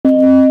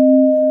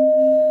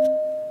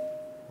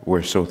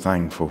We're so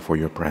thankful for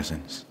your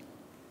presence.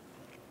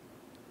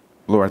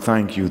 Lord,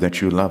 thank you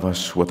that you love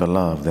us with a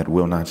love that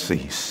will not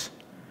cease.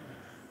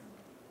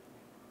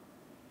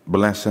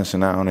 Bless us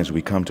now as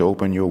we come to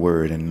open your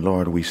word. And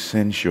Lord, we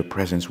sense your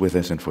presence with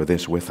us, and for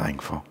this we're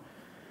thankful.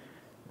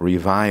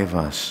 Revive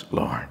us,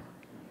 Lord.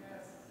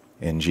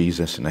 In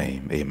Jesus'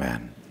 name,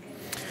 amen.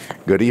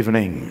 Good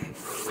evening.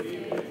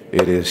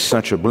 It is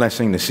such a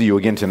blessing to see you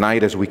again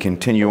tonight as we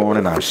continue on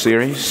in our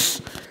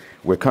series.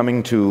 We're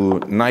coming to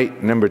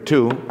night number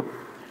 2.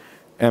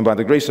 And by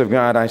the grace of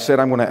God, I said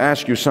I'm going to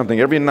ask you something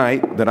every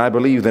night that I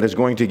believe that is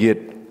going to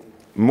get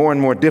more and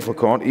more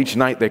difficult each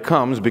night that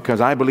comes,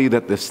 because I believe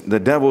that the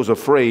devil's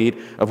afraid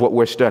of what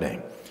we're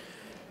studying.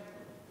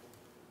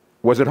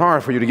 Was it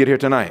hard for you to get here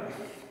tonight?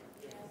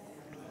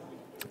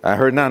 I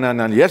heard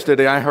no.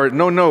 Yesterday I heard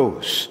no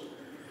no's.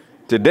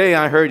 Today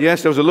I heard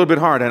yes. It was a little bit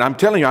harder. And I'm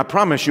telling you, I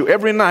promise you,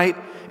 every night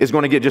is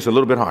going to get just a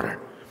little bit harder.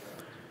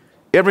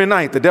 Every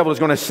night, the devil is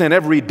going to send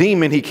every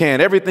demon he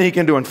can, everything he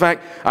can do. In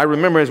fact, I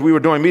remember as we were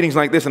doing meetings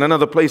like this in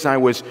another place, I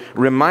was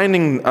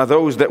reminding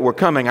those that were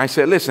coming. I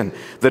said, listen,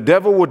 the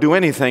devil will do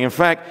anything. In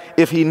fact,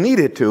 if he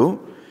needed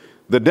to,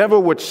 the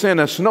devil would send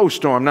a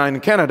snowstorm. Now, in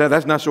Canada,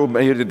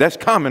 that's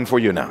common for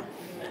you now.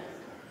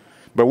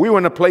 But we were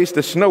in a place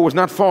the snow was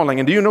not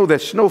falling. And do you know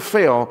that snow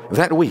fell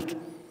that week?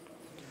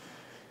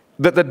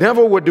 That the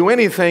devil would do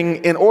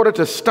anything in order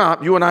to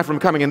stop you and I from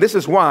coming. And this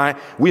is why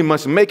we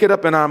must make it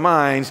up in our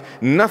minds.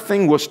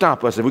 Nothing will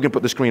stop us. If we can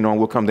put the screen on,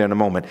 we'll come there in a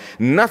moment.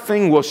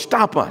 Nothing will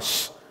stop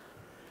us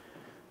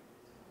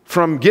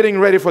from getting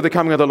ready for the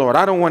coming of the Lord.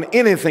 I don't want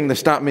anything to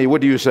stop me.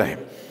 What do you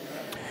say?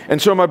 And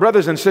so, my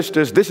brothers and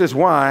sisters, this is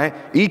why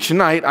each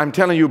night I'm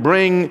telling you,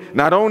 bring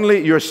not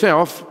only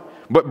yourself,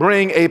 but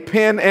bring a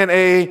pen and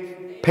a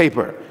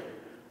paper.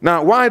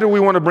 Now, why do we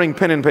want to bring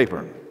pen and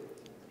paper?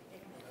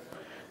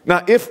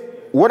 Now, if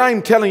what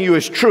I'm telling you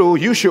is true,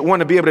 you should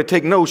want to be able to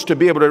take notes to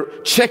be able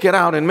to check it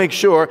out and make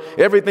sure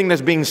everything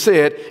that's being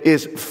said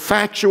is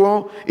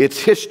factual, it's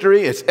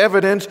history, it's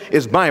evidence,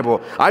 it's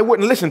Bible. I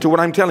wouldn't listen to what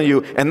I'm telling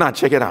you and not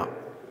check it out.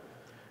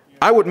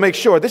 I would make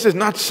sure this is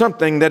not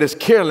something that is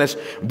careless.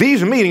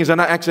 These meetings are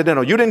not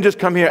accidental. You didn't just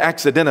come here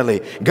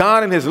accidentally.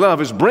 God in his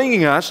love is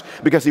bringing us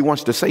because he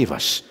wants to save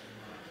us.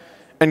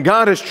 And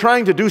God is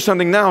trying to do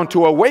something now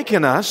to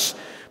awaken us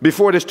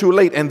before it is too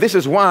late. And this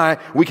is why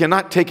we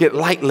cannot take it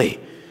lightly.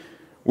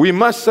 We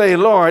must say,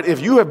 Lord, if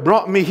you have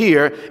brought me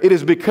here, it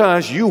is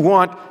because you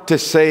want to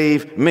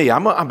save me.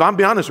 I'll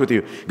be honest with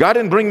you. God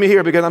didn't bring me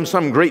here because I'm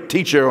some great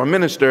teacher or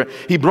minister.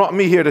 He brought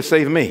me here to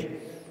save me.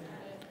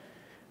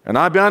 And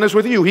I'll be honest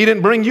with you. He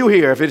didn't bring you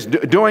here. If it's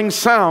doing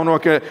sound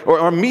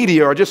or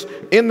media or just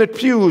in the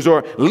pews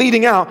or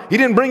leading out, he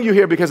didn't bring you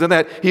here because of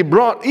that. He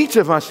brought each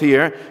of us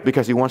here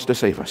because he wants to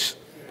save us.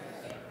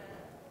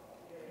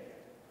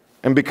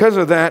 And because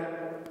of that,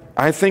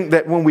 I think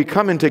that when we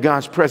come into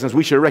God's presence,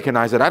 we should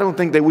recognize that. I don't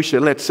think that we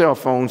should let cell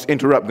phones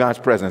interrupt God's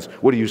presence.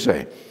 What do you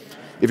say?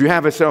 If you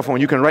have a cell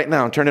phone, you can right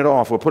now turn it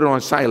off or put it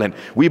on silent.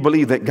 We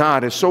believe that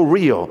God is so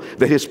real,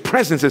 that his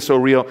presence is so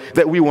real,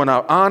 that we want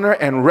to honor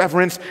and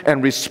reverence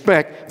and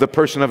respect the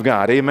person of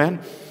God.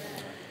 Amen?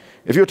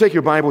 If you'll take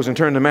your Bibles and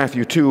turn to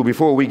Matthew 2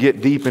 before we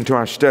get deep into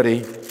our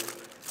study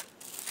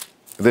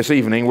this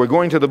evening. We're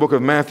going to the book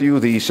of Matthew,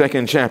 the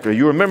 2nd chapter.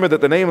 You remember that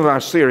the name of our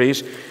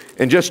series,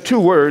 in just 2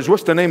 words,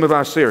 what's the name of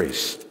our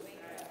series?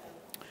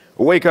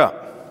 Wake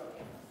Up.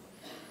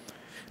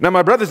 Now,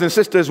 my brothers and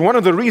sisters, one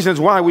of the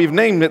reasons why we've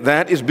named it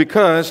that is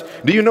because,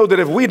 do you know that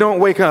if we don't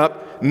wake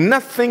up,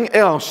 nothing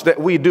else that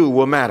we do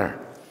will matter?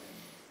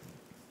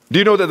 Do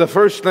you know that the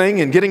first thing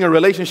in getting a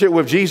relationship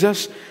with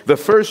Jesus, the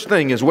first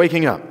thing is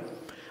waking up?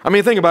 I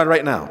mean, think about it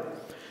right now.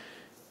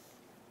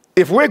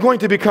 If we're going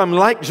to become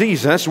like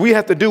Jesus, we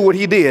have to do what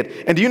he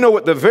did. And do you know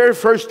what the very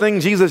first thing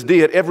Jesus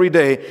did every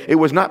day? It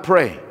was not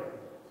pray.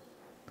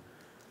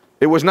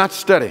 It was not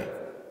study.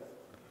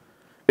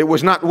 It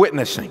was not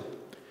witnessing.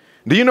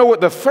 Do you know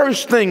what the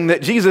first thing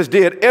that Jesus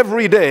did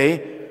every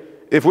day,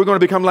 if we're going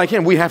to become like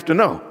him, we have to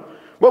know?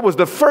 What was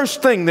the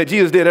first thing that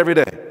Jesus did every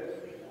day?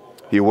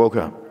 He woke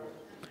up.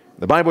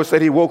 The Bible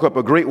said he woke up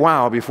a great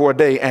while before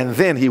day, and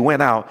then he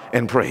went out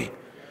and prayed.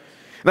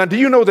 Now, do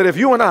you know that if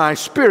you and I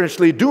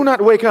spiritually do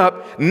not wake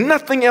up,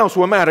 nothing else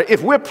will matter?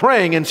 If we're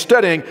praying and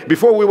studying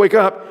before we wake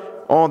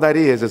up, all that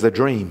is a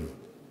dream.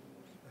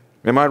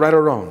 Am I right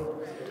or wrong?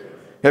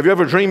 Have you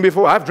ever dreamed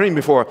before? I've dreamed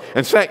before.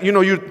 In fact, you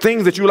know,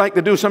 things that you like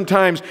to do,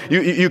 sometimes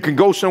you can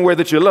go somewhere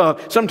that you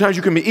love. Sometimes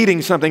you can be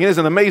eating something.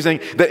 Isn't it amazing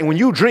that when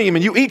you dream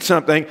and you eat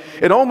something,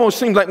 it almost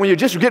seems like when you're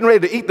just getting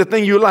ready to eat the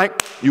thing you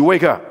like, you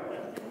wake up.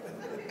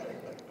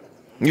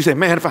 And you say,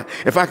 man,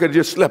 if I could have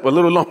just slept a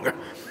little longer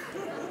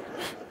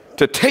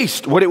to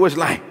taste what it was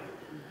like.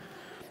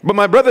 But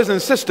my brothers and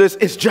sisters,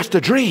 it's just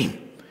a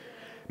dream.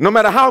 No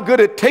matter how good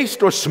it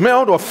tasted or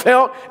smelled or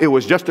felt, it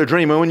was just a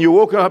dream. And when you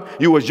woke up,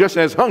 you was just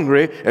as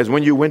hungry as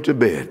when you went to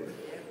bed.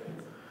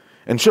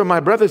 And so, my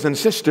brothers and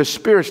sisters,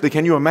 spiritually,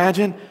 can you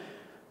imagine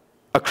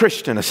a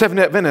Christian, a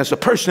Seventh-day Adventist, a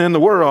person in the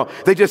world?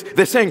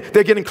 They're saying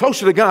they're getting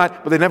closer to God,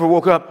 but they never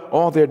woke up.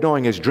 All they're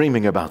doing is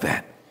dreaming about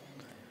that.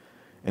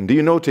 And do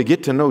you know, to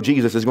get to know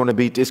Jesus it's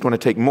going to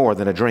take more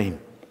than a dream.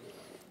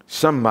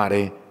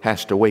 Somebody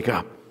has to wake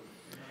up.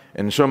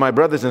 And so, my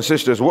brothers and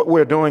sisters, what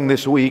we're doing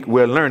this week,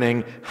 we're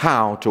learning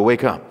how to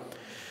wake up.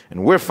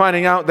 And we're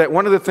finding out that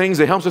one of the things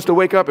that helps us to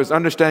wake up is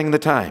understanding the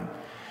time.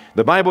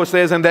 The Bible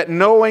says, and that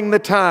knowing the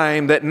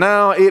time, that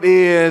now it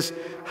is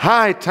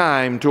high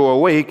time to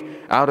awake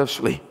out of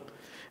sleep.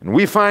 And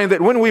we find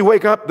that when we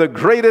wake up, the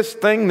greatest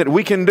thing that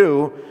we can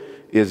do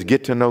is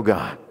get to know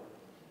God.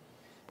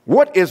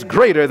 What is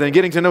greater than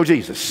getting to know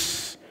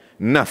Jesus?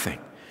 Nothing.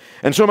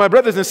 And so, my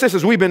brothers and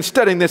sisters, we've been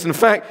studying this. In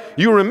fact,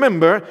 you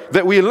remember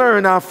that we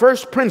learned our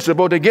first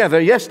principle together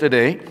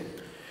yesterday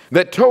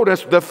that told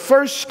us the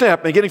first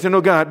step in getting to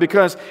know God,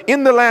 because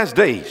in the last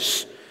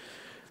days,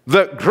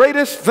 the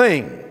greatest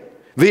thing,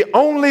 the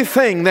only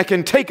thing that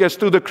can take us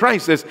through the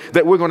crisis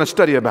that we're going to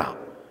study about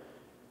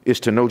is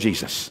to know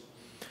Jesus.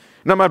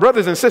 Now, my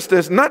brothers and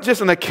sisters, not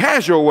just in a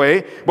casual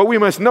way, but we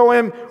must know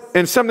him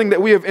in something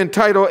that we have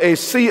entitled a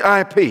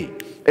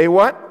CIP. A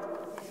what?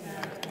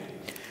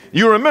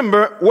 You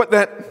remember what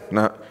that...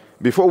 Now,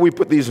 before we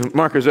put these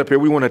markers up here,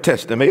 we want to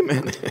test them.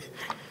 Amen.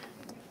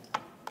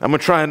 I'm going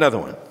to try another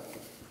one.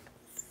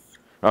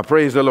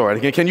 Praise the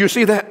Lord. Can you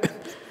see that?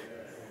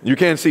 You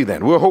can see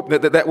that. We'll hope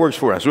that works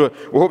for us. We'll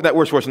hope that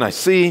works for us tonight.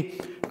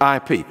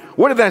 CIP.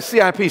 What did that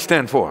CIP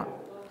stand for?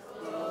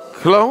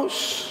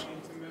 Close.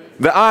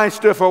 The I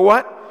stood for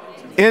what?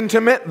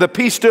 Intimate. The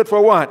P stood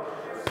for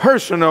what?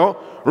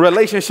 Personal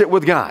relationship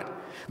with God.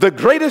 The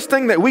greatest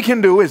thing that we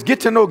can do is get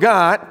to know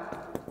God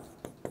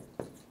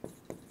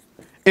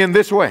in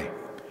this way.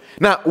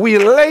 Now, we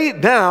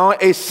laid down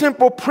a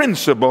simple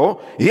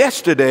principle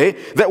yesterday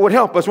that would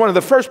help us. One of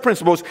the first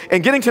principles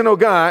in getting to know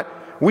God,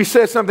 we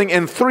said something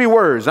in 3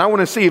 words. I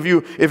want to see if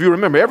you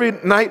remember. Every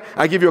night,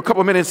 I give you a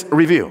couple minutes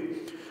review.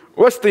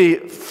 What's the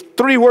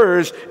 3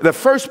 words, the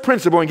first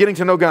principle in getting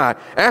to know God?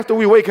 After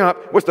we wake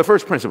up, what's the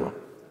first principle?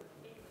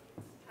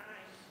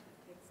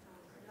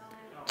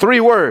 3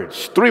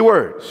 words. 3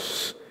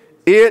 words.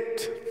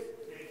 It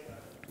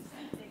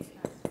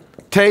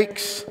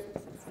takes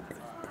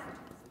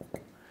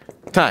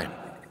time.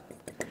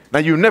 Now,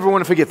 you never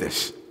want to forget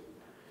this.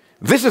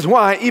 This is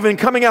why even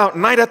coming out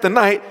night after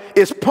night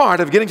is part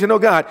of getting to know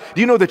God.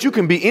 Do you know that you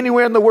can be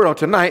anywhere in the world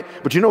tonight,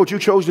 but you know what you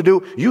chose to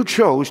do? You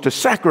chose to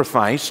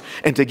sacrifice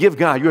and to give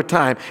God your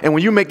time. And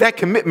when you make that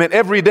commitment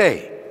every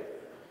day,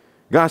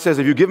 God says,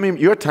 if you give me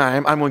your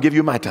time, I'm going to give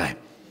you my time.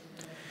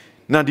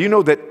 Now, do you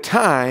know that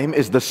time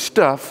is the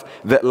stuff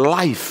that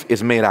life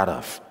is made out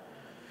of?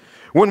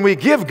 When we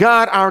give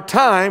God our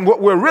time,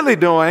 what we're really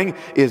doing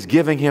is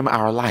giving him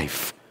our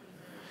life.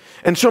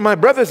 And so, my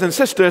brothers and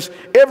sisters,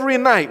 every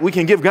night we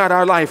can give God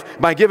our life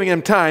by giving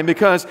him time,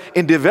 because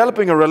in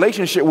developing a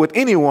relationship with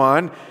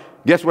anyone,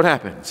 guess what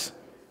happens?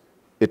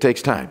 It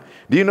takes time.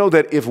 Do you know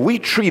that if we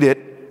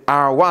treated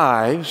our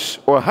wives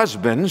or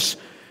husbands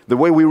the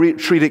way we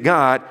treated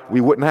God,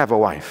 we wouldn't have a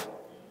wife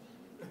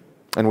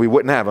and we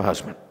wouldn't have a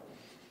husband?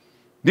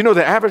 Do you know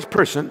the average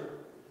person,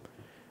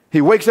 he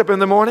wakes up in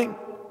the morning,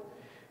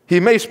 he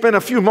may spend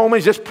a few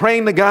moments just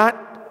praying to God,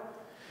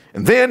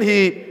 and then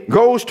he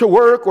goes to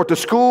work or to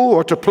school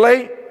or to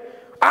play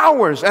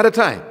hours at a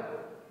time.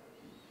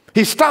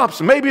 He stops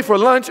maybe for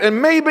lunch,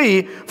 and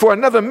maybe for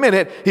another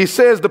minute he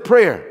says the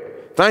prayer.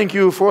 Thank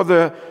you for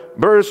the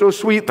birds so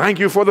sweet. Thank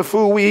you for the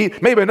food we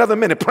eat. Maybe another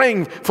minute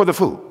praying for the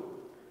food.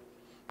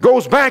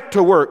 Goes back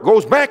to work,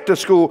 goes back to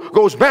school,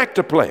 goes back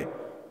to play.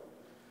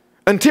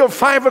 Until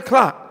 5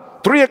 o'clock.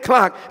 3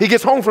 o'clock, he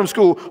gets home from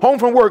school, home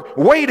from work,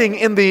 waiting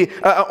in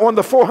on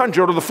the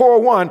 400 or the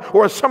 401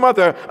 or some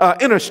other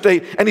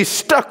interstate, and he's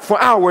stuck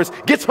for hours,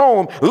 gets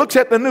home, looks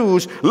at the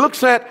news,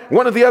 looks at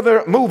one of the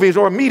other movies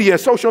or media,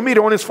 social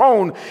media on his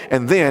phone,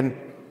 and then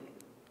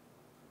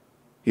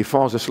he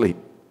falls asleep.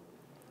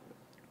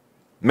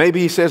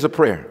 Maybe he says a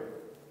prayer.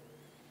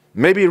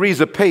 Maybe he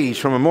reads a page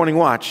from a morning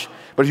watch,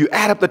 but if you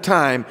add up the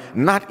time,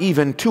 not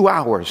even 2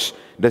 hours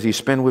does he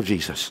spend with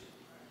Jesus.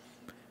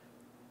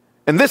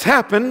 And this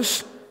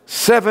happens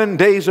 7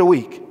 days a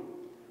week,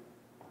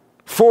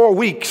 4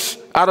 weeks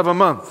out of a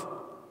month,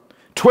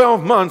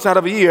 12 months out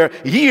of a year,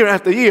 year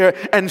after year,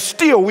 and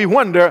still we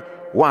wonder,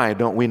 why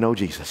don't we know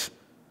Jesus?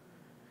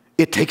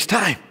 It takes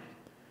time.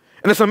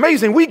 And it's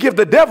amazing, we give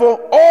the devil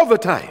all the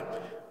time.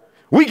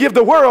 We give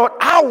the world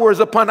hours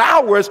upon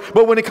hours,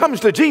 but when it comes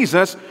to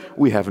Jesus,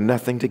 we have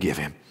nothing to give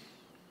him.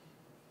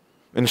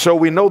 And so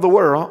we know the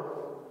world,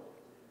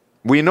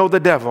 we know the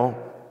devil,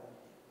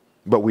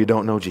 but we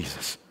don't know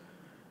Jesus.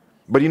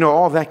 But you know,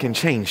 all that can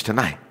change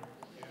tonight.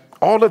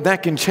 All of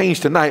that can change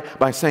tonight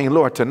by saying,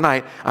 Lord,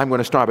 tonight I'm going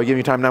to start by giving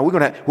you time. Now, we're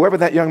going to, whoever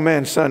that young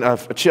man's son,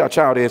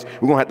 child is,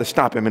 we're going to have to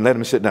stop him and let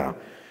him sit down.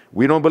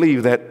 We don't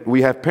believe that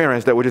we have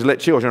parents that would just let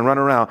children run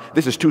around.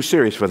 This is too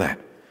serious for that.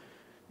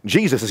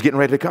 Jesus is getting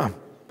ready to come.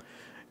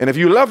 And if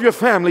you love your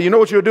family, you know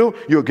what you'll do?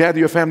 You'll gather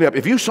your family up.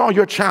 If you saw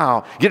your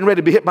child getting ready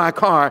to be hit by a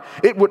car,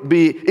 it would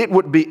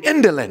be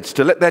indolence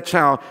to let that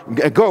child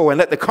go and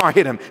let the car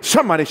hit him.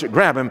 Somebody should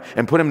grab him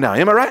and put him down.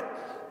 Am I right?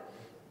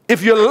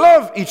 If you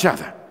love each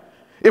other,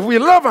 If we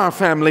love our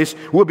families,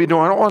 we'll be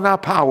doing all in our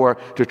power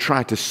to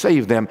try to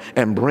save them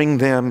and bring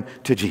them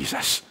to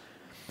Jesus.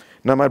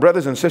 Now, my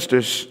brothers and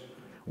sisters,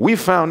 we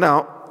found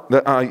out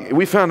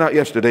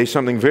yesterday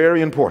something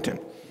very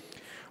important.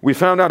 We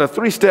found out a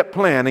 3-step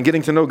plan in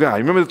getting to know God.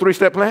 You remember the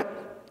 3-step plan?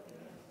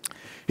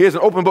 Here's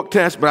an open book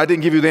test, but I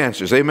didn't give you the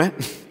answers. Amen?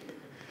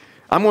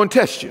 I'm going to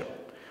test you.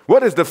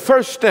 What is the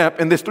first step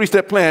in this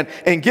 3-step plan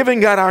in giving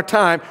God our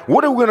time?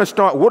 What are we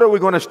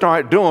going to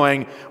start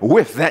doing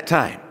with that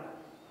time?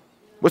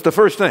 What's the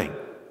first thing?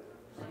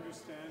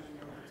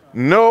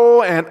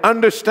 Know and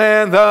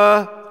understand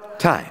the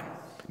time.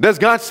 Does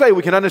God say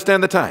we can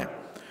understand the time?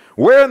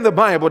 Where in the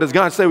Bible does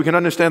God say we can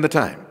understand the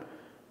time?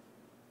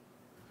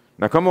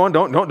 Now come on,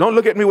 don't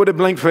look at me with a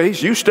blank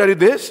face. You studied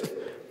this.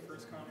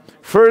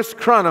 First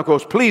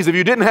Chronicles. Please, if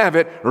you didn't have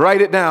it,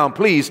 write it down.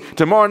 Please,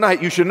 tomorrow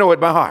night you should know it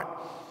by heart.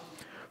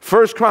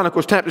 First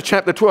Chronicles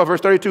chapter 12,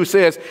 verse 32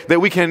 says that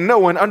we can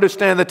know and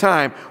understand the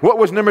time. What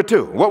was number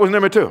 2? What was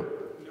number 2?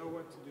 Know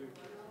what to do.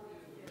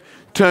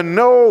 To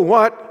know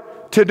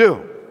what to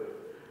do.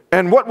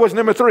 And what was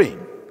number 3?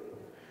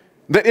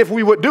 That if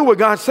we would do what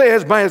God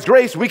says, by His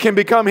grace, we can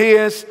become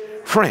His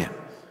friend.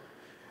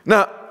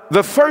 Now,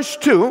 the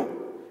first 2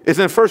 is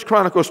in 1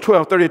 Chronicles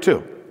 12,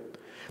 32.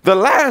 The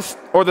last,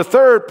 or the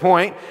third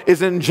point,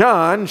 is in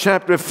John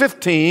chapter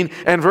 15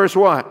 and verse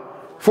what?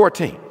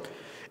 14.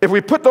 If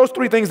we put those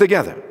 3 things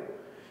together,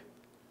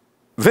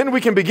 then we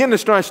can begin to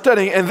start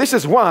studying, and this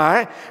is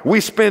why we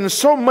spend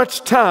so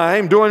much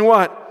time doing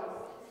what?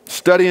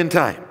 Studying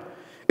time.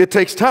 It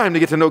takes time to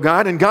get to know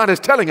God, and God is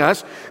telling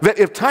us that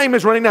if time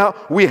is running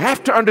out, we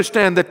have to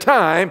understand the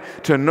time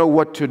to know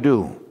what to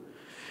do.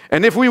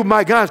 And if we,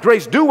 by God's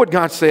grace, do what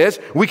God says,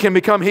 we can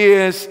become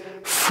His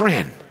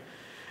friend.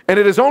 And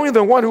it is only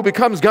the one who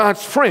becomes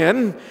God's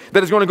friend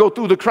that is going to go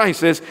through the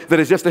crisis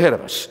that is just ahead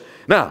of us.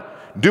 Now,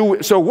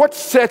 so what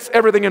sets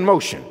everything in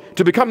motion?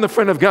 To become the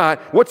friend of God,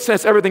 what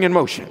sets everything in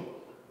motion?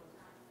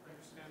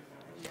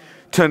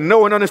 To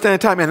know and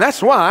understand time. And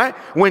that's why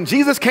when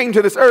Jesus came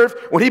to this earth,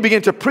 when He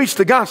began to preach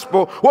the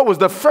gospel, what was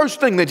the first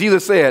thing that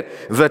Jesus said?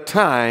 The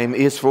time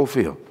is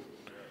fulfilled.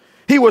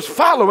 He was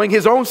following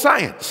His own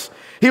science.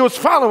 He was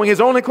following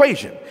His own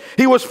equation.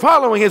 He was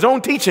following His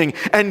own teaching.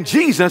 And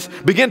Jesus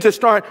began to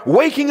start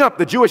waking up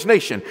the Jewish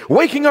nation,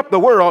 waking up the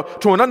world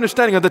to an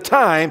understanding of the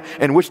time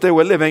in which they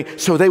were living,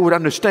 so they would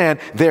understand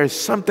there is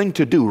something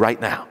to do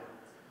right now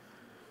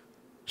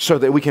so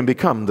that we can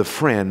become the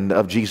friend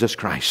of Jesus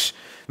Christ.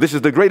 This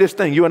is the greatest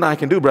thing you and I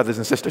can do, brothers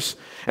and sisters.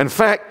 In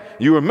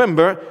fact, you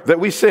remember that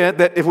we said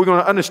that if we're going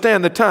to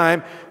understand the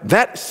time,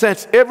 that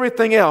sets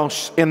everything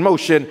else in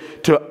motion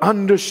to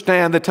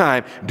understand the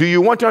time. Do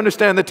you want to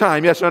understand the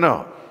time? Yes or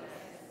no?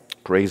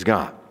 Praise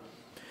God.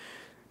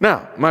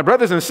 Now, my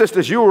brothers and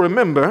sisters, you will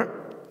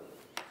remember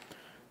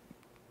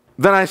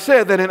that I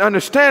said that in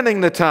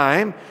understanding the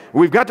time,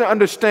 we've got to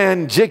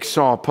understand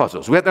jigsaw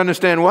puzzles. We have to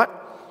understand what?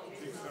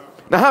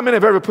 Now, how many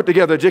have ever put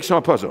together a jigsaw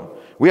puzzle?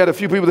 We had a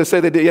few people that say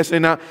they did yesterday.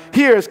 Now,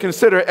 here is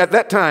considered, at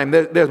that time,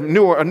 there's a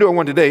newer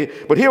one today,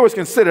 but here was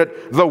considered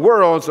the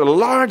world's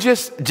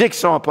largest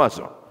jigsaw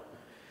puzzle.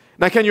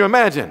 Now, can you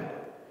imagine?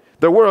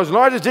 The world's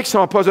largest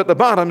jigsaw puzzle at the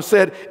bottom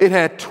said it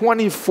had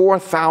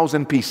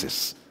 24,000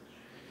 pieces.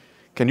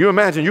 Can you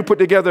imagine? You put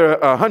together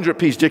a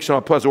 100-piece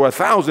jigsaw puzzle or a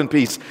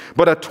 1,000-piece,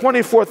 but a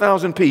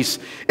 24,000 piece,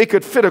 it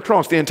could fit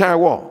across the entire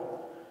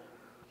wall.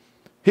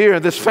 Here,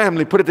 this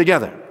family put it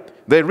together.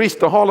 They reached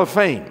the Hall of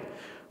Fame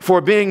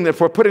for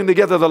putting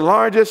together the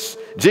largest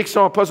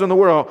jigsaw puzzle in the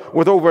world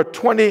with over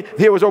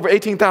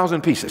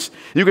 18,000 pieces.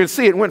 You can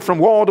see it went from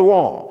wall to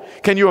wall.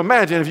 Can you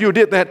imagine if you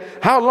did that?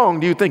 How long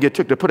do you think it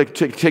took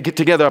to get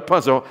together a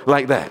puzzle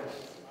like that?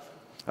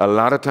 A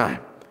lot of time.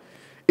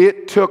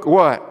 It took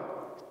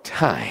what?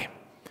 Time.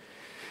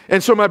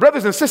 And so, my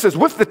brothers and sisters,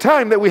 with the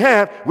time that we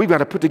have, we've got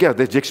to put together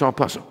this jigsaw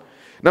puzzle.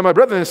 Now, my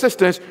brothers and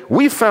sisters,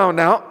 we found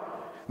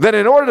out that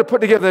in order to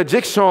put together a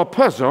jigsaw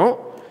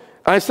puzzle,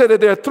 I said that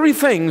there are 3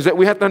 things that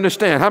we have to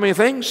understand. How many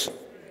things?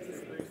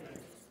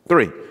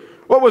 3.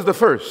 What was the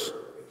first?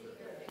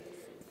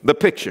 The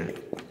picture.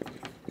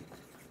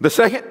 The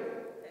second?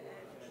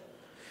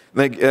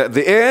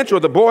 The edge or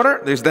the border.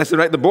 That's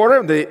right, the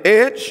border, the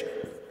edge.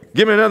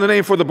 Give me another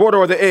name for the border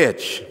or the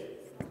edge.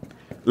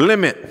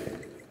 Limit.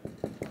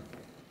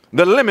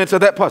 The limits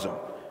of that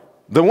puzzle.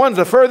 The ones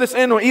the furthest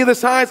in on either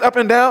sides, up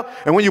and down,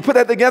 and when you put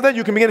that together,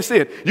 you can begin to see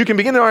it. You can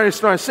begin to already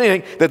start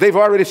seeing that they've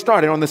already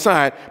started on the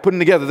side, putting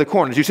together the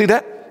corners. You see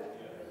that?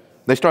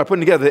 They start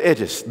putting together the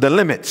edges, the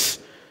limits,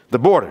 the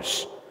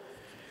borders.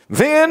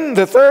 Then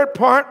the third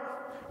part,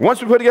 once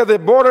we put together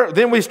the border,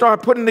 then we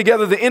start putting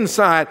together the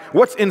inside,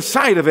 what's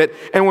inside of it.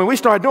 And when we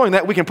start doing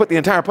that, we can put the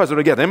entire puzzle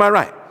together. Am I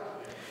right?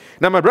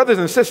 Now, my brothers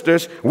and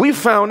sisters, we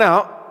found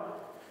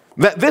out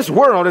that this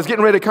world is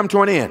getting ready to come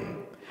to an end.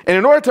 And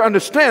in order to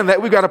understand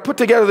that, we've got to put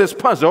together this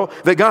puzzle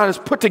that God has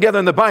put together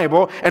in the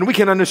Bible, and we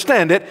can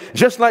understand it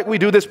just like we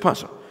do this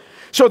puzzle.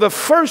 So the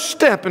first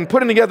step in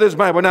putting together this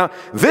Bible, now,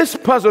 this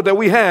puzzle that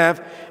we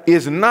have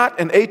is not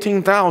an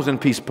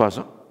 18,000-piece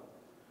puzzle.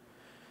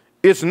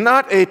 It's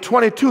not a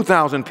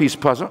 22,000-piece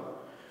puzzle.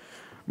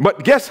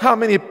 But guess how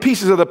many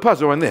pieces of the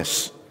puzzle are in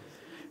this?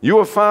 You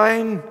will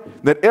find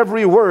that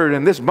every word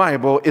in this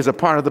Bible is a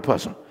part of the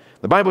puzzle.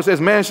 The Bible says,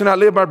 man shall not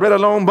live by bread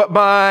alone, but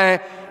by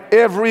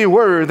every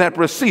word that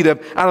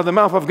proceedeth out of the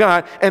mouth of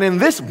God. And in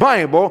this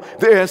Bible,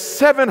 there is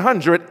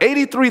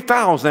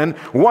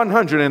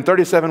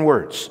 783,137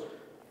 words.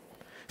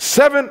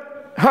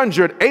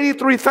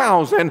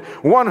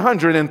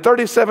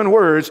 783,137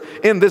 words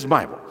in this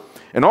Bible.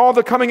 And all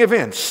the coming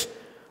events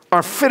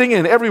are fitting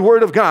in every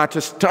word of God.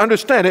 To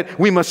understand it,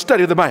 we must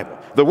study the Bible,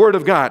 the Word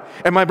of God.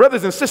 And my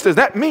brothers and sisters,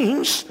 that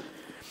means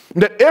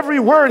that every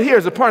word here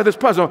is a part of this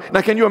puzzle.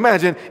 Now, can you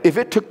imagine if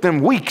it took them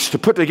weeks to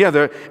put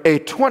together a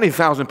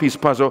 20,000-piece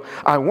puzzle?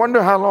 I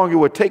wonder how long it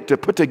would take to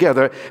put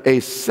together a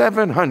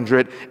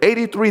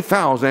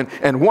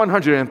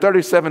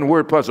 783,137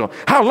 word puzzle.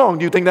 How long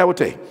do you think that would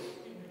take?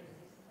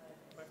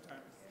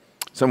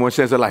 Someone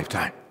says a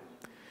lifetime.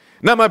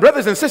 Now, my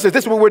brothers and sisters,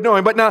 this is what we're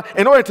doing. But now,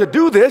 in order to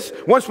do this,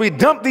 once we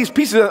dump these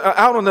pieces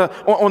out on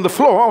the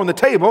floor, on the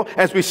table,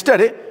 as we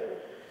study,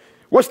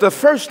 what's the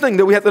first thing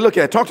that we have to look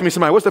at? Talk to me,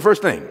 somebody. What's the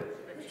first thing?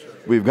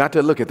 We've got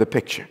to look at the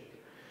picture.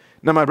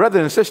 Now, my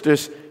brothers and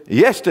sisters,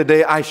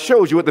 yesterday I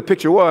showed you what the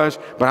picture was,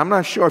 but I'm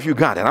not sure if you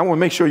got it. I want to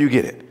make sure you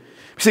get it.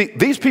 See,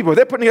 these people,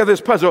 they're putting together this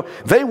puzzle,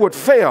 they would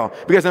fail.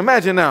 Because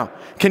imagine now,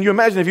 can you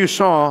imagine if you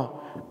saw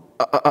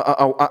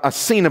a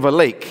scene of a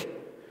lake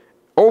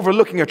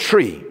overlooking a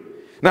tree?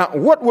 Now,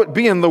 what would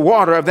be in the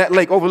water of that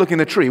lake overlooking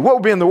the tree? What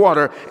would be in the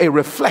water? A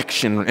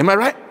reflection. Am I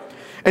right?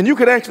 And you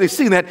could actually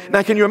see that.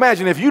 Now, can you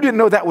imagine if you didn't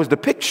know that was the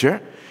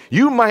picture,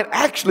 you might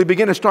actually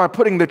begin to start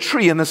putting the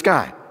tree in the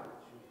sky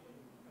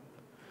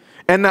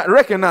and not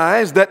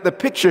recognize that the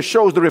picture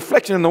shows the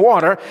reflection in the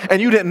water,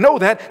 and you didn't know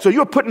that, so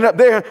you're putting it up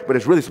there, but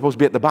it's really supposed to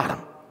be at the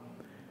bottom.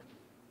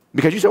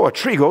 Because you say, oh, a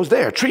tree goes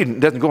there. A tree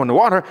doesn't go in the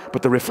water,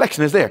 but the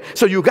reflection is there.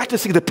 So you got to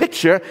see the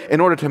picture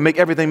in order to make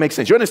everything make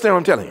sense. You understand what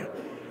I'm telling you?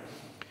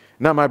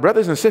 Now, my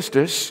brothers and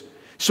sisters,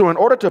 so in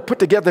order to put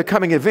together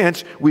coming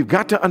events, we've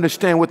got to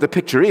understand what the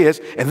picture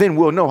is, and then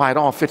we'll know how it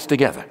all fits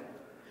together.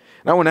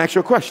 Now, I want to ask you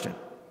a question.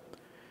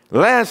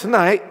 Last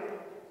night,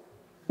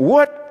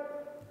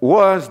 what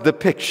was the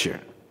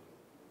picture?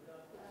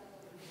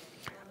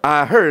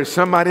 I heard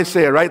somebody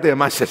say it right there,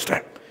 my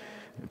sister.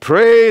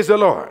 Praise the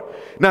Lord.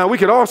 Now, we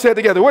could all say it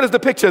together. What is the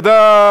picture?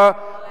 The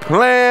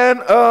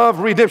plan of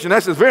redemption.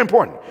 That's very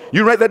important.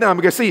 You write that down,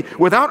 because, see,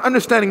 without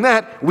understanding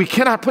that, we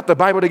cannot put the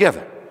Bible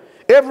together.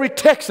 Every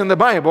text in the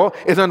Bible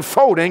is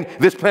unfolding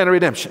this plan of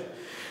redemption.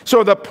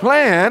 So the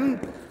plan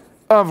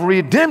of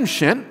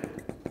redemption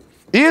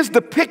is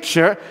the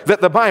picture that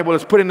the Bible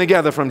is putting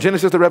together from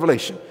Genesis to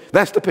Revelation.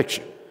 That's the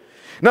picture.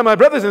 Now, my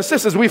brothers and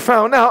sisters, we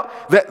found out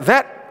that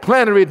that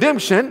plan of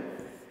redemption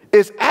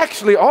is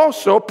actually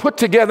also put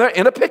together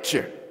in a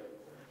picture.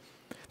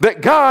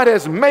 That God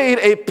has made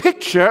a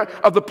picture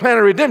of the plan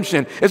of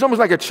redemption. It's almost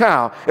like a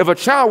child. If a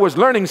child was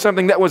learning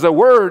something that was a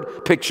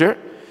word picture,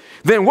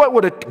 then what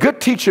would a good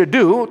teacher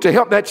do to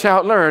help that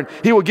child learn?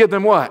 He would give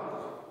them what?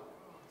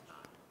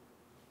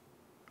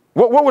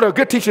 What would a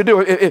good teacher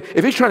do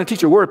if he's trying to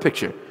teach a word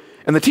picture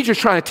and the teacher's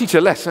trying to teach a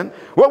lesson?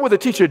 What would the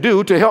teacher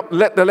do to help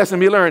let the lesson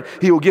be learned?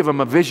 He will give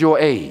them a visual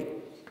aid.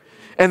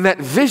 And that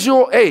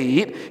visual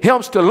aid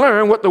helps to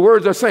learn what the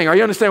words are saying. Are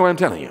you understand what I'm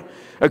telling you?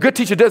 A good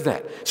teacher does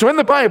that. So in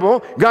the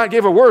Bible, God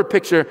gave a word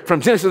picture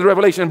from Genesis to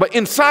Revelation, but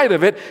inside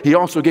of it, he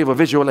also gave a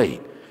visual aid.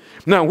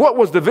 Now, what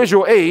was the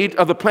visual aid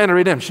of the plan of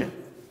redemption?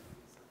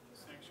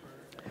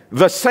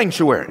 The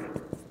sanctuary.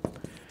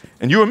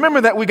 And you remember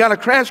that we got a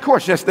crash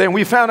course yesterday, and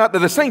we found out that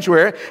the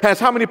sanctuary has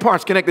how many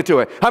parts connected to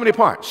it? How many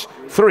parts?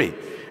 3.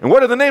 And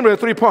what are the name of the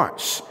 3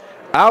 parts?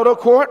 Outer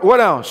court.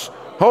 What else?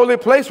 Holy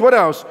place. What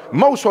else?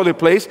 Most holy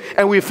place.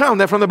 And we found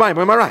that from the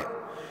Bible. Am I right?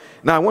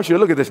 Now, I want you to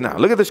look at this now.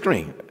 Look at the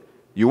screen.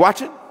 You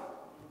watching?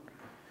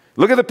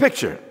 Look at the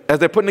picture as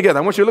they're putting together.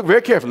 I want you to look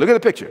very carefully. Look at the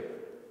picture.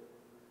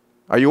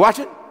 Are you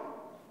watching?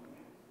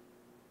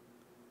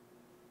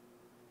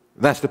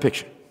 That's the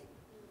picture.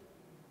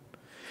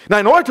 Now,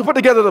 in order to put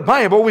together the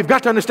Bible, we've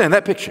got to understand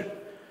that picture.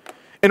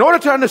 In order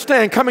to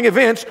understand coming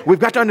events, we've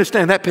got to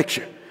understand that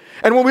picture.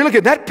 And when we look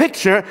at that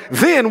picture,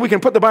 then we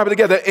can put the Bible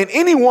together. And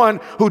anyone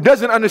who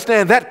doesn't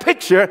understand that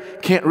picture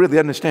can't really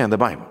understand the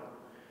Bible.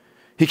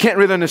 He can't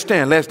really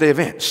understand last day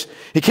events.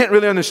 He can't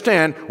really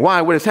understand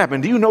why what has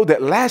happened. Do you know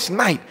that last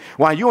night,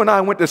 while you and I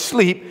went to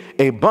sleep,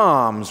 a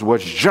bomb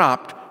was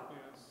dropped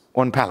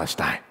on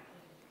Palestine?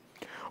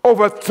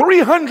 Over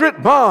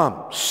 300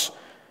 bombs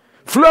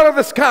flew out of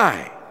the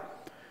sky.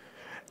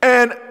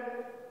 And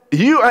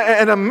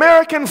an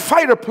American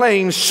fighter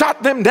plane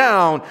shot them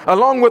down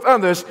along with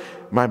others.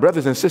 My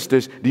brothers and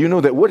sisters, do you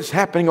know that what is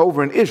happening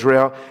over in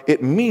Israel,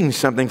 it means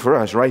something for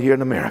us right here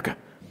in America?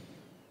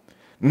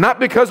 Not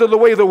because of the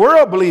way the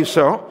world believes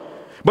so,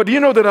 but do you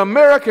know that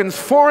Americans'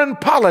 foreign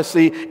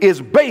policy is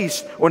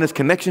based on its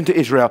connection to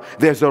Israel?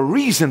 There's a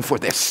reason for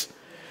this.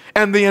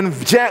 And the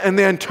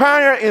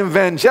entire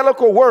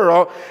evangelical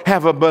world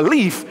have a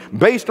belief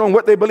based on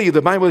what they believe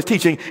the Bible is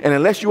teaching. And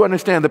unless you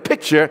understand the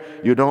picture,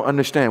 you don't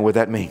understand what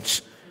that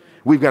means.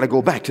 We've got to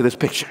go back to this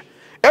picture.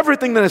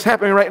 Everything that is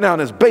happening right now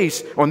is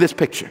based on this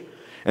picture.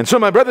 And so,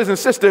 my brothers and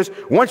sisters,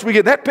 once we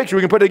get that picture,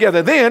 we can put it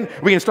together. Then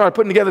we can start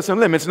putting together some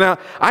limits. Now,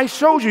 I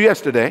showed you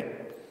yesterday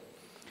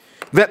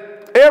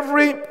that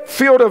every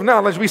field of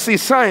knowledge, we see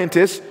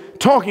scientists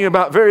talking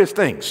about various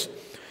things.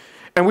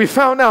 And we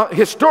found out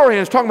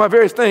historians talking about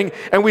various things,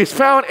 and we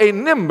found a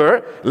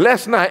number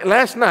last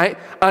night,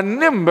 a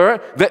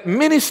number that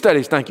many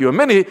studies, thank you,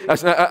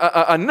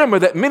 a number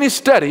that many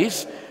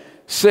studies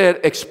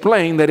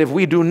explain that if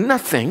we do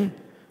nothing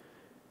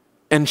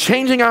and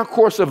changing our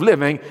course of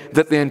living,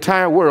 that the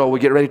entire world will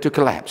get ready to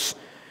collapse.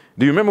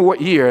 Do you remember what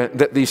year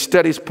that these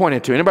studies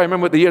pointed to? Anybody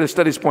remember what the year the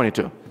studies pointed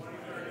to?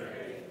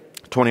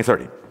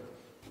 2030.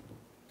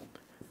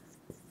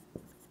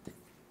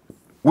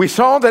 We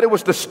saw that it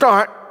was the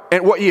start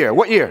at what year?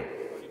 What year?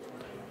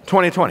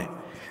 2020.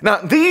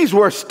 Now, these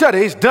were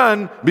studies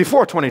done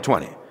before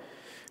 2020.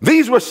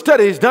 These were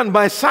studies done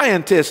by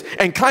scientists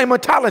and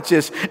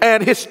climatologists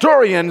and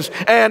historians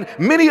and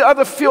many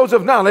other fields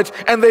of knowledge,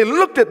 and they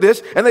looked at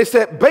this and they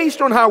said,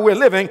 based on how we're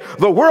living,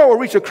 the world will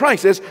reach a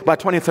crisis by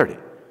 2030.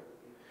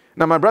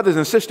 Now, my brothers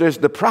and sisters,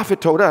 the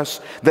prophet told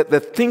us that the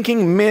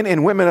thinking men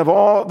and women of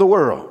all the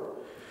world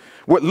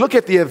would look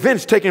at the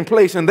events taking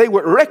place, and they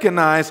would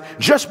recognize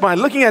just by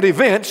looking at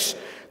events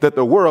that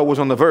the world was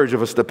on the verge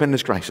of a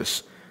stupendous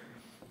crisis.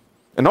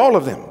 And all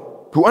of them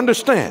who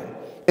understand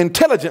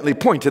intelligently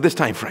point to this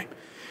time frame.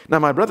 Now,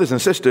 my brothers and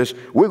sisters,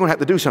 we're going to have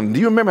to do something. Do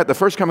you remember at the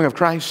first coming of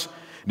Christ?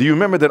 Do you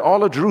remember that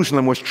all of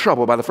Jerusalem was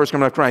troubled by the first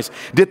coming of Christ?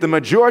 Did the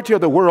majority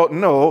of the world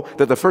know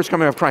that the first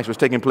coming of Christ was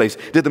taking place?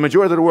 Did the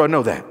majority of the world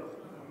know that?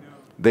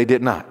 They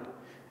did not.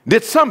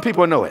 Did some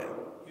people know it?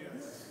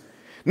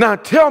 Now,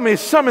 tell me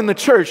some in the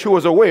church who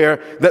was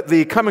aware that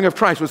the coming of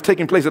Christ was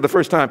taking place at the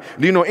first time.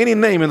 Do you know any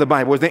name in the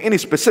Bible? Was there any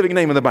specific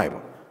name in the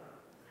Bible?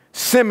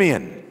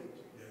 Simeon.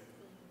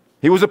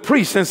 He was a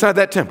priest inside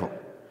that temple.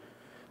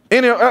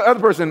 Any other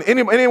person,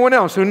 anyone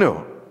else who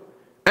knew?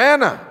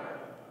 Anna.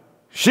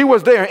 She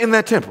was there in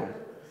that temple.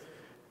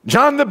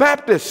 John the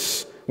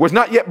Baptist was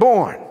not yet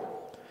born.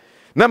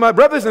 Now, my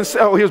brothers and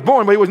sisters, he was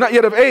born, but he was not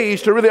yet of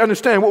age to really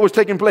understand what was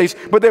taking place.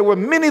 But there were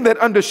many that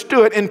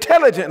understood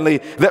intelligently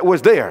that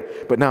was there.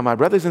 But now, my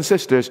brothers and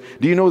sisters,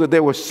 do you know that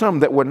there were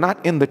some that were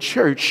not in the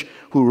church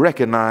who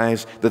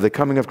recognized that the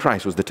coming of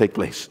Christ was to take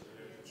place?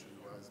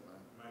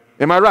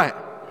 Am I right?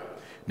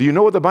 Do you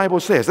know what the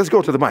Bible says? Let's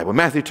go to the Bible.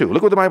 Matthew 2.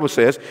 Look what the Bible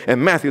says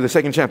in Matthew, the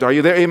 2nd chapter. Are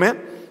you there?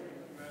 Amen?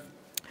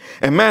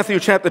 In Matthew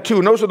chapter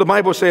 2, notice what the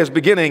Bible says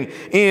beginning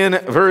in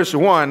verse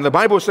 1. The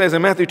Bible says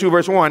in Matthew 2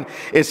 verse 1,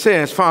 it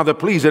says, Father,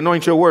 please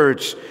anoint your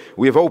words.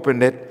 We have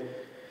opened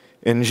it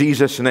in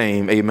Jesus'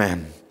 name.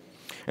 Amen.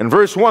 In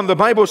verse 1, the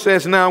Bible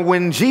says, now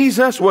when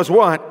Jesus was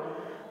what?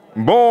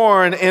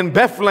 Born in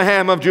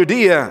Bethlehem of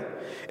Judea,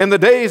 in the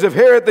days of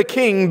Herod the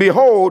king,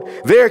 behold,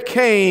 there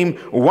came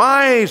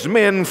wise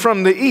men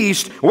from the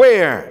east.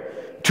 Where?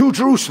 To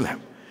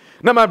Jerusalem.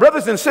 Now, my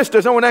brothers and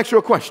sisters, I want to ask you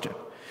a question.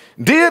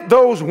 Did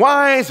those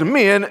wise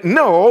men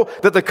know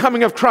that the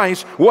coming of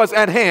Christ was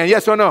at hand?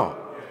 Yes or no?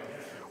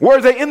 Were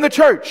they in the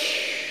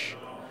church?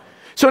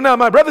 So now,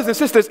 my brothers and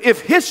sisters,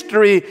 if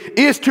history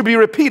is to be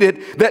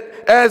repeated, that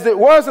as it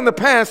was in the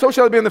past, so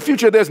shall it be in the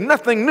future, there's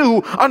nothing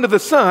new under the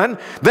sun.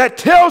 That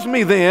tells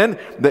me then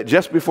that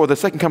just before the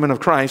second coming of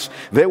Christ,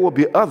 there will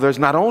be others,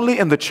 not only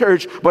in the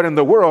church, but in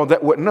the world,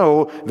 that would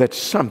know that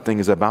something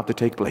is about to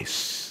take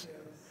place.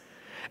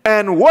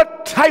 And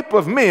what type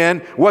of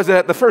men was it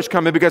at the first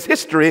coming? Because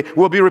history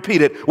will be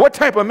repeated. What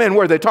type of men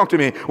were they? Talk to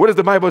me. What does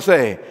the Bible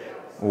say?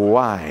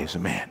 Wise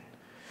men.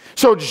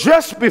 So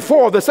just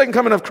before the second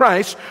coming of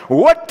Christ,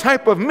 what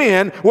type of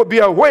men would be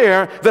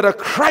aware that a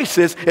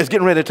crisis is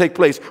getting ready to take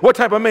place? What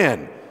type of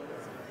men?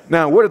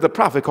 Now, what did the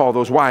prophet call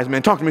those wise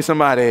men? Talk to me,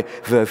 somebody.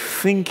 The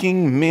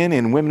thinking men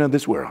and women of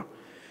this world.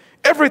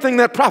 Everything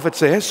that prophet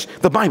says,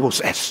 the Bible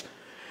says.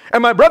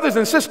 And my brothers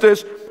and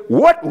sisters,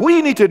 what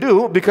we need to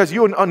do, because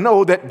you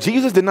know that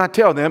Jesus did not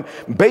tell them,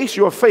 base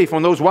your faith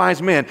on those wise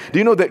men. Do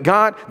you know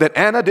that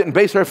Anna didn't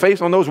base her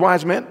faith on those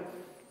wise men?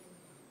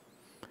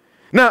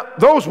 Now,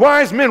 those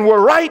wise men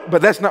were right,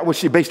 but that's not what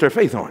she based her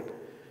faith on.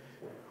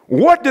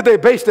 What did they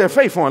base their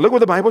faith on? Look what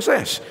the Bible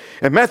says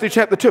in Matthew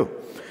chapter 2.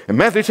 In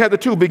Matthew chapter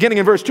 2, beginning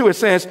in verse 2, it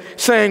says,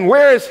 saying,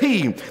 where is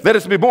he that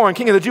is to be born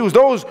King of the Jews?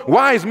 Those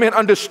wise men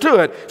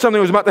understood something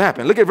was about to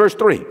happen. Look at verse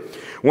 3.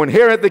 When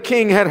Herod the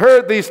king had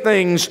heard these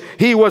things,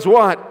 he was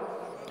what?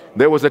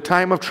 There was a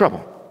time of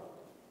trouble.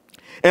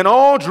 And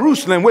all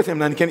Jerusalem with him.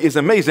 Now, it's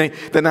amazing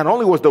that not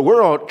only was the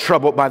world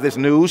troubled by this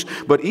news,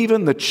 but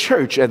even the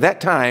church at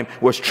that time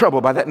was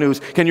troubled by that news.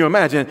 Can you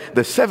imagine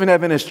the Seventh-day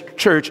Adventist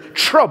Church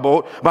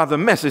troubled by the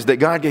message that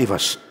God gave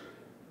us?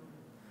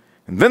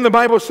 And then the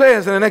Bible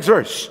says in the next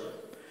verse,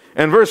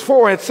 in verse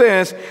 4, it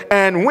says,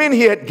 and when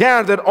he had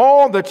gathered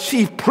all the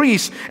chief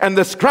priests and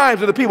the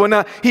scribes of the people.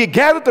 Now, he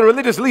gathered the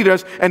religious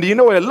leaders, and do you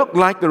know what it looked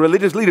like? The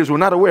religious leaders were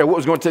not aware of what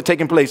was going to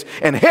take place.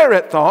 And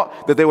Herod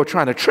thought that they were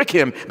trying to trick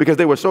him because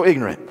they were so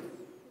ignorant.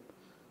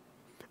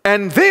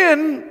 And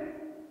then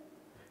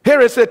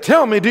Herod said,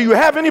 tell me, do you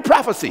have any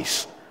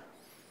prophecies?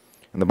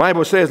 And the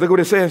Bible says, look what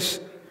it says.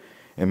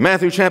 In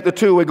Matthew chapter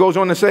 2, it goes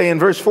on to say in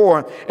verse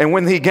 4, and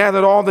when he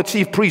gathered all the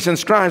chief priests and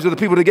scribes of the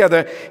people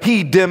together,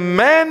 he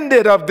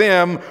demanded of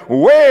them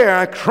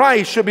where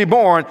Christ should be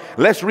born.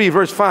 Let's read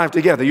verse 5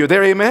 together. You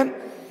there, amen?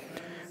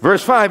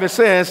 Verse 5, it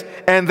says,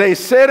 and they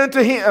said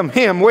unto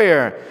him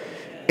where?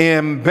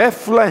 In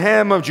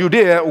Bethlehem of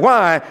Judea.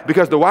 Why?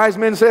 Because the wise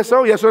men said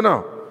so? Yes or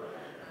no?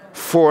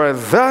 For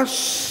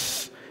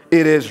thus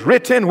it is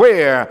written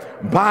where?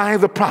 By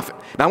the prophet.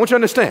 Now I want you to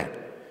understand.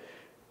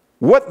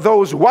 What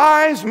those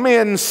wise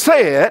men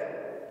said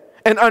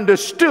and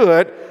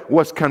understood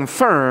was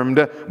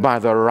confirmed by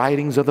the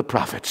writings of the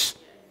prophets.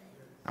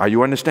 Are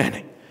you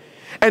understanding?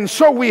 And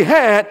so we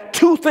had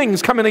two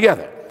things coming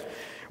together.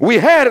 We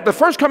had at the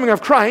first coming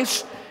of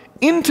Christ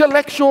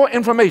intellectual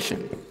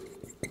information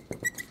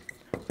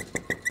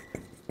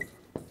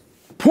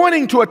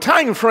pointing to a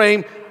time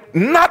frame,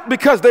 not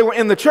because they were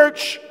in the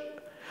church,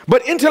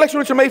 but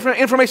intellectual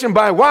information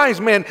by wise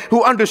men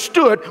who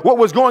understood what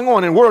was going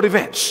on in world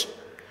events.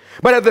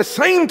 But at the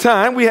same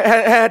time, we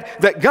had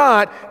that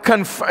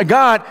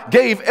God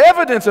gave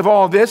evidence of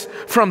all this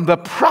from the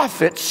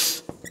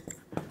prophets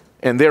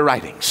and their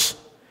writings.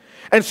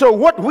 And so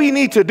what we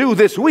need to do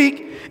this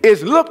week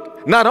is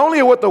look not only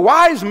at what the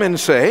wise men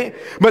say,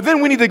 but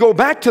then we need to go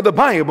back to the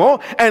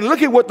Bible and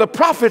look at what the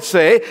prophets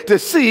say to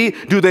see,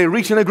 do they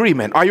reach an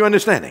agreement? Are you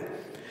understanding?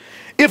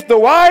 If the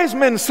wise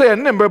men say a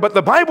number, but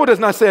the Bible does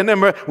not say a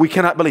number, we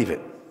cannot believe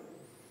it.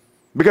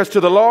 Because to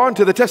the law and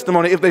to the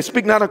testimony, if they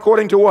speak not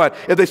according to what?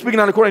 If they speak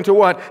not according to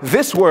what?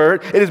 This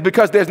word, it is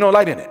because there's no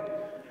light in it.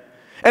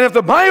 And if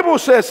the Bible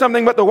says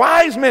something, but the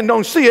wise men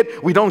don't see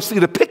it, we don't see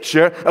the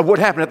picture of what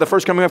happened at the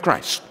first coming of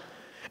Christ.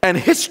 And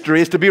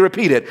history is to be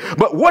repeated.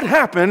 But what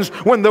happens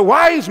when the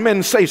wise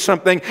men say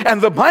something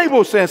and the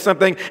Bible says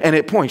something and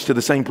it points to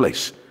the same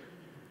place?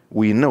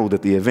 We know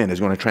that the event is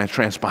going to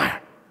transpire.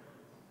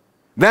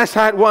 That's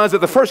how it was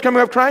at the first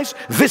coming of Christ.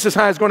 This is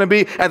how it's going to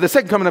be at the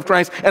second coming of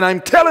Christ. And I'm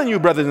telling you,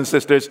 brothers and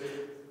sisters,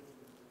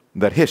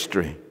 that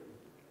history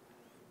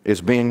is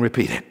being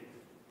repeated.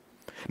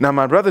 Now,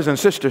 my brothers and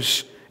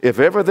sisters, if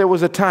ever there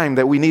was a time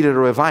that we needed a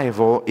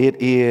revival,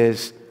 it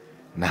is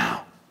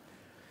now.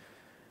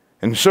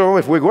 And so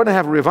if we're going to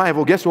have a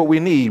revival, guess what we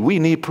need? We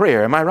need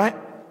prayer. Am I right?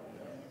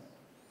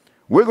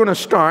 We're going to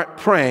start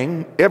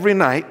praying every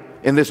night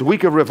in this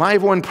week of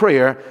revival and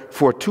prayer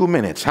for 2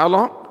 minutes. How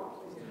long?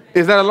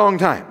 Is that a long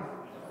time?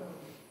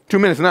 2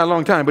 minutes is not a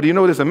long time, but you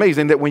know it's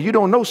amazing that when you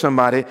don't know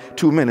somebody,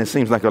 2 minutes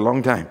seems like a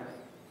long time.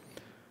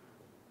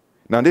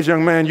 Now this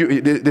young man,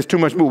 there's too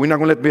much move. We're not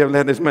going to be able to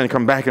let this man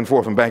come back and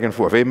forth and back and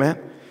forth. Amen?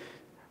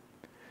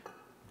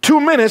 2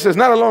 minutes is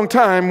not a long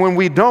time when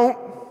we don't.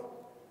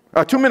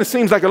 2 minutes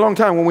seems like a long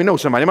time when we know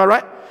somebody. Am I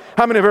right?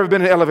 How many have ever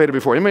been in an elevator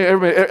before? How many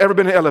have ever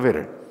been in an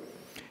elevator?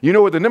 You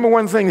know what the number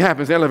one thing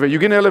happens in the elevator? You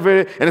get in the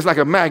elevator and it's like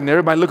a magnet.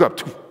 Everybody look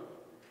up.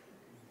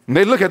 And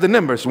they look at the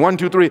numbers, 1,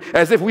 2, 3,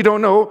 as if we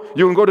don't know.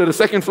 You can go to the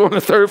second floor and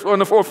the third floor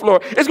and the fourth floor.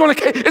 It's going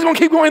to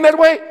keep going that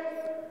way.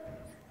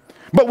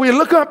 But we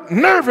look up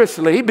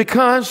nervously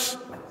because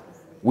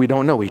we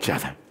don't know each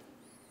other.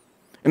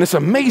 And it's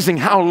amazing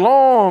how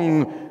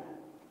long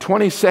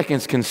 20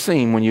 seconds can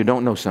seem when you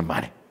don't know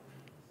somebody.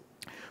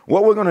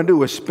 What we're going to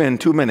do is spend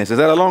 2 minutes. Is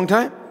that a long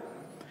time?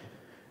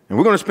 And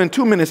we're going to spend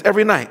 2 minutes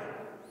every night.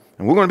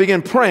 And we're going to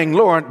begin praying,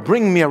 Lord,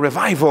 bring me a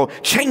revival,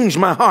 change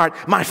my heart,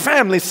 my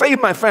family,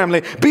 save my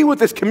family, be with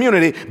this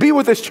community, be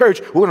with this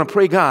church. We're going to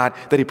pray, God,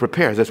 that he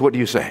prepares us. What do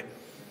you say?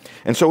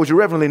 And so would you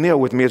reverently kneel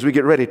with me as we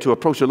get ready to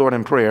approach the Lord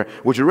in prayer?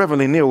 Would you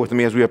reverently kneel with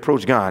me as we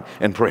approach God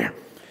in prayer?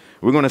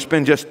 We're going to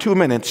spend just 2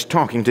 minutes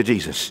talking to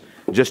Jesus.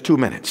 Just 2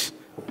 minutes.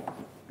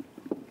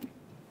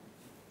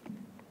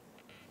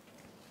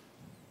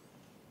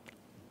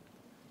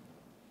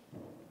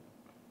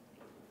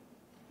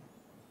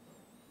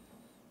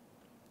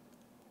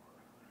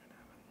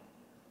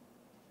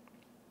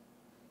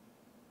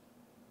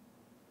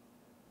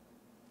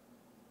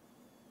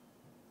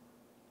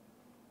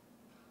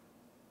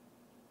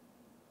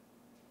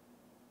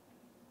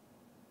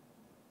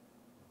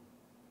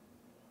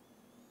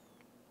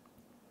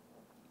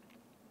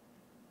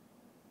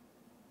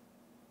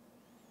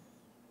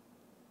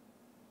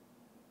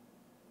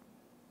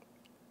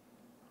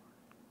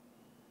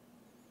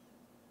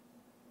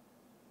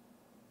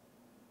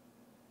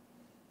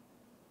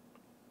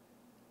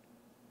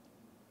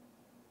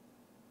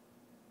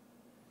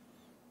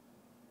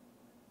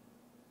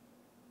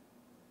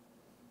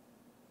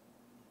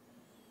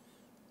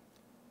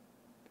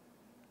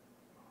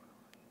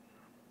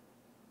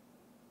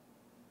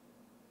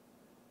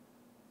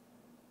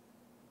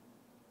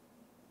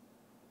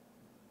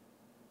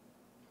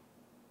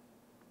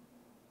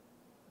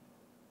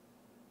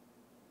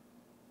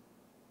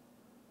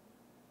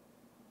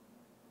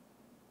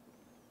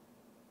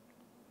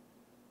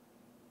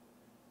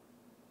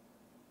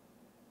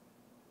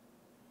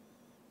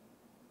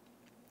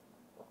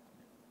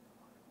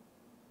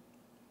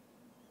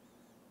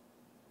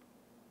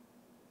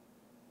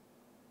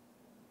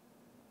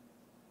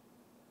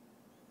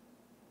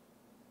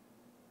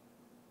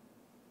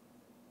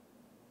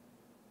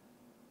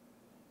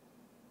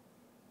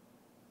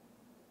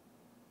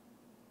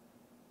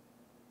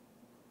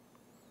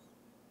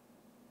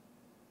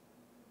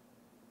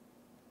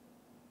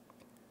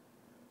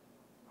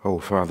 Oh,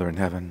 Father in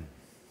heaven,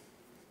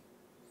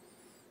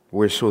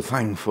 we're so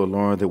thankful,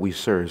 Lord, that we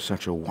serve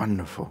such a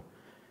wonderful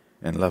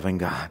and loving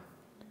God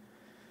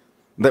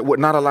that would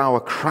not allow a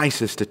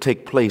crisis to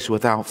take place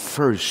without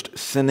first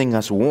sending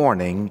us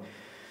warning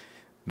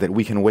that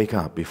we can wake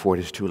up before it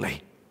is too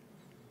late.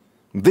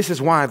 This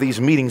is why these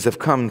meetings have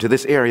come to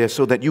this area,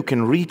 so that you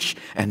can reach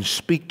and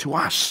speak to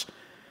us.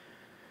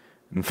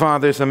 And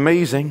Father, it's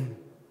amazing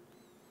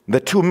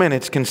that 2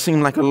 minutes can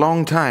seem like a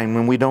long time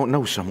when we don't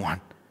know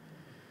someone.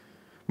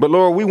 But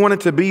Lord, we want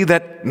it to be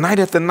that night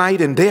after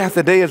night and day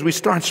after day, as we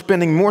start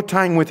spending more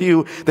time with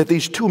you, that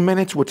these 2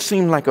 minutes would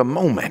seem like a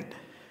moment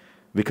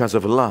because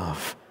of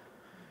love.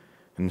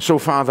 And so,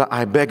 Father,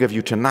 I beg of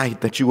you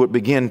tonight that you would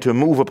begin to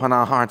move upon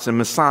our hearts and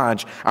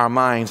massage our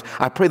minds.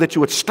 I pray that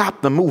you would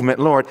stop the movement,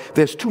 Lord.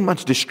 There's too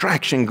much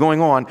distraction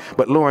going on.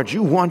 But, Lord,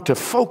 you want to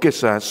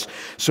focus us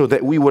so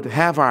that we would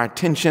have our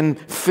attention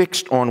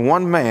fixed on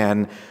one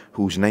man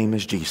whose name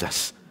is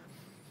Jesus.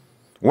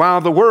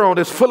 While the world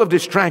is full of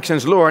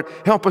distractions, Lord,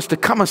 help us to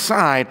come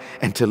aside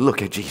and to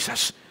look at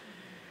Jesus.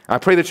 I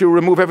pray that you will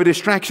remove every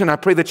distraction. I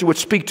pray that you would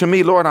speak to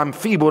me. Lord, I'm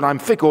feeble, I'm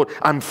fickle,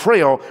 I'm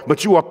frail,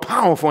 but you are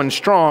powerful and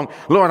strong.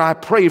 Lord, I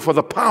pray for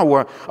the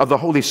power of the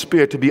Holy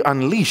Spirit to be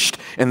unleashed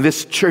in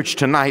this church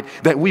tonight,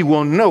 that we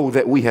will know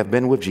that we have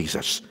been with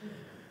Jesus.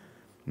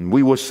 And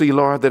we will see,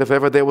 Lord, that if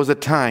ever there was a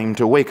time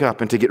to wake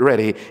up and to get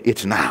ready,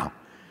 it's now.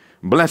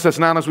 Bless us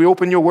now as we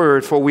open your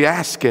word, for we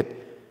ask it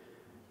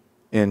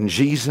in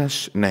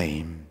Jesus'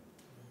 name.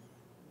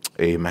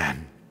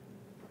 Amen.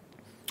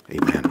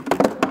 Amen.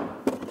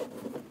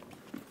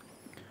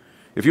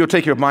 If you'll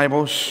take your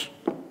Bibles,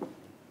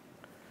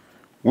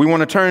 we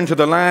want to turn to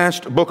the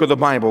last book of the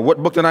Bible.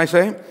 What book did I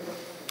say?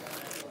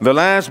 The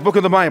last book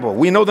of the Bible.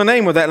 We know the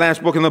name of that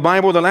last book in the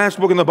Bible. The last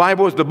book in the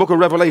Bible is the book of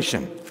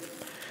Revelation.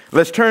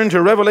 Let's turn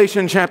to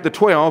Revelation chapter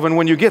 12, and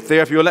when you get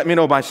there, if you'll let me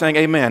know by saying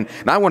amen.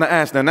 Now I want to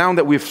ask, now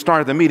that we've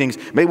started the meetings,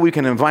 maybe we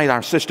can invite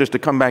our sisters to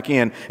come back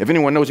in. If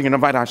anyone knows you can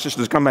invite our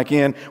sisters to come back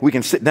in, we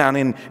can sit down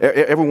in,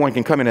 everyone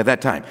can come in at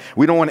that time.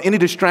 We don't want any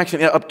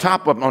distraction up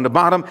top, up on the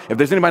bottom. If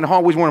there's anybody in the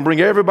hall, we want to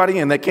bring everybody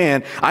in that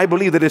can. I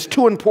believe that it's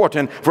too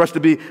important for us to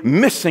be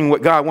missing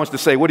what God wants to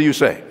say. What do you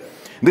say?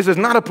 This is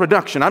not a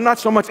production. I'm not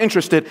so much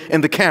interested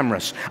in the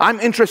cameras. I'm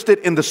interested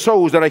in the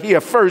souls that are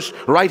here first,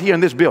 right here in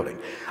this building.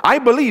 I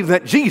believe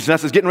that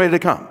Jesus is getting ready to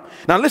come.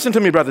 Now listen to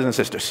me, brothers and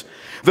sisters.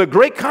 The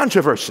great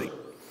controversy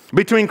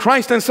between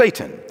Christ and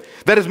Satan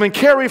that has been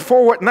carried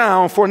forward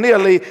now for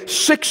nearly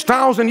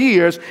 6,000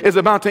 years is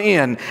about to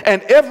end.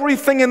 And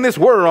everything in this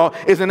world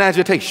is in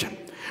agitation.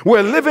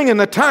 We're living in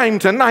the time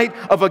tonight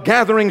of a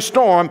gathering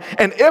storm,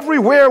 and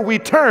everywhere we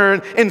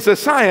turn in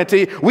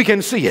society, we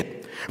can see it.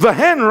 The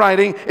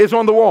handwriting is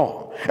on the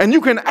wall, and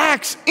you can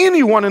ask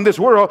anyone in this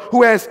world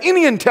who has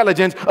any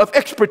intelligence of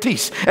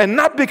expertise, and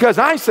not because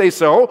I say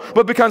so,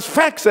 but because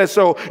fact says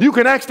so. You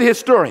can ask the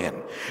historian.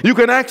 You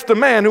can ask the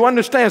man who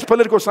understands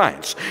political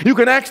science. You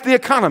can ask the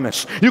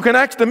economist. You can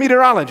ask the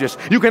meteorologist.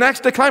 You can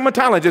ask the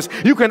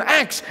climatologist. You can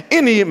ask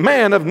any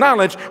man of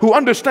knowledge who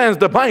understands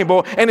the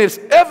Bible, and it's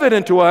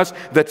evident to us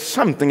that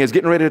something is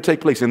getting ready to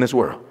take place in this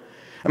world.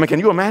 I mean, can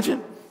you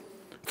imagine?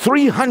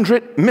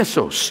 300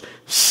 missiles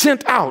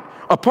sent out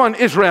upon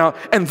Israel,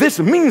 and this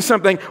means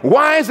something.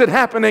 Why is it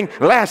happening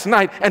last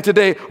night and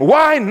today?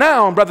 Why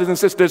now, brothers and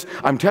sisters?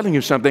 I'm telling you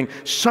something.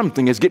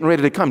 Something is getting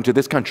ready to come to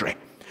this country.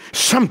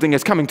 Something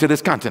is coming to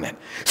this continent.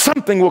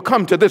 Something will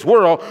come to this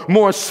world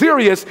more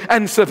serious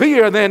and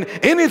severe than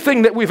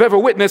anything that we've ever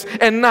witnessed,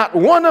 and not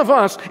one of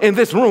us in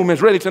this room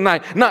is ready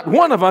tonight. Not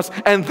one of us,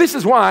 and this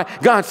is why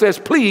God says,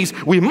 please,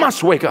 we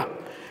must wake up.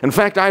 In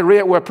fact, I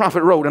read where a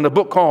prophet wrote in a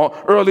book called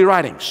Early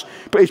Writings.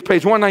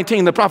 Page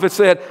 119, the prophet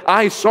said,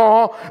 I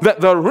saw that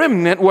the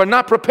remnant were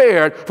not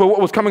prepared for what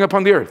was coming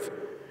upon the earth.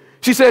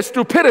 She said,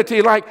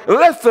 stupidity like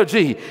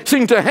lethargy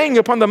seemed to hang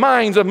upon the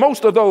minds of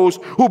most of those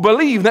who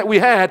believed that we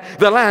had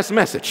the last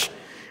message.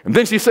 And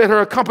then she said, her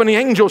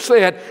accompanying angel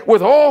said,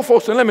 with awful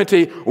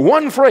solemnity,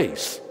 one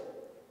phrase,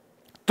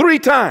 3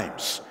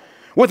 times,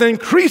 with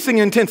increasing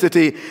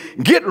intensity,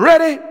 get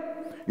ready,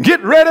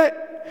 get ready.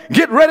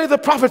 Get ready, the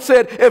prophet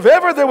said. If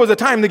ever there was a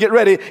time to get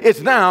ready,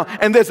 it's now.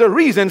 And there's a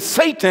reason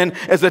Satan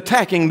is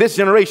attacking this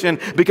generation,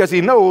 because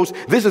he knows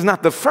this is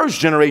not the first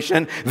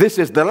generation. This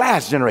is the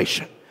last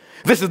generation.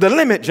 This is the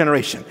limit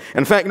generation.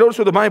 In fact, notice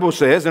what the Bible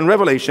says in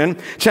Revelation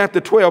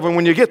chapter 12. And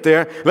when you get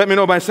there, let me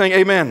know by saying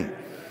amen.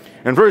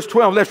 In verse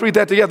 12, let's read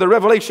that together.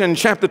 Revelation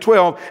chapter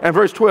 12 and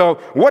verse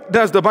 12. What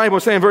does the Bible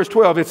say in verse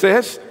 12? It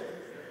says,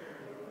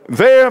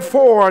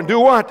 therefore, do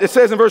what? It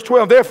says in verse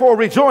 12, therefore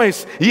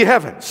rejoice, ye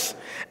heavens,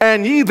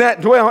 and ye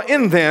that dwell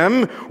in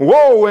them.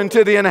 Woe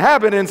unto the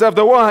inhabitants of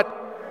the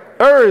what?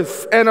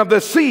 Earth, and of the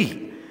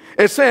sea.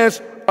 It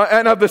says,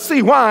 and of the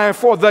sea. Why?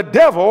 For the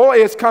devil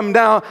is come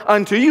down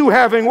unto you,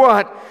 having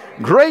what?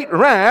 Great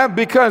wrath,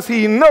 because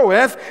he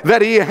knoweth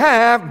that he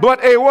have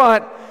but a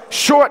what?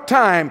 Short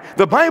time.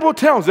 The Bible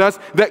tells us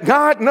that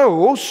God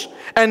knows,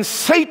 and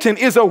Satan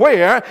is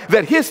aware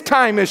that his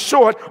time is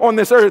short on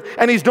this earth,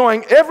 and he's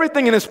doing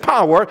everything in his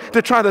power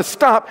to try to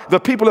stop the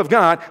people of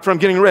God from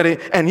getting ready,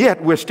 and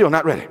yet we're still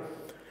not ready.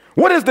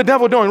 What is the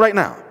devil doing right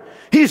now?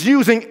 He's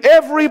using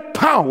every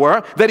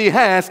power that he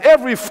has,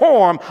 every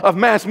form of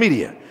mass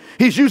media.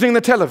 He's using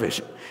the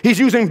television. He's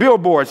using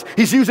billboards.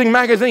 He's using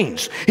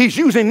magazines. He's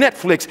using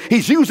Netflix.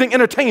 He's using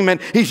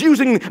entertainment. He's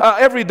using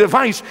every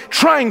device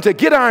trying to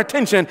get our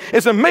attention.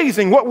 It's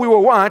amazing what we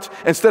will watch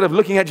instead of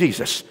looking at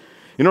Jesus.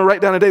 You know,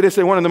 right down today, they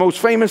say one of the most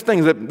famous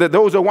things that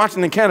those are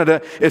watching in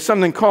Canada is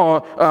something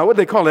called, what do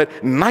they call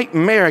it?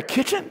 Nightmare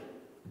Kitchen?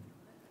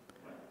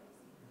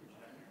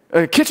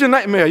 Kitchen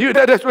Nightmare.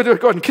 That's what they're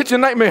called,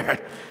 Kitchen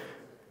Nightmare.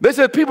 They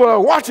said people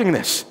are watching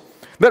this.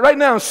 That right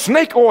now,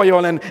 snake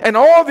oil and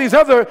all these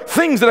other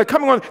things that are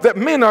coming on, that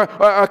men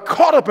are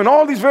caught up in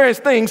all these various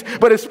things,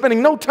 but is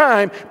spending no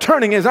time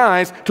turning his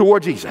eyes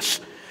toward Jesus.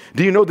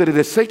 Do you know that it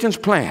is Satan's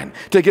plan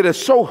to get us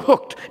so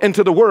hooked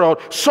into the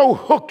world, so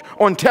hooked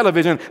on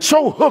television,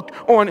 so hooked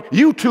on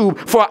YouTube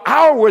for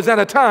hours at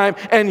a time,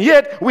 and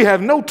yet we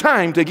have no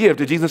time to give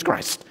to Jesus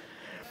Christ?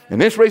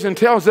 And inspiration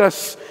tells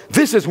us,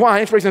 this is why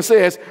inspiration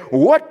says,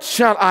 what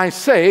shall I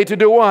say to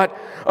do what?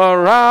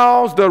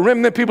 Arouse the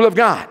remnant people of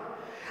God.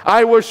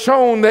 I was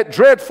shown that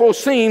dreadful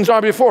scenes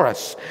are before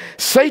us.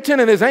 Satan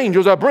and his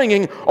angels are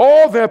bringing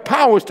all their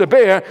powers to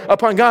bear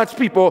upon God's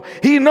people.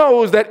 He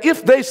knows that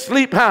if they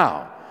sleep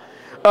how?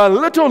 A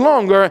little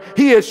longer,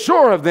 he is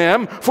sure of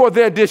them, for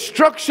their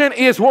destruction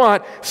is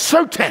what?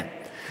 Certain.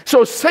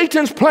 So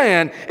Satan's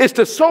plan is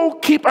to so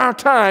keep our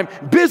time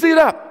busied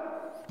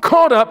up,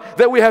 caught up,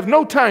 that we have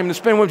no time to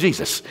spend with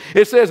Jesus.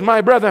 It says, my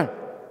brother,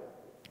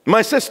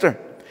 my sister,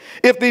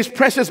 if these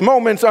precious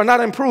moments are not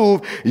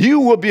improved,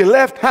 you will be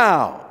left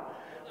how?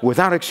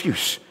 Without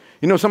excuse.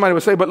 You know, somebody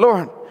would say, but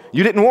Lord,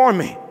 you didn't warn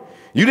me.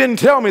 You didn't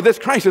tell me this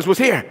crisis was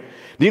here.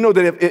 Do you know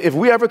that if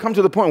we ever come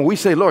to the point where we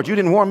say, Lord, you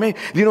didn't warn me,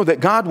 do you know that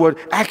God would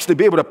actually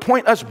be able to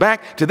point us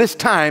back to this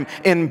time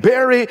in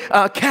Barrie,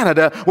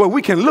 Canada, where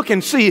we can look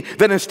and see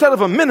that instead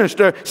of a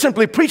minister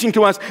simply preaching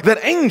to us,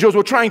 that angels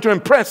were trying to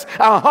impress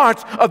our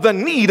hearts of the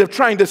need of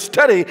trying to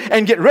study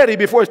and get ready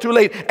before it's too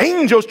late.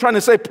 Angels trying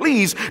to say,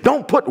 please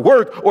don't put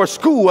work or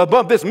school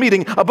above this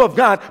meeting, above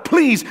God.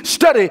 Please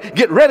study,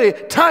 get ready.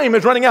 Time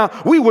is running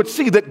out. We would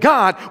see that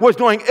God was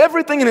doing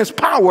everything in his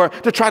power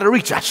to try to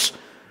reach us.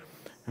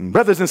 And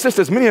brothers and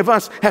sisters, many of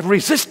us have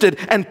resisted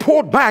and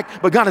pulled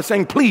back, but God is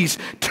saying, please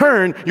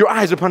turn your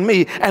eyes upon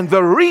me. And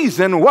the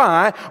reason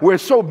why we're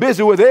so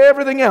busy with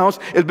everything else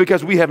is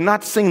because we have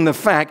not seen the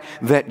fact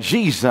that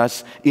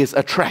Jesus is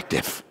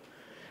attractive.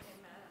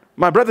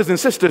 My brothers and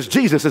sisters,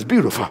 Jesus is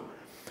beautiful.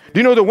 Do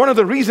you know that one of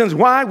the reasons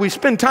why we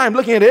spend time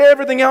looking at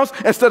everything else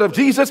instead of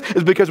Jesus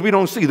is because we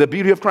don't see the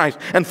beauty of Christ?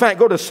 In fact,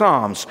 go to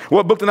Psalms.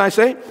 What book did I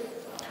say?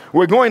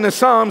 We're going to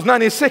Psalms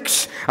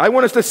 96. I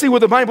want us to see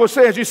what the Bible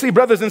says. You see,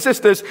 brothers and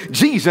sisters,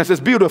 Jesus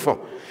is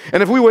beautiful.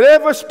 And if we would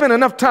ever spend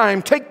enough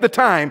time, take the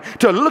time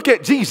to look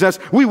at Jesus,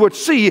 we would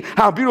see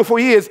how beautiful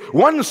he is.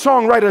 One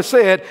songwriter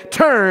said,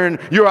 turn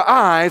your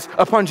eyes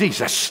upon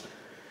Jesus.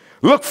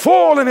 Look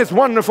full in his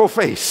wonderful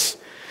face,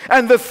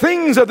 and the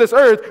things of this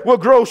earth will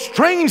grow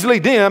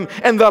strangely dim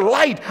in the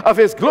light of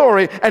his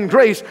glory and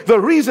grace. The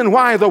reason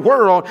why the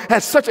world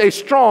has such a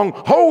strong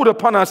hold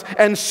upon us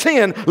and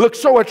sin looks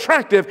so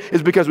attractive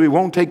is because we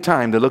won't take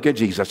time to look at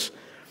Jesus.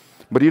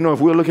 But you know, if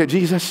we'll look at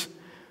Jesus,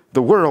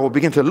 the world will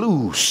begin to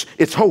lose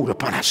its hold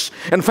upon us.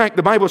 In fact,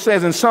 the Bible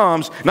says in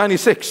Psalms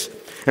 96,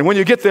 and when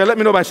you get there, let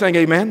me know by saying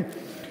amen.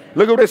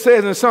 Look at what it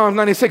says in Psalms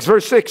 96,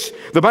 verse 6.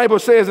 The Bible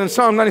says in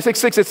Psalm 96,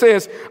 6, it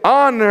says,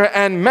 honor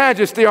and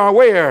majesty are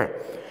where?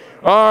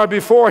 Are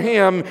before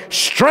him.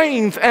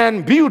 Strength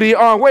and beauty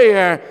are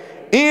where?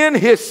 In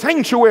his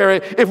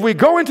sanctuary. If we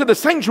go into the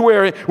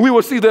sanctuary, we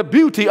will see the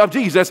beauty of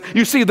Jesus.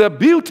 You see, the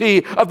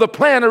beauty of the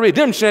plan of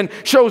redemption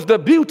shows the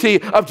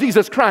beauty of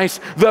Jesus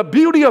Christ. The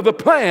beauty of the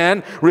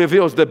plan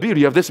reveals the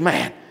beauty of this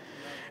man.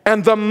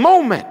 And the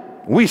moment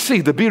we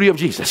see the beauty of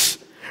Jesus,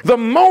 the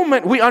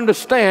moment we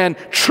understand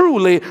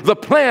truly the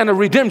plan of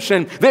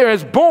redemption, there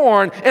is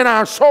born in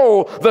our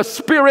soul the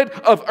spirit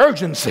of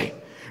urgency.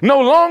 No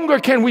longer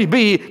can we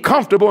be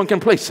comfortable and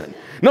complacent.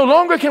 No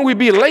longer can we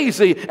be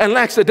lazy and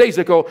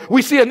lackadaisical.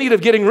 We see a need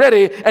of getting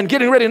ready, and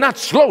getting ready not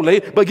slowly,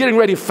 but getting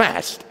ready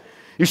fast.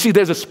 You see,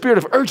 there's a spirit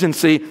of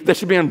urgency that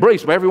should be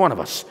embraced by every one of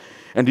us.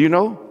 And do you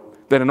know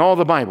that in all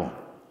the Bible,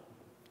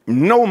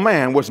 no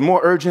man was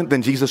more urgent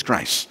than Jesus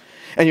Christ?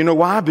 And you know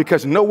why?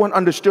 Because no one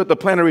understood the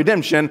plan of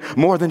redemption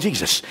more than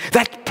Jesus.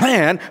 That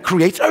plan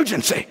creates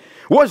urgency.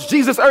 Was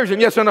Jesus urgent?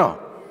 Yes or no?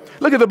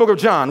 Look at the book of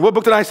John. What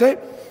book did I say?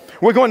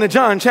 We're going to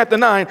John chapter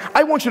 9.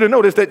 I want you to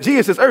notice that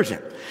Jesus is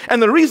urgent.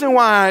 And the reason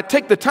why I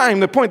take the time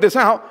to point this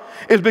out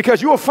is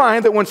because you will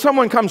find that when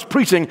someone comes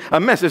preaching a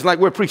message like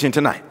we're preaching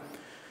tonight,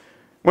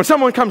 when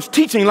someone comes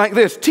teaching like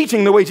this,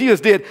 teaching the way Jesus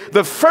did,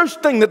 the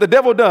first thing that the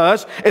devil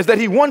does is that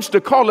he wants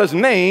to call us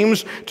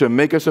names to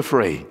make us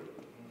afraid.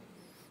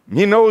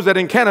 He knows that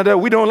in Canada,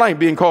 we don't like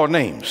being called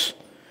names,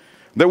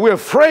 that we're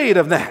afraid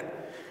of that.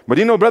 But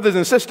you know, brothers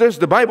and sisters,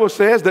 the Bible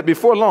says that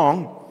before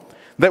long,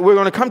 that we're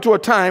going to come to a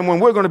time when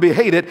we're going to be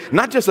hated,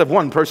 not just of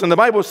one person. The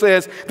Bible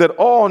says that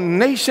all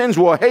nations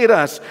will hate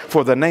us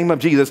for the name of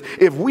Jesus.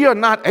 If we are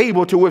not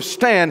able to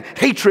withstand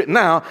hatred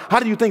now, how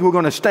do you think we're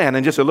going to stand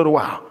in just a little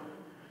while?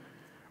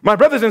 My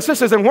brothers and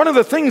sisters, and one of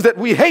the things that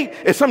we hate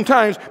is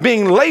sometimes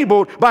being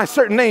labeled by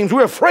certain names.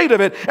 We're afraid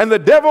of it, and the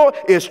devil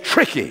is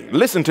tricky.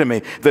 Listen to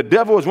me. The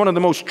devil is one of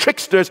the most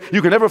tricksters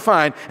you can ever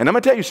find. And I'm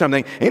going to tell you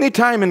something.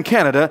 Anytime in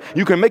Canada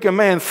you can make a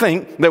man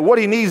think that what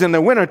he needs in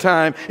the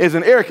wintertime is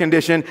an air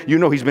condition, you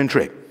know he's been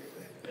tricked.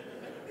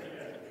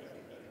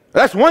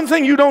 That's one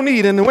thing you don't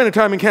need in the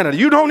wintertime in Canada.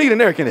 You don't need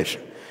an air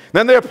conditioner.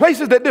 Then there are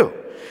places that do.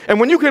 And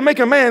when you can make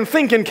a man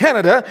think in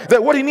Canada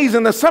that what he needs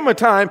in the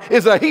summertime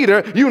is a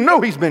heater, you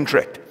know he's been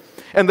tricked.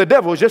 And the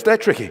devil is just that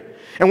tricky.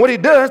 And what he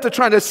does to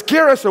try to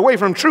scare us away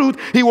from truth,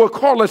 he will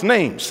call us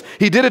names.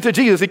 He did it to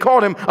Jesus. He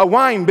called him a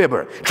wine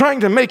bibber,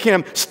 trying to make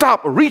him stop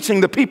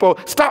reaching the people,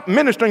 stop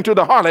ministering to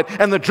the harlot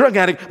and the drug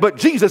addict. But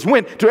Jesus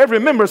went to every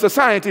member of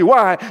society.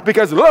 Why?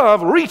 Because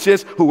love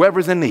reaches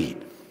whoever's in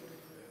need.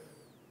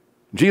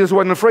 Jesus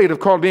wasn't afraid of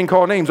being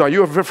called names. Are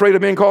you afraid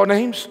of being called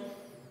names?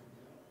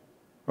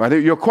 Right,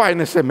 your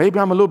quietness said, maybe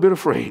I'm a little bit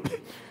afraid. I'm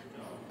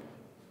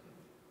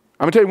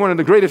going to tell you one of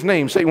the greatest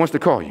names Satan wants to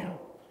call you.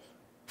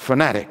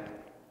 Fanatic,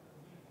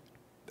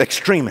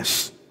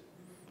 extremist,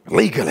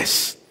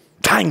 legalist,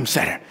 time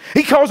setter.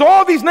 He calls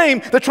all these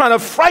names that are trying to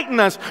frighten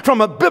us from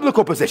a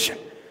biblical position.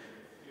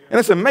 And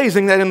it's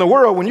amazing that in the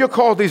world, when you're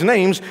called these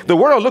names, the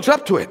world looks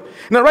up to it.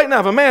 Now, right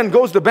now, if a man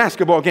goes to a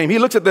basketball game, he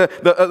looks at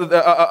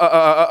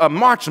the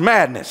March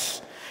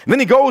Madness. And then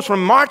he goes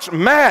from March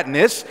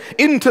Madness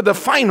into the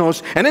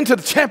finals and into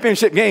the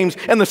championship games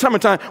in the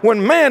summertime.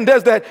 When man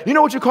does that, you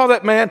know what you call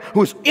that man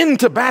who's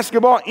into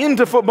basketball,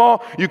 into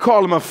football? You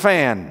call him a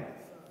fan.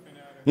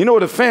 You know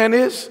what a fan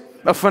is?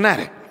 A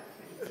fanatic.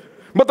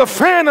 But the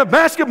fan of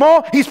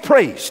basketball, he's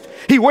praised.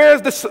 He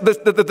wears the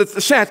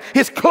shats.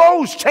 His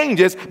clothes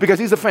changes because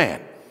he's a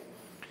fan.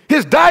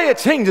 His diet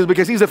changes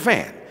because he's a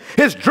fan.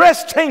 His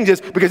dress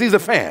changes because he's a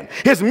fan.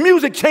 His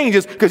music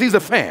changes because he's a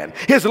fan.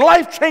 His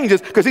life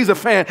changes because he's a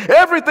fan.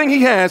 Everything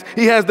he has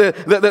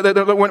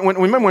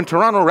remember when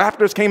Toronto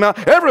Raptors came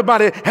out,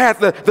 everybody had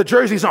the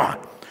jerseys on.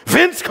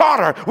 Vince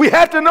Carter, we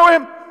had to know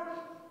him.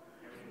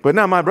 But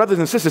now, my brothers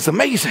and sisters, it's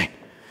amazing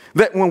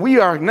that when we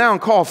are now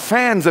called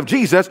fans of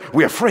Jesus,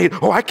 we're afraid,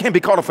 oh, I can't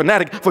be called a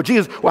fanatic for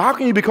Jesus. Well, how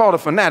can you be called a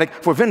fanatic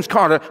for Vince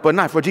Carter, but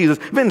not for Jesus?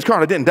 Vince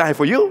Carter didn't die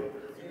for you.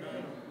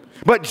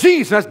 But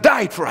Jesus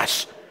died for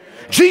us.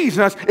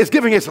 Jesus is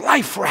giving his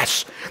life for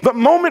us. The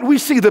moment we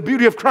see the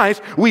beauty of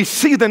Christ, we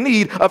see the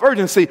need of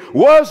urgency.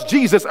 Was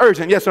Jesus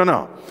urgent? Yes or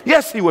no?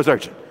 Yes, he was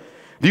urgent.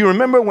 Do you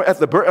remember at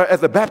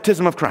the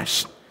baptism of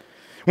Christ?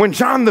 When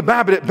John the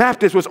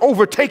Baptist was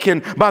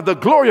overtaken by the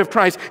glory of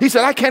Christ, he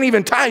said, I can't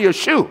even tie your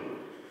shoe.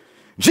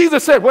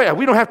 Jesus said, well,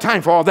 we don't have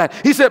time for all that.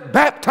 He said,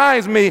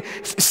 baptize me,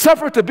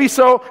 suffer to be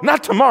so,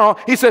 not tomorrow.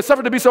 He said,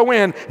 suffer to be so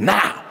when?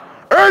 Now.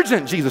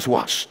 Urgent Jesus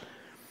was.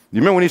 You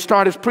remember when he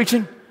started his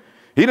preaching?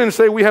 He didn't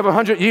say we have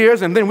 100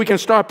 years and then we can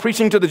start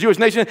preaching to the Jewish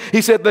nation. He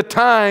said the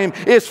time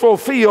is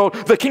fulfilled.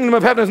 The kingdom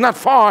of heaven is not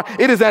far.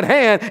 It is at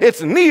hand.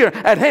 It's near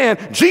at hand.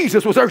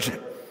 Jesus was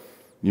urgent.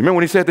 You remember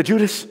when he said to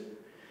Judas?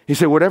 He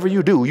said, whatever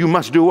you do, you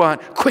must do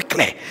what?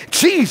 Quickly.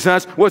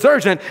 Jesus was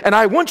urgent. And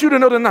I want you to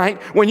know tonight,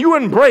 when you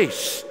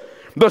embrace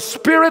the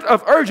spirit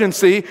of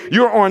urgency,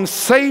 you're on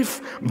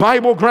safe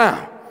Bible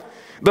ground.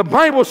 The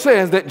Bible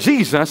says that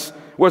Jesus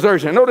was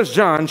urgent. Notice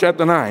John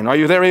chapter 9. Are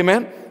you there?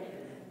 Amen?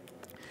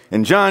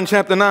 In John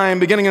chapter 9,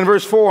 beginning in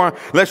verse 4,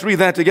 let's read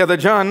that together.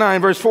 John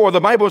 9, verse 4, the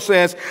Bible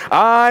says,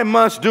 I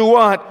must do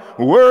what?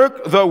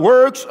 Work the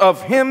works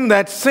of him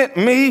that sent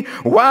me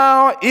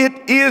while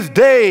it is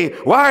day.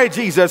 Why,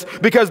 Jesus?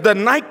 Because the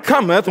night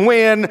cometh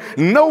when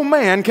no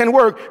man can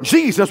work.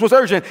 Jesus was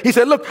urgent. He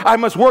said, look, I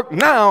must work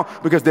now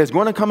because there's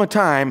going to come a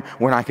time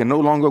when I can no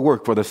longer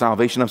work for the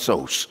salvation of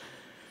souls.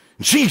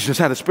 Jesus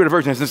had a spirit of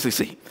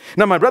urgency.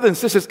 Now, my brothers and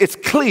sisters, it's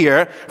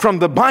clear from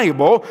the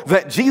Bible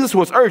that Jesus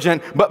was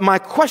urgent, but my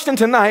question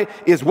tonight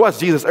is, was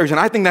Jesus urgent?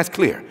 I think that's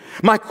clear.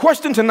 My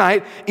question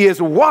tonight is,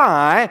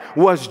 why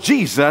was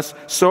Jesus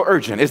so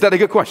urgent? Is that a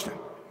good question?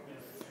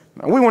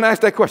 Now, we want to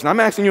ask that question. I'm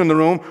asking you in the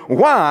room,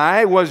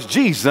 why was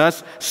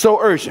Jesus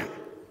so urgent?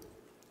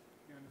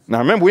 Now,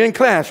 remember, we're in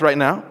class right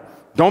now.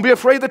 Don't be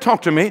afraid to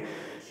talk to me.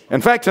 In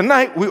fact,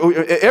 tonight,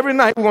 every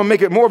night we're going to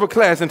make it more of a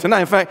class. And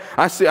tonight, in fact,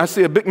 I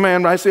see a big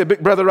man, I see a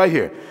big brother right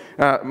here.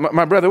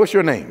 My brother, what's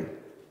your name?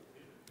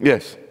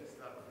 Yes.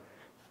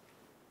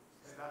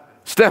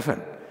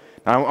 Stephen.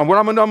 Now, what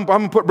I'm going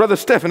to put Brother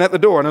Stephen at the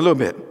door in a little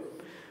bit.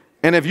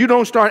 And if you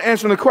don't start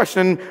answering the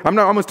question, I'm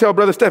going to tell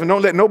Brother Stephen,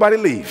 don't let nobody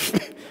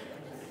leave.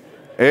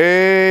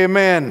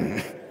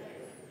 Amen.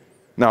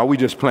 No, we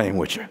just playing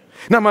with you.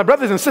 Now, my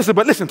brothers and sisters,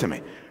 but listen to me.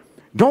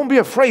 Don't be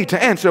afraid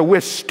to answer. We're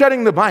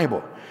studying the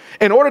Bible.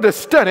 In order to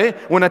study,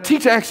 when a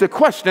teacher asks a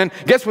question,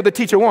 guess what the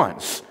teacher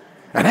wants?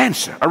 An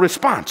answer, a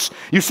response.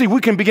 You see,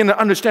 we can begin to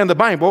understand the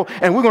Bible,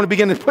 and we're going to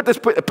begin to put this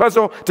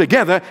puzzle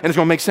together, and it's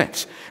going to make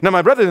sense. Now,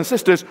 my brothers and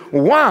sisters,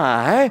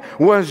 why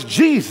was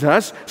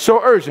Jesus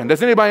so urgent?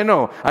 Does anybody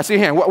know? I see a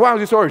hand. Why was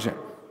he so urgent?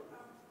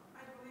 I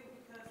believe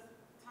because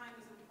time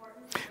is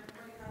important.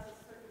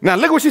 Now,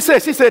 look what she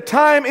said. She said,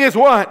 time is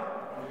what?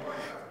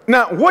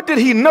 Now, what did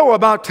he know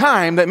about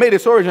time that made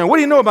it so urgent? What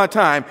do you know about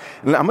time?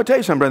 I'm going to tell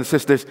you something, brothers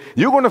and sisters.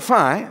 You're going to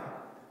find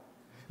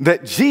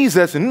that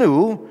Jesus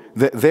knew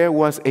that there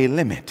was a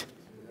limit.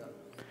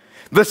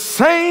 The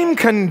same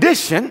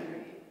condition,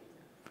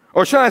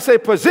 or shall I say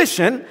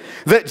position,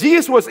 that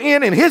Jesus was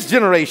in his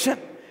generation,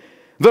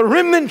 the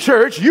remnant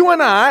church, you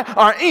and I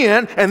are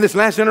in this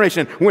last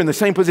generation. We're in the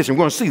same position. We're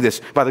going to see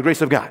this by the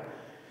grace of God.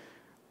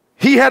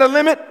 He had a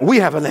limit. We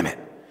have a limit.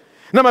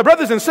 Now, my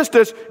brothers and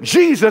sisters,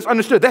 Jesus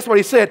understood. That's what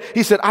he said.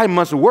 He said, I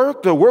must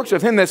work the works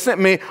of him that sent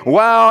me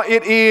while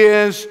it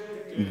is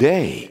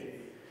day.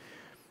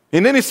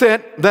 And then he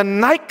said, the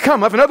night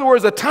cometh. In other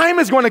words, the time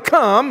is going to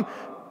come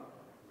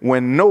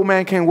when no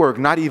man can work,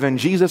 not even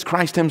Jesus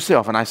Christ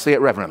himself. And I say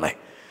it reverently.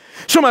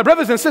 So, my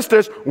brothers and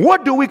sisters,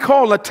 what do we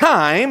call a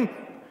time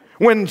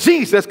when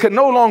Jesus could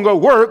no longer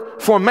work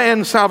for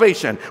man's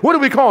salvation? What do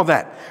we call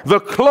that? The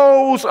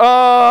close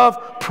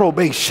of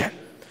probation.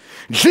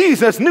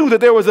 Jesus knew that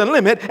there was a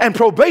limit and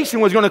probation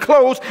was going to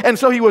close, and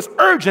so he was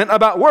urgent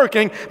about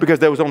working because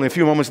there was only a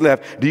few moments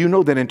left. Do you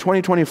know that in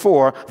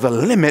 2024, the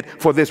limit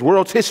for this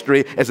world's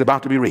history is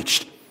about to be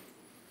reached?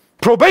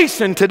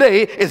 Probation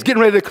today is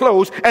getting ready to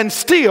close, and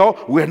still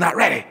we're not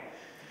ready.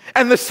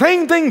 And the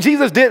same thing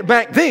Jesus did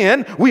back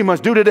then, we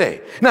must do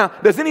today. Now,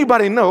 does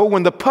anybody know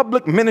when the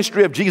public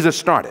ministry of Jesus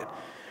started?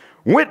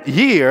 What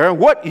year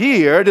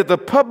did the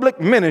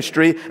public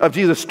ministry of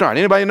Jesus start?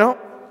 Anybody know?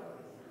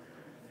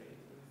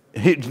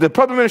 The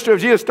public ministry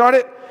of Jesus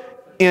started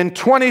in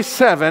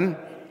 27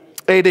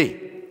 AD.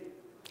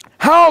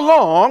 How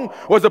long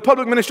was the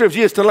public ministry of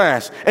Jesus to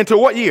last? Until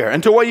what year?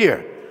 Until what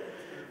year?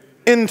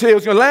 It was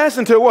going to last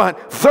until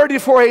what?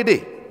 34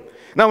 AD.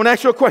 Now, I want to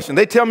ask you a question.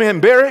 They tell me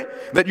in Barrie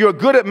that you're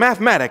good at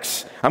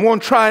mathematics. I'm going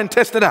to try and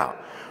test it out.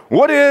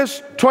 What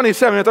is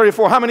 27 and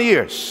 34? How many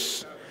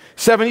years?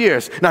 7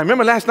 years. Now,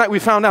 remember last night we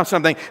found out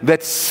something,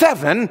 that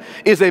 7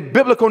 is a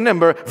biblical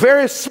number,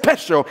 very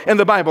special in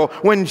the Bible.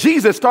 When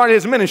Jesus started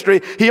his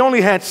ministry, he only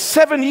had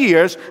 7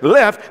 years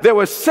left. There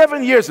was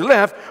 7 years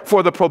left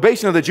for the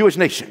probation of the Jewish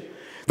nation.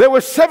 There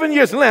was 7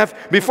 years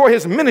left before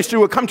his ministry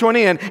would come to an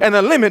end and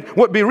the limit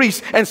would be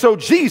reached. And so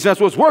Jesus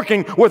was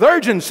working with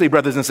urgency,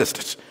 brothers and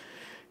sisters.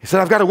 He said,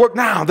 I've got to work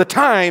now. The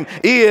time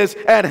is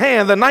at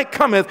hand. The night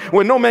cometh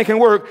when no man can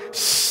work.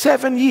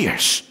 7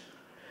 years.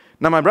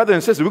 Now, my brothers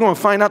and sisters, we're going to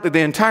find out that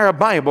the entire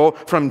Bible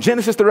from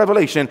Genesis to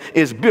Revelation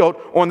is built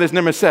on this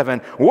number 7.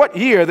 What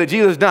year did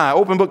Jesus die?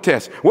 Open book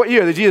test. What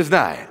year did Jesus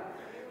die?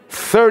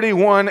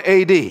 31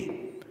 AD.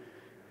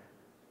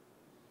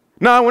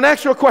 Now, I want to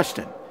ask you a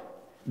question.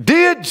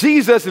 Did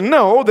Jesus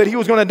know that he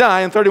was going to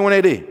die in 31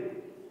 AD?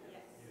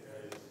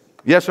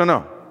 Yes or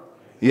no?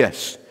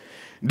 Yes.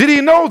 Did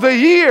he know the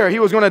year he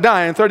was going to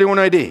die in 31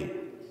 AD?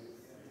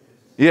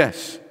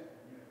 Yes.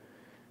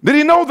 Did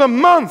he know the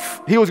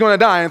month he was going to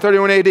die in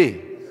 31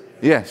 AD?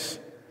 Yes.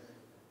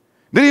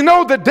 Did he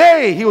know the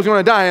day he was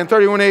going to die in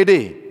 31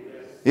 AD?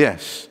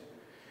 Yes.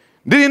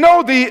 Did he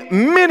know the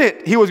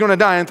minute he was going to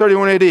die in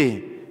 31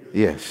 AD?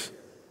 Yes.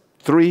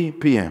 3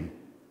 p.m.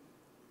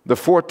 the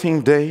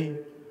 14th day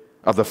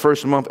of the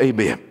first month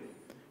Abib.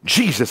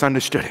 Jesus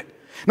understood it.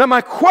 Now,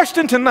 my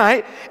question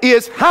tonight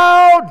is,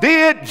 how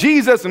did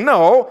Jesus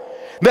know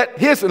that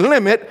his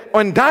limit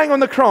on dying on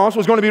the cross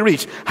was going to be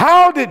reached?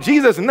 How did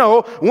Jesus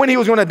know when he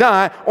was going to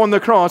die on the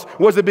cross?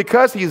 Was it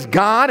because he's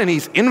God and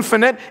he's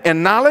infinite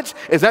in knowledge?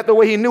 Is that the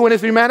way he knew in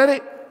his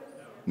humanity?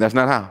 That's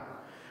not how.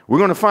 We're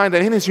going to find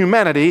that in his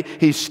humanity,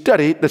 he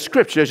studied the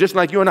scriptures just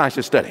like you and I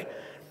should study.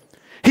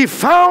 He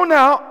found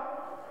out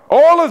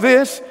all of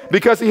this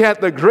because he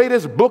had the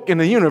greatest book in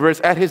the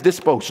universe at his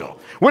disposal.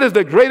 What is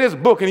the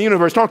greatest book in the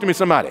universe? Talk to me,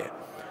 somebody.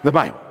 The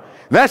Bible.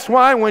 That's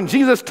why when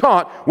Jesus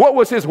taught, what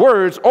was his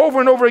words over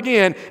and over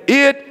again?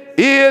 It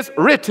is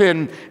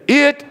written.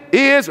 It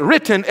is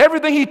written.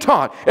 Everything he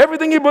taught,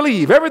 everything he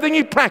believed, everything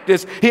he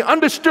practiced, he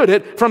understood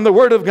it from the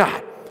Word of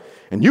God.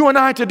 And you and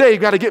I today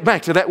got to get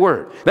back to that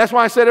Word. That's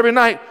why I said every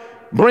night,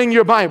 bring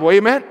your Bible.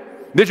 Amen?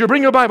 Did you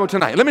bring your Bible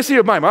tonight? Let me see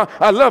your Bible.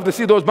 I love to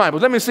see those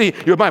Bibles. Let me see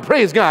your Bible.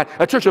 Praise God,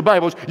 a church of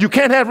Bibles. You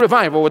can't have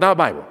revival without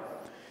Bible.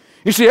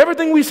 You see,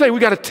 everything we say, we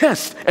got to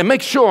test and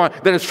make sure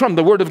that it's from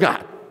the Word of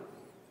God.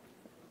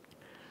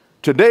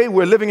 Today,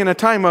 we're living in a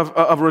time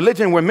of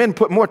religion where men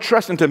put more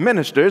trust into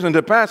ministers and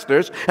to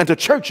pastors and to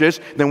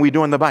churches than we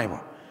do in the Bible.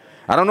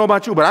 I don't know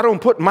about you, but I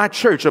don't put my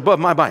church above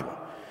my Bible.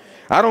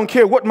 I don't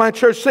care what my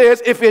church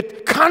says. If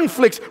it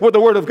conflicts with the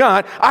Word of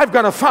God, I've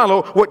got to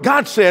follow what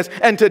God says.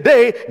 And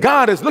today,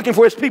 God is looking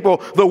for his people.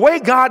 The way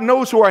God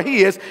knows who are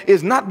his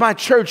is not by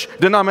church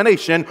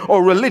denomination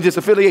or religious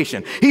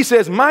affiliation. He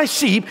says, my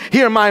sheep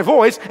hear my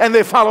voice and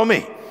they follow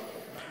me.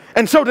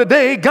 And so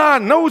today,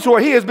 God knows who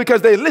are his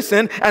because they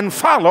listen and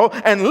follow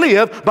and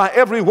live by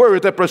every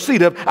word that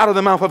proceedeth out of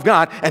the mouth of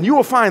God. And you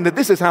will find that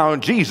this is how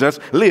Jesus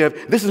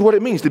lived. This is what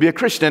it means to be a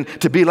Christian,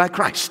 to be like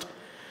Christ.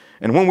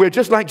 And when we're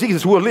just like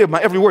Jesus, we'll live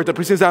by every word that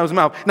proceeds out of his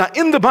mouth. Now,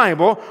 in the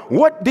Bible,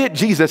 what did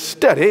Jesus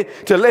study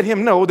to let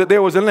him know that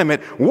there was a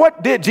limit?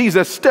 What did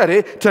Jesus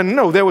study to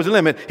know there was a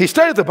limit? He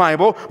studied the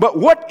Bible, but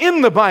what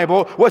in the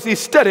Bible was he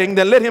studying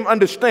that let him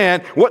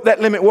understand what that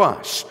limit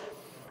was?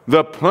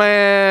 The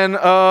plan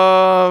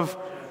of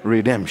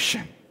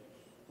redemption.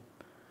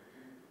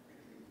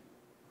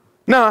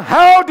 Now,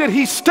 how did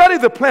he study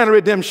the plan of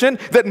redemption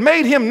that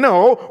made him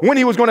know when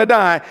he was going to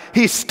die?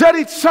 He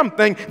studied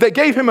something that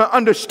gave him an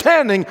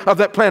understanding of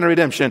that plan of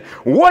redemption.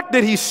 What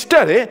did he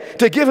study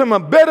to give him a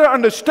better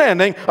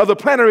understanding of the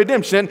plan of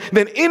redemption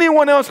than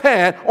anyone else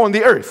had on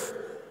the earth?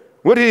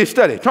 What did he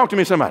study? Talk to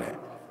me, somebody.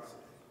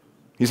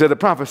 He said the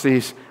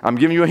prophecies. I'm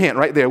giving you a hint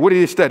right there. What did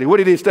he study? What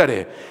did he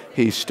study?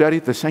 He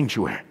studied the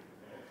sanctuary.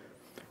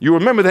 You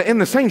remember that in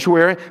the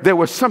sanctuary, there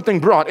was something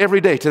brought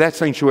every day to that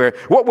sanctuary.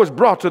 What was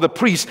brought to the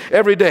priest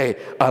every day?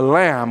 A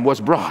lamb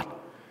was brought.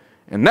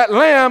 And that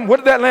lamb, what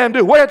did that lamb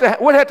do? What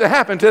had to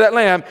happen to that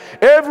lamb?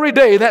 Every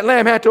day that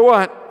lamb had to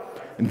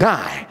what?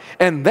 Die.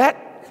 And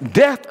that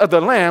death of the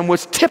lamb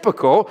was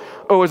typical,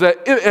 or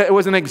it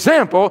was an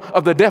example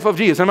of the death of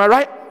Jesus. Am I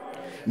right?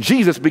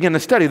 Jesus began to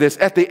study this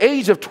at the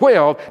age of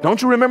 12.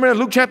 Don't you remember in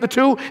Luke chapter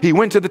 2? He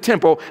went to the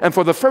temple, and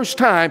for the first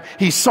time,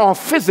 he saw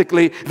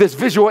physically this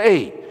visual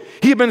aid.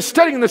 He had been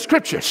studying the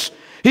scriptures.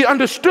 He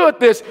understood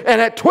this, and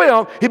at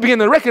 12, he began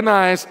to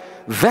recognize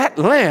that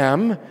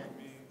lamb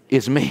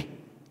is me.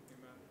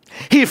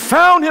 He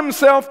found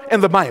himself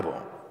in the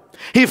Bible.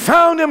 He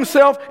found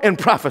himself in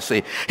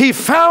prophecy. He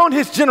found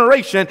his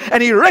generation,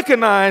 and he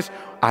recognized,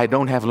 I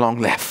don't have long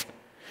left.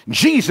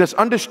 Jesus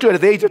understood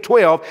at the age of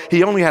 12,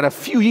 he only had a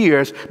few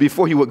years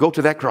before he would go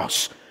to that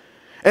cross.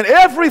 And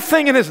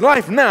everything in his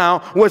life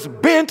now was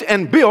bent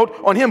and built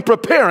on him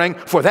preparing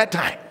for that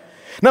time.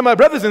 Now, my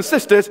brothers and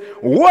sisters,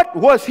 what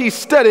was he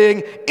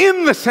studying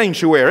in the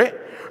sanctuary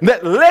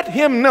that let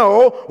him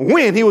know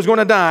when he was going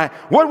to die?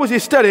 What was he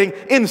studying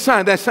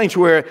inside that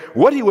sanctuary?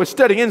 What he was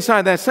studying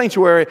inside that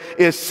sanctuary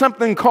is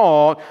something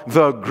called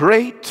the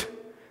great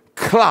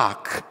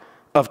clock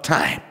of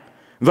time.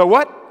 The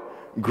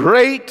what?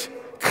 Great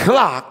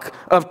clock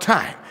of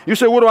time. You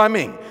say, what do I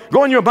mean?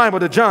 Go in your Bible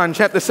to John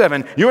chapter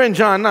 7. You're in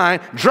John 9.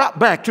 Drop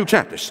back 2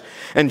 chapters.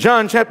 In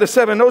John chapter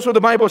 7, notice what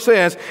the Bible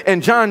says in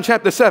John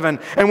chapter 7.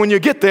 And when you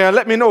get there,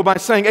 let me know by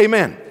saying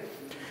amen.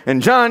 In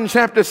John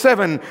chapter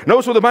 7,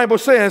 notice what the Bible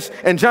says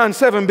in John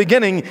 7,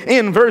 beginning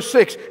in verse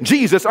 6.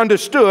 Jesus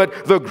understood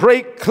the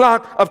great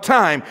clock of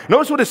time.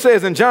 Notice what it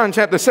says in John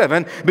chapter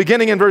 7,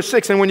 beginning in verse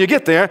 6. And when you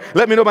get there,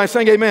 let me know by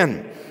saying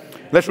amen.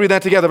 Let's read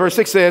that together. Verse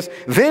 6 says,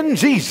 Then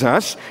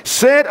Jesus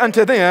said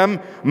unto them,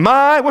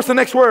 what's the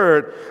next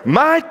word?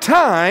 My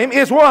time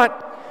is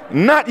what?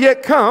 Not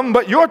yet come,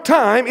 but your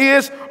time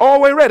is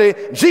always ready.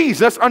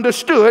 Jesus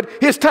understood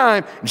his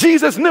time.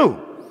 Jesus knew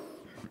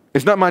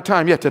it's not my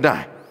time yet to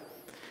die.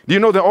 Do you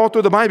know that all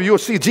through the Bible you'll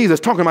see Jesus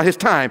talking about his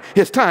time,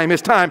 his time,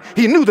 his time.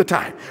 He knew the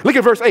time. Look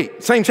at verse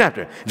 8, same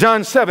chapter.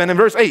 John 7 and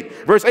verse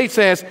 8. Verse 8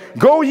 says,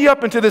 Go ye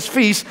up into this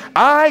feast.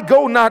 I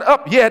go not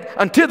up yet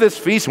unto this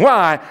feast.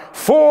 Why?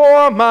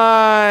 For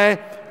my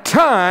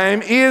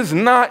time is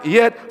not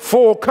yet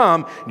full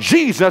come.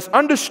 Jesus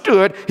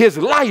understood his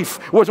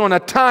life was on a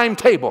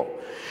timetable.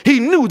 He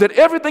knew that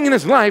everything in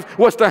his life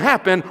was to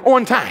happen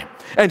on time.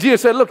 And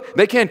Jesus said, look,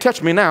 they can't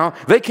touch me now.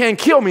 They can't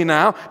kill me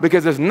now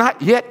because it's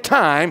not yet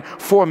time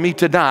for me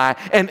to die.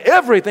 And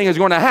everything is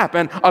going to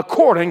happen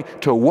according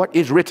to what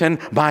is written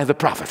by the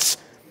prophets.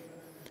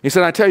 He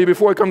said, I tell you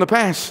before it come to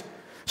pass,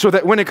 so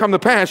that when it come to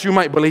pass, you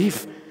might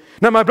believe.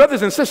 Now, my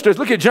brothers and sisters,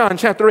 look at John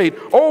chapter 8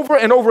 over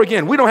and over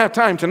again. We don't have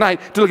time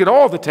tonight to look at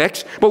all the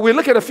texts, but we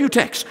look at a few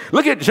texts.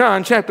 Look at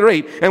John chapter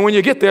 8. And when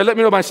you get there, let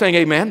me know by saying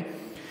amen.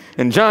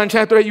 In John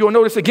chapter 8, you will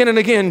notice again and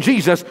again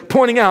Jesus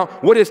pointing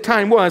out what his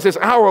time was, his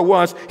hour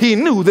was. He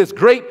knew this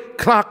great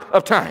clock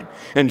of time.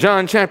 In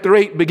John chapter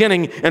 8,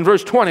 beginning in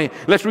verse 20,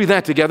 let's read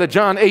that together.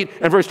 John 8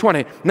 and verse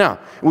 20. Now,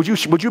 would you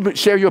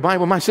share your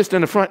Bible? My sister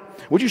in the front,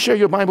 would you share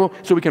your Bible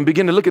so we can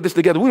begin to look at this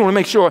together? We want to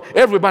make sure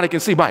everybody can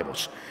see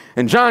Bibles.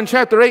 In John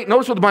chapter 8,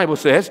 notice what the Bible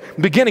says,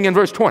 beginning in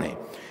verse 20.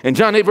 In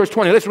John 8, verse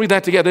 20, let's read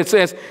that together. It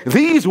says,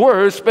 These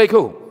words spake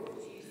who?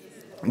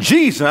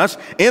 Jesus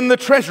in the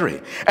treasury,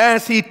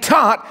 as he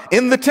taught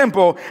in the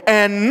temple,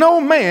 and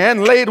no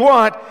man laid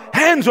what?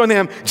 Hands on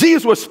him.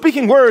 Jesus was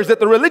speaking words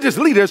that the religious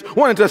leaders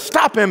wanted to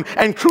stop him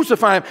and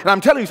crucify him. And I'm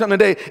telling you something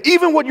today,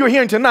 even what you're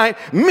hearing tonight,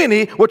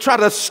 many will try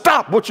to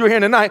stop what you're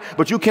hearing tonight,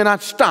 but you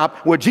cannot stop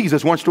what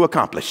Jesus wants to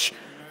accomplish.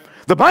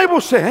 The Bible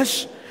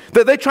says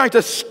that they tried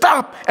to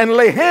stop and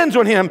lay hands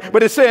on him,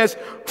 but it says,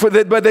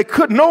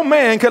 but no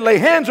man could lay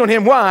hands on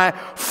him. Why?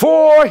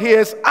 For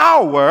his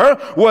hour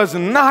was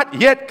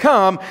not yet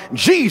come.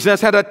 Jesus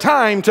had a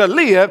time to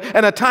live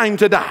and a time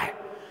to die.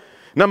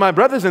 Now, my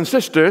brothers and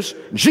sisters,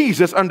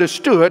 Jesus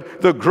understood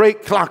the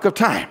great clock of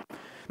time.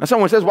 Now,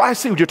 someone says, well, I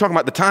see what you're talking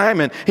about, the time,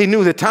 and he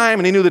knew the time,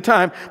 and he knew the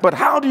time, but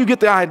how do you get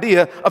the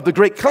idea of the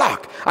great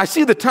clock? I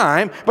see the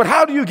time, but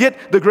how do you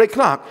get the great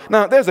clock?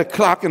 Now, there's a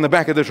clock in the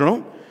back of this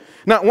room.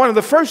 Now, one of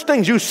the first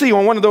things you see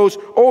on one of those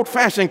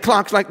old-fashioned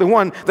clocks like the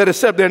one that is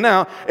set there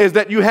now is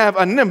that you have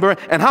a number,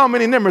 and how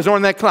many numbers are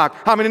on that clock?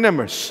 How many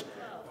numbers?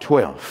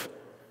 12.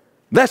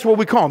 That's what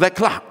we call that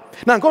clock.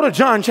 Now, go to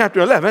John chapter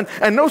 11,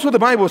 and notice what the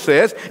Bible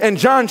says in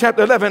John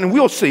chapter 11, and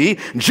we'll see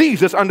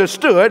Jesus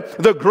understood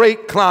the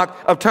great clock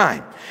of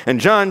time. In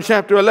John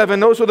chapter 11,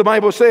 notice what the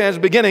Bible says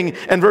beginning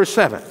in verse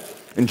 7.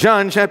 In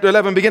John chapter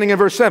 11, beginning in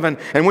verse 7,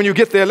 and when you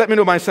get there, let me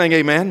know by saying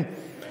amen.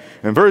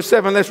 In verse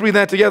 7, let's read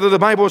that together. The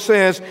Bible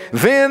says,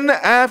 then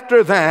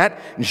after that,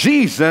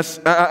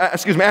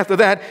 after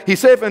that, he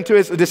said unto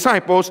his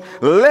disciples,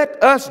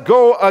 let us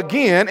go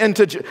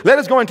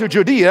into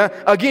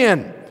Judea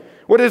again.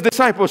 What did his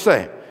disciples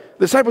say?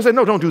 The disciples said,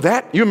 no, don't do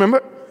that. You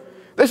remember?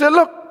 They said,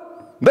 look,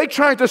 they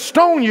tried to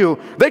stone you.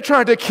 They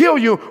tried to kill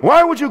you.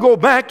 Why would you go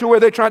back to where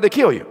they tried to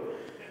kill you?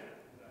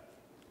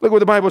 Look what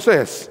the Bible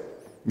says.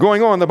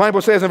 Going on, the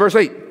Bible says in verse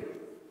 8,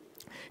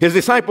 his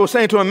disciples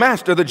saying to him,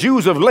 Master, the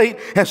Jews of late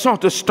have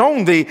sought to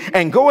stone thee,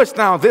 and goest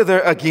thou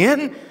thither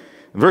again?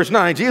 Verse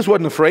 9, Jesus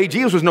wasn't afraid.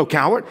 Jesus was no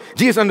coward.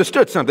 Jesus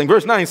understood something.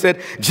 Verse 9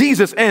 said,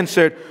 Jesus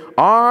answered,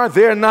 are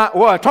there not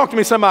what? Talk to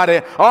me,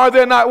 somebody. Are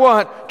there not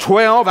what?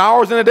 12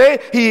 hours in a day?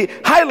 He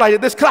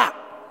highlighted this clock.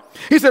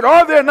 He said,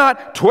 are there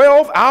not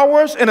 12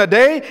 hours in a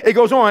day? It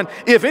goes on,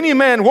 if any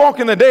man walk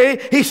in the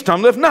day, he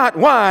stumbleth not.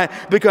 Why?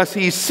 Because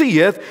he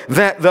seeth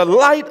that the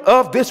light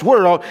of this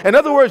world. In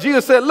other words,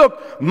 Jesus said,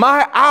 look,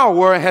 my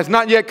hour has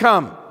not yet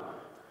come.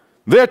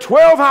 There are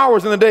 12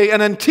 hours in the day,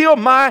 and until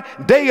my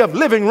day of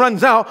living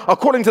runs out,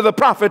 according to the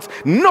prophets,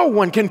 no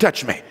one can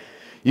touch me.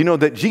 You know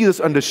that Jesus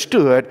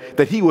understood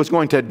that he was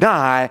going to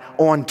die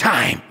on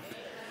time.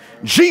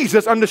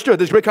 Jesus understood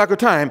this great clock of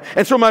time.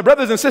 And so, my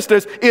brothers and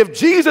sisters, if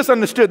Jesus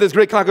understood this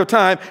great clock of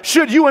time,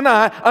 should you and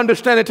I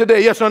understand it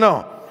today? Yes or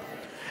no?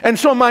 And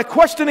so my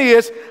question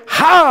is,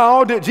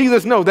 how did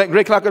Jesus know that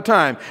great clock of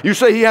time? You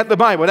say he had the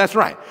Bible. That's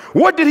right.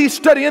 What did he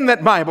study in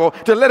that Bible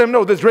to let him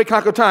know this great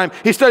clock of time?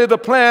 He studied the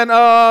plan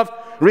of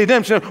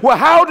redemption. Well,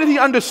 how did he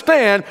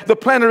understand the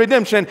plan of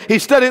redemption? He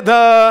studied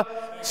the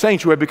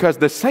sanctuary, because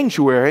the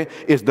sanctuary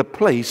is the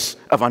place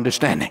of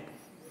understanding.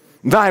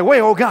 Thy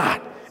way, O God,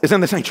 is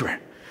in the sanctuary.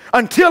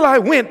 Until I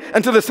went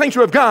into the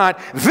sanctuary of God,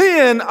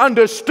 then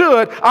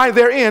understood I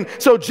therein.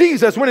 So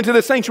Jesus went into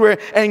the sanctuary,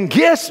 and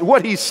guess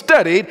what he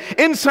studied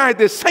inside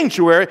this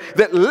sanctuary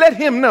that let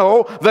him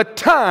know the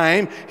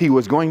time he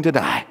was going to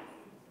die?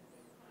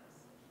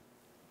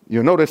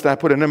 You'll notice that I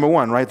put a number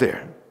 1 right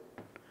there.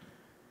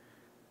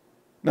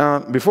 Now,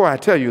 before I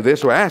tell you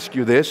this or ask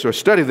you this or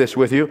study this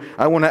with you,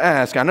 I want to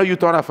ask, I know you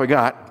thought I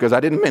forgot because I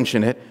didn't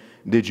mention it.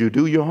 Did you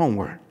do your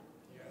homework?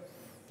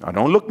 Now,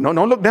 don't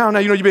look down now.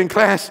 You know you've been in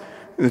class.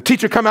 The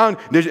teacher come out,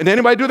 did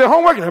anybody do their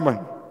homework?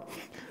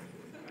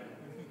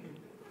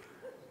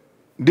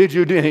 Did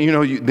you do? You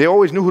know, they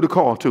always knew who to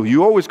call to.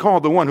 You always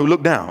called the one who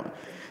looked down.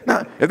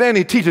 Now, if there are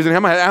any teachers,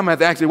 I'm going to have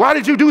to ask you, why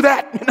did you do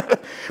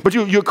that? But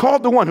you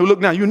called the one who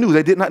looked down. You knew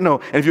they did not know.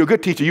 And if you're a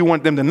good teacher, you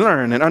want them to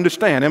learn and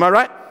understand. Am I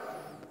right?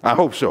 I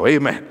hope so.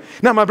 Amen.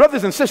 Now, my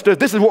brothers and sisters,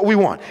 this is what we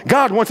want.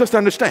 God wants us to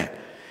understand.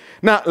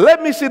 Now,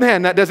 let me see the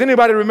hand. Now, does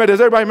everybody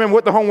remember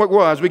what the homework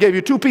was? We gave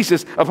you 2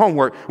 pieces of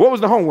homework. What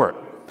was the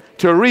homework?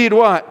 To read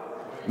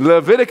what?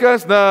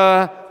 Leviticus,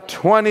 the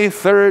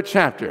 23rd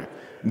chapter.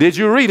 Did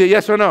you read it,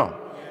 yes or no?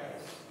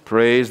 Yes.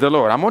 Praise the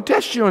Lord. I'm going to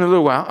test you in a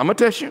little while. I'm going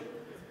to test you.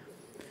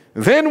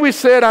 Then we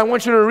said, I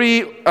want you to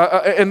read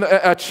in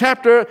a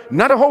chapter,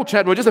 not a whole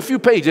chapter, but just a few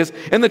pages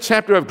in the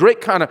chapter of great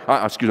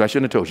excuse me, I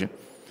shouldn't have told you.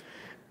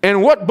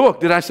 And what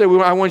book did I say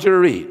I want you to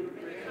read?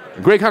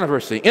 Great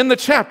Controversy. In the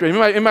chapter,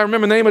 anybody remember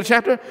the name of the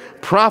chapter?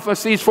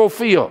 Prophecies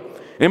Fulfilled.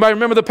 Anybody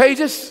remember the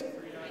pages?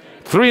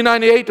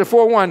 398 to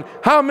 41.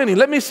 How many?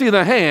 Let me see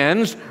the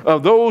hands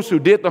of those who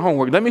did the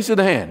homework. Let me see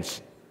the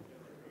hands.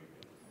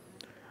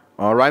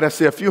 All right, I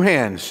see a few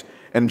hands.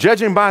 And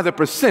judging by the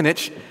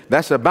percentage,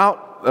 that's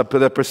about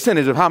the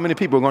percentage of how many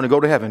people are going to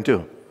go to heaven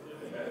too.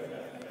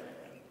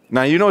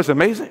 Now, you know it's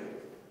amazing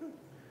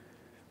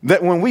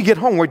that when we get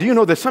homework, do you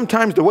know that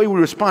sometimes the way we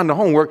respond to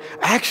homework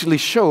actually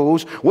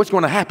shows what's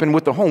going to happen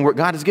with the homework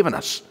God has given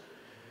us?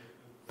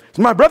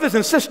 So my brothers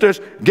and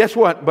sisters, guess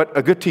what? But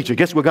a good teacher,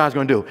 guess what God's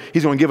going to do?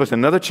 He's going to give us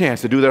another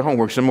chance to do their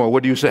homework some more.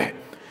 What do you say?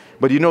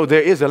 But you know,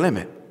 there is a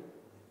limit.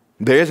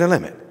 There is a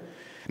limit.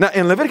 Now,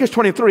 in Leviticus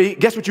 23,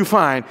 guess what you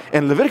find?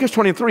 In Leviticus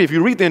 23, if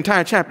you read the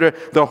entire chapter,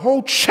 the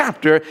whole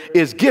chapter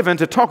is given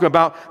to talk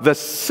about the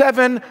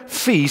 7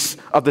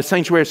 feasts of the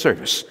sanctuary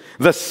service.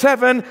 The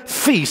 7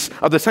 feasts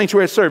of the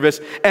sanctuary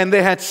service, and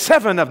they had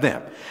 7 of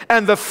them.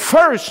 And the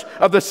first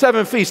of the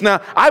 7 feasts,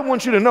 now, I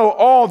want you to know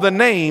all the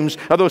names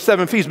of those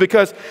 7 feasts,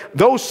 because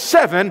those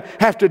 7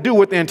 have to do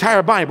with the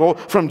entire Bible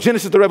from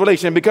Genesis to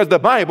Revelation, because the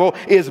Bible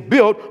is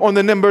built on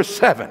the number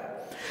 7.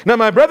 Now,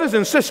 my brothers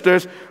and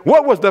sisters,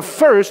 what was the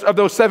first of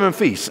those 7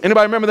 feasts?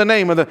 Anybody remember the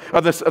name of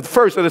the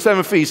first of the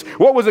 7 feasts?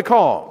 What was it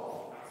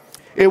called?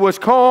 It was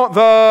called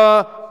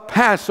the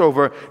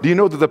Passover. Do you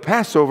know that the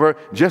Passover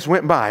just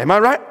went by? Am I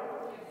right?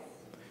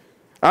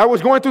 I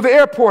was going through the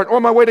airport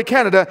on my way to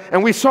Canada,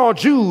 and we saw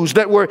Jews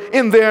that were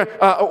in their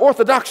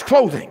Orthodox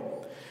clothing.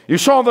 You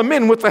saw the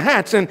men with the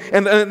hats and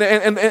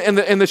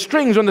the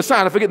strings on the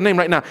side. I forget the name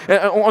right now.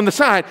 On the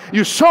side,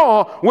 you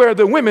saw where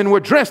the women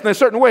were dressed in a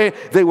certain way.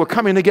 They were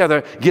coming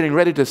together, getting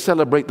ready to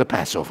celebrate the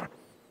Passover.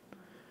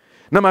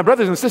 Now, my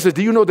brothers and sisters,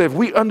 do you know that if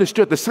we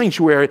understood the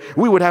sanctuary,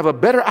 we would have a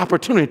better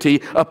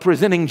opportunity of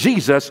presenting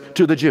Jesus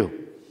to the Jew?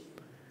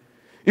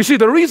 You see,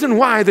 the reason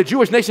why the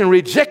Jewish nation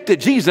rejected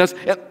Jesus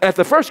at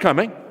the first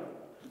coming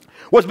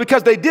was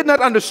because they did not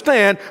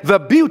understand the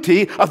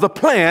beauty of the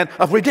plan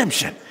of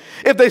redemption.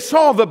 If they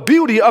saw the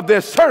beauty of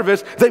their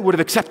service, they would have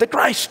accepted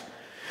Christ.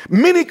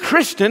 Many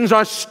Christians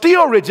are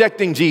still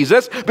rejecting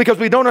Jesus because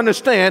we don't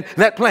understand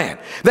that plan.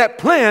 That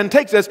plan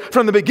takes us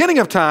from the beginning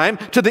of time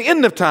to the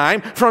end of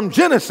time, from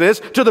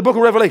Genesis to the book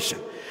of Revelation.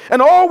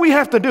 And all we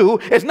have to do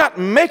is not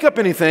make up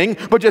anything,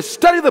 but just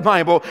study the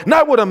Bible,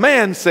 not what a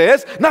man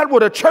says, not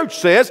what a church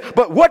says,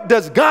 but what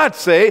does God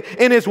say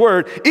in his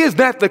word. Is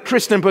that the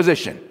Christian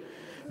position?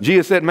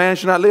 Jesus said, man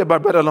shall not live by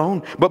bread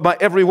alone, but by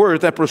every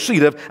word that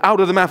proceedeth out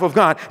of the mouth of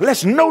God.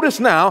 Let's notice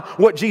now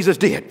what Jesus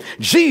did.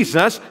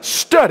 Jesus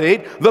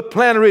studied the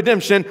plan of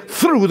redemption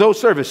through those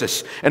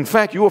services. In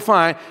fact, you will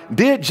find,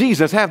 did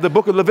Jesus have the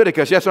book of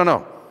Leviticus? Yes or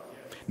no?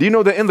 Do you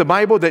know that in the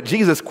Bible that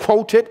Jesus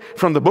quoted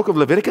from the book of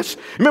Leviticus?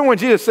 Remember when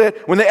Jesus said,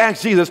 when they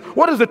asked Jesus,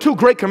 what is the two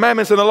great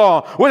commandments in the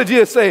law? What did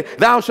Jesus say?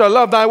 Thou shalt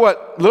love thy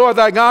what? Lord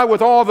thy God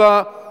with all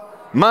the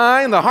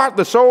mind, the heart,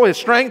 the soul, his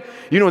strength.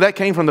 You know that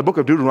came from the book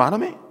of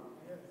Deuteronomy.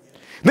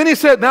 Then he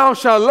said, thou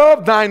shalt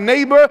love thy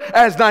neighbor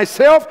as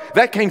thyself.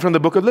 That came from the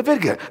book of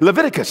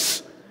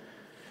Leviticus.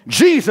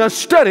 Jesus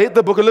studied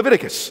the book of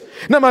Leviticus.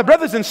 Now, my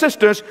brothers and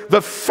sisters,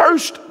 the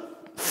first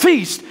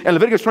feast in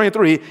Leviticus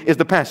 23 is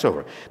the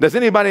Passover. Does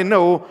anybody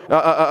know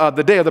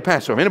the day of the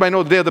Passover? Anybody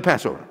know the day of the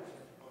Passover?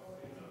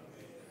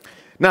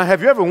 Now,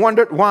 have you ever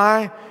wondered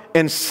why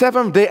in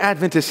Seventh-day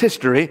Adventist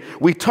history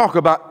we talk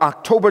about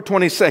October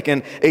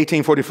 22nd,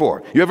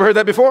 1844? You ever heard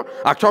that before?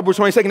 October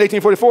 22nd,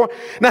 1844?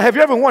 Now, have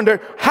you ever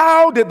wondered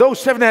how did those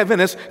Seventh-day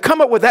Adventists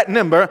come up with that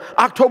number,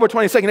 October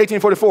 22nd,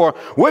 1844?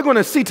 We're going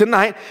to see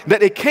tonight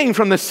that it came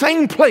from the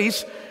same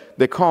place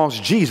that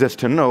caused Jesus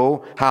to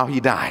know how he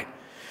died.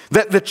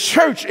 That the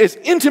church is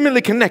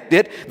intimately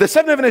connected, the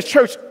Seventh-day Adventist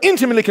Church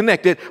intimately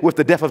connected with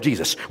the death of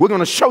Jesus. We're going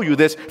to show you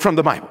this from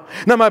the Bible.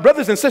 Now, my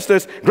brothers and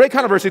sisters, Great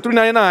Controversy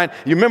 399,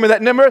 you remember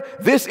that number?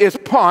 This is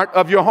part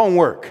of your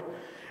homework.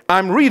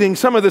 I'm reading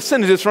some of the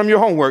sentences from your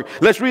homework.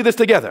 Let's read this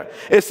together.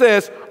 It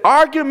says,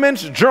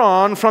 arguments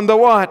drawn from the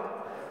what?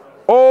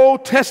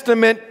 Old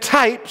Testament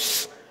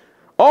types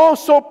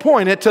also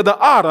pointed to the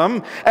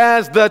autumn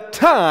as the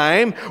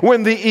time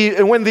when the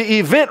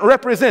event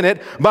represented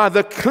by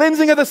the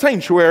cleansing of the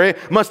sanctuary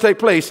must take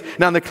place.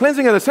 Now, the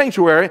cleansing of the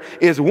sanctuary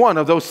is one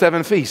of those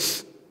 7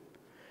 feasts.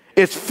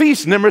 It's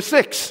feast number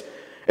 6.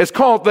 It's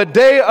called the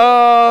Day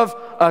of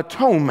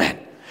Atonement.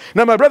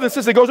 Now, my brother and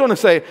sister goes on to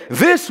say,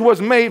 this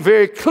was made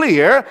very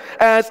clear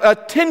as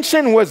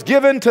attention was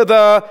given to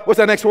the, what's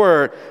that next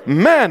word?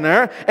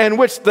 Manner in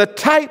which the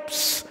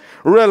types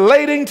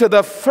relating to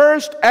the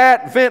first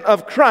advent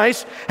of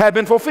Christ had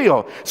been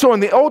fulfilled. So in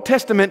the Old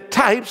Testament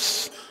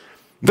types,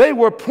 they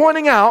were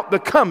pointing out the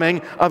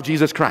coming of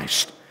Jesus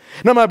Christ.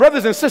 Now, my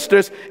brothers and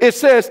sisters, it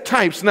says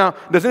types. Now,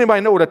 does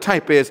anybody know what a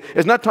type is?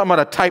 It's not talking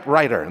about a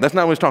typewriter. That's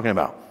not what it's talking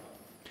about.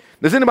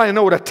 Does anybody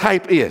know what a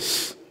type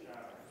is?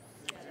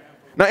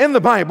 Now, in the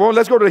Bible,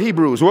 let's go to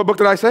Hebrews. What book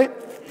did I say?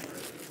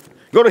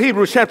 Go to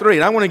Hebrews chapter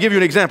 8. I want to give you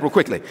an example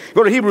quickly.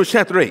 Go to Hebrews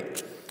chapter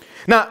 8.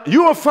 Now,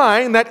 you will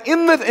find that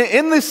in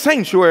this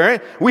sanctuary,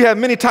 we have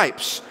many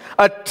types.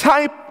 A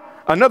type,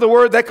 another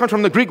word that comes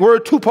from the Greek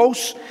word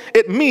tupos.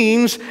 It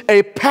means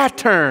a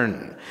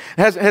pattern.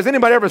 Has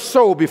anybody ever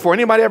sewed before?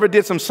 Anybody ever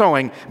did some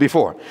sewing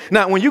before?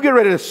 Now, when you get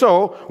ready to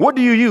sew, what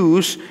do you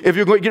use if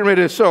you're getting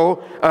ready to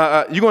sew?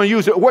 You're going to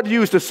use it. What do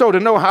you use to sew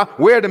to know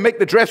where to make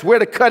the dress, where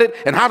to cut it,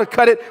 and how to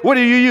cut it? What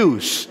do you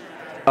use?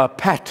 A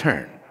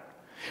pattern.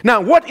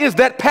 Now, what is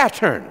that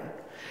pattern?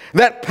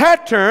 That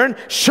pattern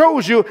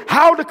shows you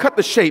how to cut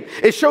the shape.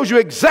 It shows you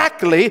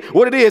exactly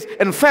what it is.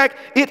 In fact,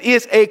 it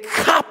is a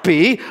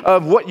copy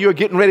of what you're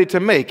getting ready to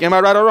make. Am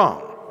I right or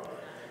wrong?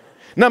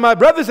 Now, my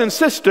brothers and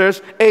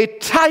sisters, a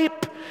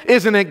type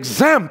is an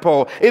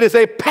example. It is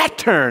a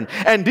pattern.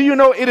 And do you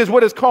know it is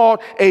what is called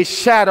a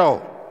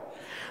shadow?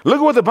 Look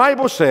at what the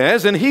Bible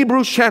says in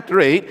Hebrews chapter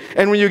 8.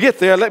 And when you get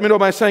there, let me know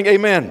by saying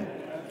amen.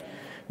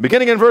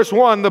 Beginning in verse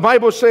 1, the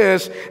Bible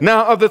says,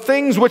 now of the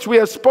things which we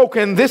have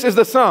spoken, this is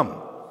the sum.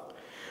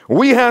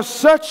 We have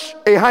such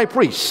a high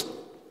priest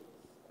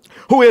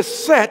who is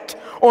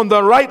set on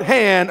the right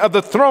hand of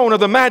the throne of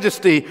the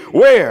majesty.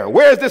 Where?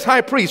 Where is this high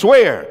priest?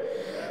 Where?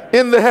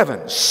 In the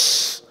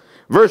heavens.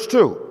 Verse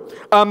 2.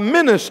 A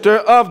minister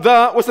of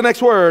the, what's the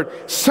next word?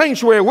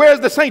 Sanctuary. Where's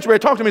the sanctuary?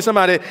 Talk to me,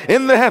 somebody.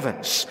 In the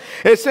heavens.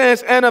 It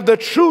says, and of the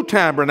true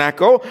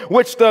tabernacle,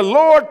 which the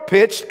Lord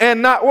pitched,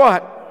 and not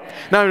what?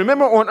 Now,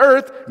 remember, on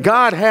earth,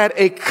 God had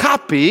a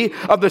copy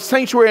of the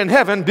sanctuary in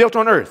heaven built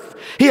on earth.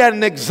 He had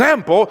an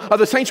example of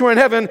the sanctuary in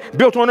heaven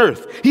built on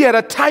earth. He had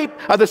a type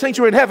of the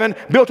sanctuary in heaven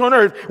built on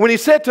earth when he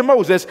said to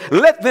Moses,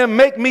 let them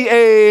make me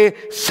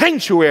a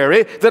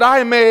sanctuary that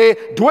I may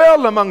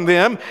dwell among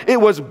them. It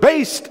was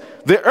based,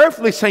 the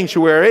earthly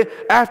sanctuary,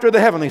 after the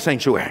heavenly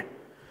sanctuary.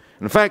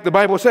 In fact, the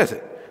Bible says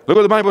it. Look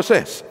what the Bible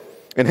says.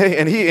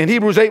 In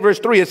Hebrews 8 verse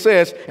 3 it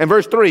says, in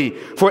verse 3,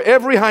 for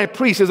every high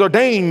priest is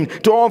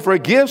ordained to offer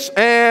gifts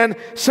and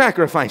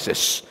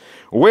sacrifices.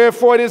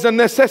 Wherefore it is a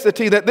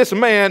necessity that this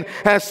man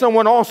has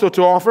someone also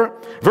to offer.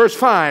 Verse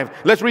 5,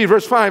 let's read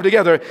verse 5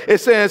 together. It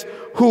says,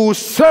 who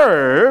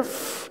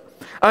serve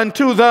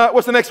unto the,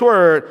 what's the next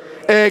word?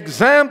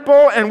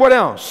 Example, and what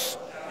else?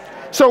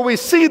 So we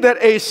see that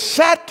a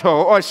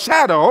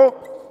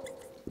shadow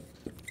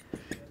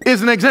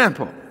is an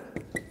example.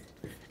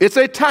 It's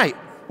a type.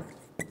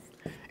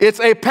 It's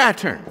a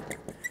pattern.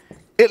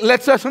 It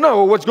lets us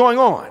know what's going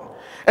on.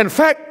 In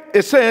fact,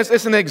 it says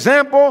it's an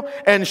example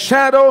and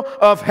shadow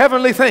of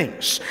heavenly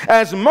things.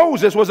 As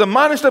Moses was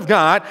admonished of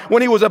God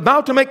when he was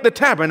about to make the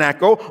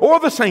tabernacle or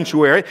the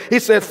sanctuary, he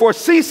said, "For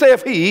see,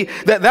 saith he,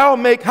 that thou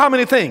make how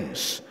many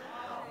things?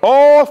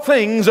 All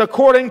things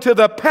according to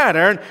the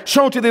pattern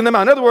shown to thee in the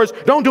mount." In other words,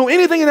 don't do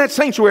anything in that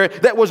sanctuary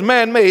that was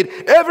man-made.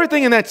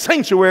 Everything in that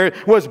sanctuary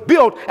was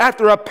built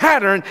after a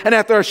pattern and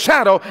after a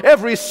shadow.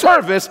 Every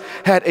service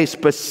had a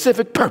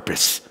specific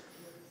purpose.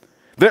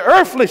 The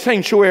earthly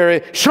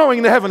sanctuary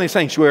showing the heavenly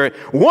sanctuary.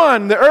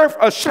 One, the earth,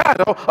 a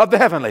shadow of the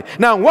heavenly.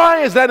 Now,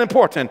 why is that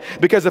important?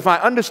 Because if I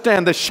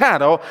understand the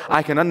shadow,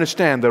 I can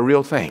understand the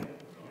real thing.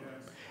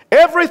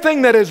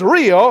 Everything that is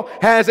real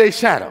has a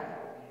shadow.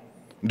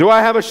 Do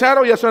I have a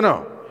shadow? Yes or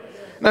no?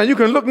 Now, you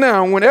can look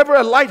now. Whenever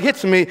a light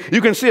hits me,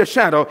 you can see a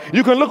shadow.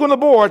 You can look on the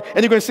board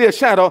and you can see a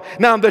shadow.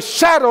 Now, the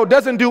shadow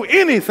doesn't do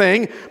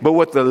anything but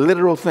what the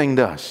literal thing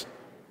does.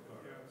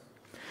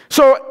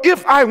 So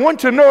if I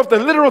want to know if the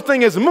literal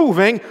thing is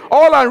moving,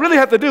 all I really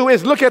have to do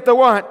is look at the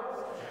what?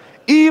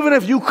 Even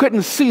if you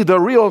couldn't see the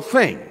real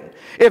thing,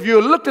 if you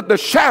looked at the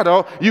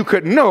shadow, you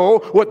could know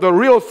what the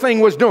real thing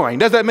was doing.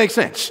 Does that make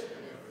sense?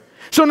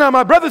 So now,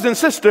 my brothers and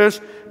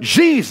sisters,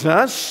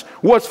 Jesus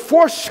was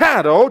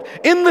foreshadowed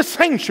in the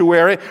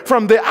sanctuary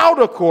from the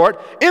outer court,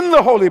 in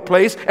the holy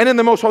place, and in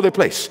the most holy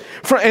place.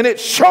 And it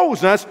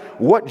shows us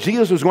what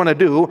Jesus was going to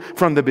do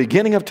from the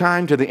beginning of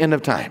time to the end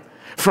of time.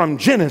 From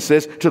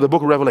Genesis to the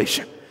book of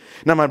Revelation.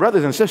 Now, my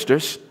brothers and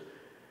sisters,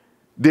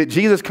 did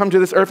Jesus come to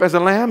this earth as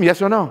a lamb?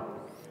 Yes or no?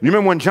 You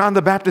remember when John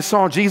the Baptist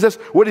saw Jesus?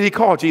 What did he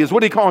call Jesus?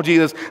 What did he call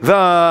Jesus?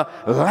 The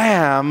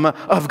Lamb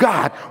of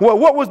God. Well,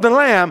 what was the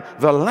lamb?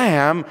 The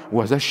lamb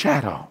was a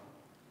shadow.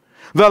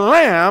 The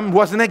lamb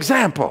was an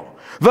example.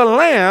 The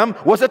lamb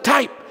was a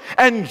type.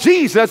 And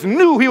Jesus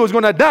knew he was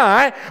going to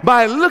die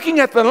by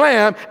looking at the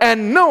lamb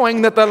and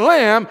knowing that the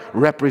lamb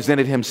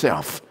represented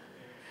himself.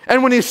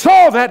 And when he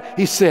saw that,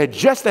 he said,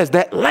 just as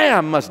that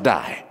lamb must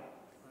die,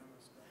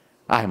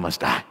 I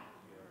must die.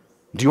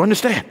 Do you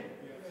understand?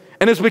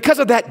 And it's because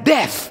of that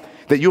death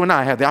that you and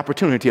I have the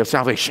opportunity of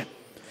salvation.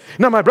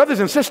 Now, my brothers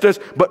and sisters,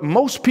 but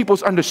most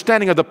people's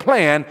understanding of the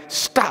plan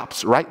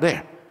stops right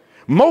there.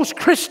 Most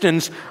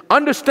Christians'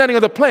 understanding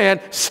of the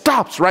plan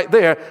stops right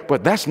there,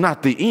 but that's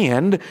not the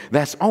end.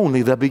 That's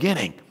only the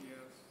beginning.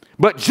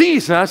 But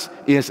Jesus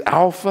is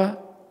Alpha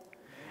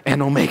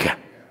and Omega.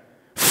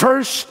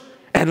 First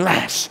and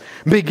last,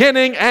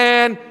 beginning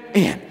and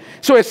end.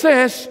 So it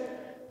says,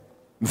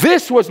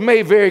 this was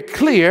made very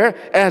clear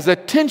as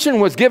attention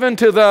was given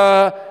to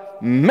the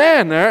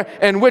manner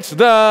in which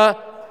the,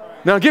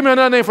 now give me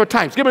another name for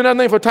types. Give me another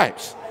name for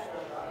types.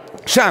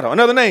 Shadow,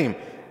 another name.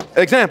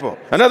 Example,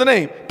 another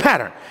name.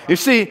 Pattern. You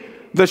see,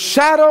 the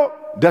shadow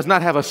does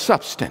not have a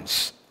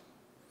substance,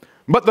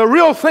 but the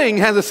real thing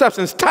has a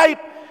substance. Type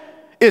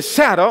is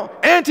shadow.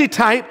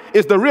 Antitype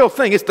is the real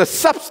thing. It's the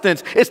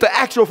substance. It's the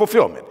actual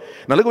fulfillment.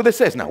 Now look what this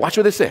says now. Watch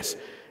what this says.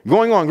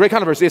 Going on, great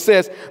controversy. It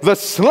says, the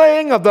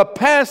slaying of the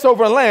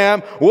Passover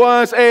lamb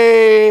was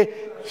a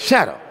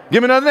shadow.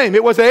 Give me another name.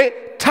 It was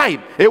a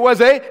type. It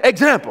was a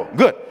example.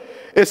 Good.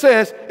 It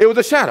says it was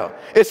a shadow.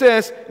 It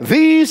says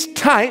these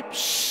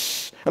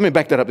types, let me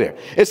back that up there.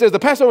 It says the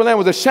Passover lamb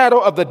was a shadow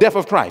of the death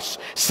of Christ.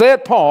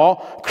 Said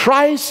Paul,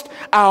 Christ,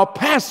 our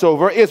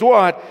Passover, is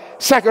what?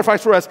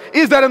 Sacrifice for us.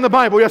 Is that in the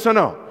Bible? Yes or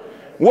no?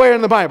 Where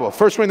in the Bible?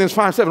 1 Corinthians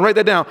 5:7. Write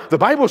that down. The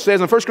Bible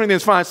says in 1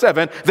 Corinthians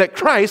 5:7 that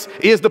Christ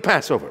is the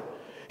Passover.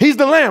 He's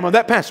the lamb of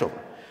that Passover.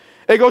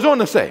 It goes on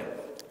to say,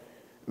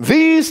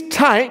 these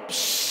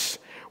types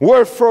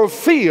were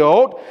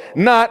fulfilled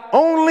not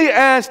only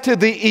as to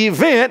the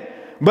event,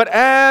 but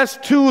as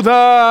to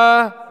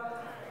the...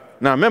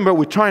 Now remember,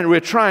 we're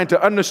trying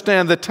to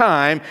understand the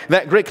time,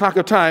 that great clock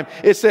of time.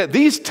 It said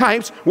these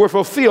types were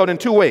fulfilled in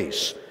two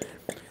ways.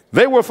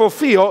 They were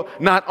fulfilled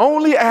not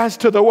only as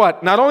to the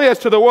what? Not only as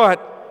to the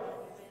what?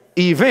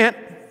 Event,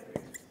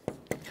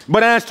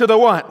 but as to the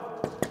what?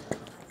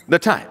 The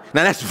time.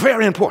 Now that's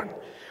very important.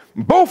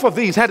 Both of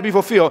these had to be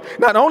fulfilled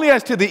not only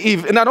as to the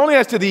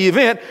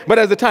event, but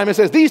as the time. It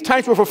says these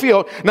types were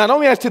fulfilled not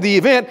only as to the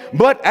event,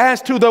 but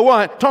as to the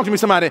what? Talk to me,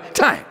 somebody.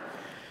 Time.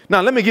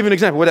 Now let me give you an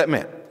example of what that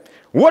meant.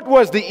 What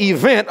was the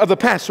event of the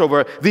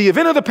Passover? The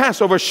event of the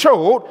Passover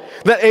showed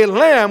that a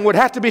lamb would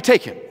have to be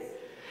taken.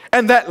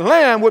 And that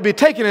lamb would be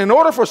taken in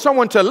order for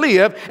someone to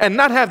live and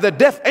not have the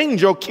death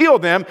angel kill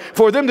them,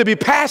 for them to be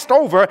passed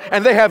over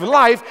and they have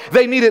life.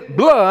 They needed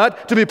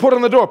blood to be put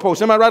on the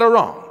doorpost. Am I right or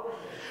wrong?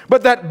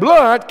 But that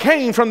blood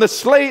came from the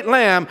slain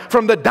lamb,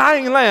 from the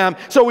dying lamb.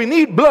 So we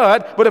need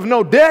blood, but if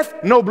no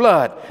death, no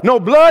blood. No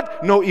blood,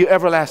 no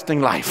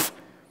everlasting life.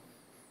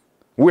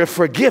 We're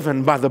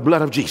forgiven by the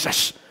blood of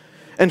Jesus.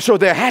 And so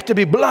there had to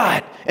be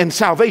blood in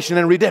salvation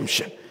and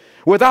redemption.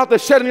 Without the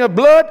shedding of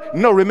blood,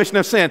 no remission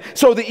of sin.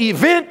 So the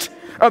event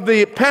of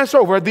the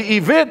Passover, the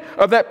event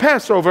of that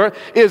Passover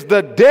is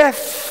the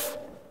death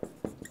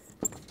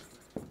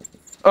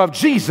of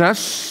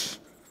Jesus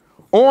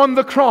on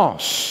the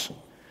cross.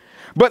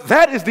 But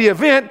that is the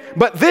event,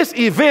 but this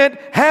event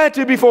had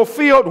to be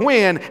fulfilled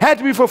when? Had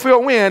to be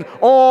fulfilled when?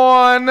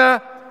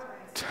 On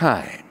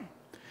time.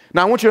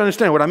 Now I want you to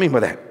understand what I mean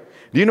by that.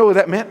 Do you know what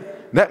that meant?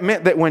 That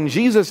meant that when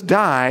Jesus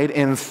died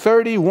in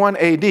 31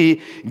 AD,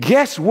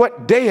 guess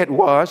what day it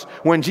was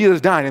when Jesus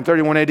died in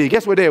 31 AD?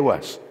 Guess what day it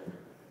was?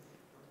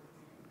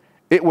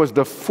 It was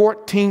the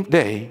 14th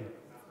day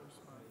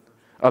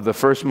of the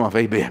first month,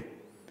 amen.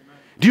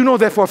 Do you know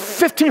that for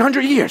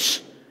 1,500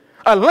 years,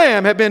 a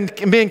lamb had been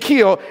being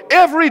killed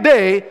every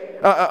day,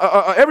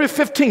 every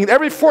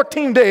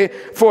 14th day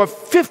for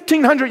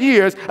 1,500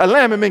 years, a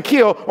lamb had been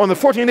killed on the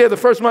 14th day of the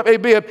first month,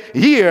 Abib,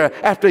 year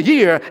after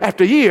year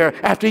after year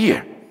after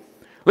year.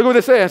 Look what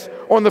it says.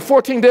 On the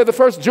 14th day of the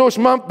first Jewish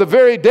month, the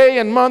very day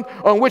and month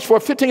on which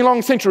for 15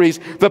 long centuries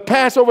the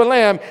Passover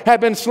lamb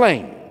had been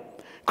slain.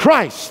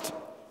 Christ,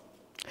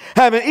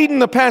 having eaten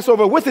the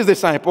Passover with his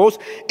disciples,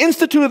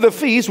 instituted the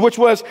feast, which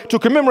was to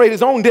commemorate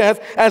his own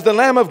death as the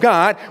Lamb of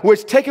God,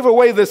 which taketh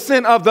away the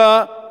sin of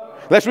the...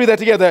 Let's read that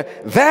together.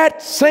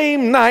 That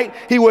same night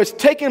he was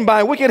taken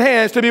by wicked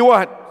hands to be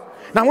what?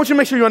 Now I want you to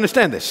make sure you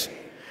understand this.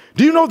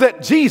 Do you know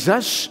that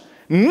Jesus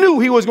knew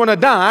he was going to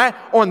die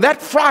on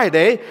that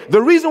Friday?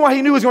 The reason why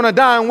he knew he was going to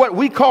die on what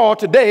we call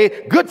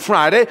today Good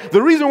Friday,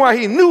 the reason why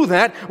he knew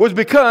that was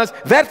because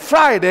that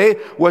Friday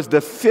was the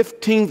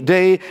 15th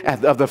day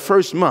of the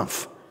first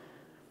month.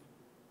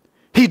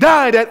 He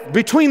died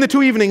between the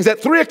two evenings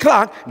at 3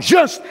 o'clock,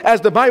 just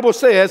as the Bible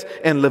says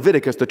in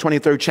Leviticus, the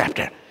 23rd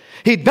chapter.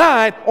 He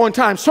died on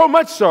time, so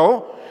much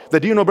so that,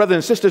 do you know, brothers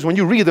and sisters, when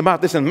you read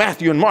about this in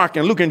Matthew and Mark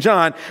and Luke and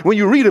John, when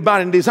you read about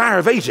it in Desire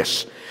of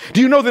Ages,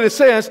 do you know that it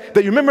says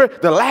that, you remember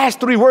the last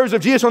 3 words of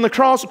Jesus on the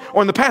cross,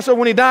 on the Passover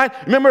when he died?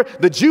 Remember,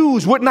 the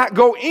Jews would not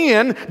go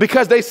in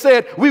because they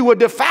said we would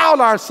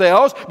defile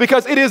ourselves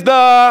because it is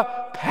the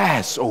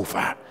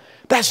Passover.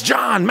 That's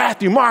John,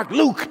 Matthew, Mark,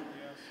 Luke.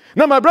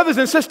 Now, my brothers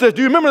and sisters,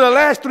 do you remember the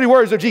last 3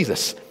 words of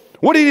Jesus?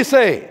 What did he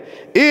say?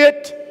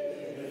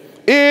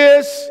 It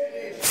is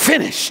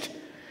finished.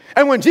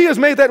 And when Jesus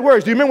made that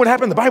word, do you remember what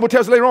happened? The Bible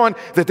tells later on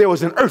that there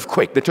was an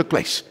earthquake that took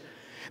place.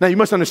 Now, you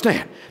must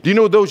understand. Do you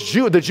know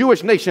the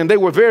Jewish nation, they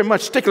were very much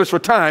sticklers for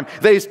time.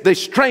 They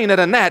strained at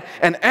a gnat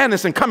and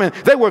anise and cumin.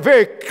 They were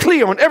very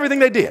clear on everything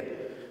they did.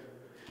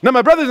 Now,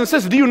 my brothers and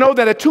sisters, do you know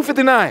that at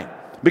 2:59,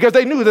 because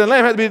they knew that the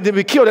lamb had to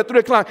be killed at 3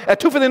 o'clock,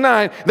 at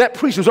 2:59, that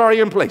priest was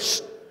already in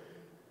place.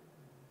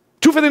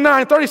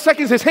 2:59, 30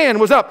 seconds, his hand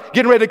was up,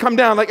 getting ready to come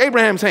down like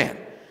Abraham's hand.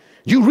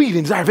 You read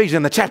in Desire of Ages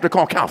in the chapter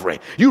called Calvary.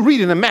 You read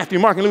it in Matthew,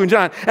 Mark, and Luke, and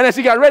John. And as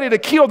he got ready to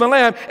kill the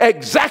lamb,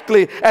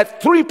 exactly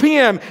at 3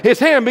 p.m., his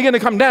hand began to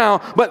come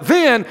down. But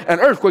then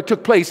an earthquake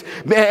took place.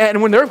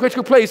 And when the earthquake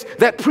took place,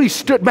 that priest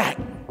stood back.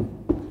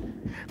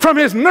 From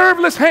his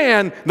nerveless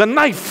hand, the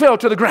knife fell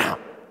to the ground.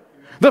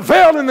 The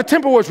veil in the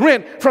temple was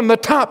rent from the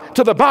top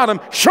to the bottom,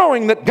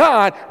 showing that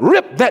God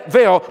ripped that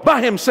veil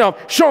by himself,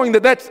 showing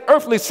that that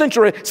earthly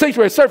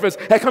sanctuary surface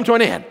had come to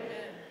an end.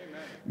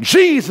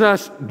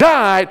 Jesus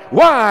died.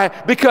 Why?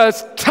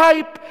 Because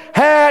type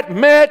had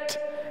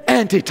met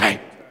antitype.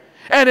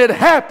 And it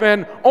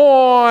happened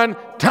on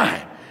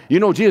time. You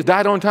know, Jesus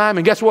died on time,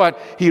 and guess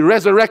what? He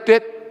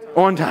resurrected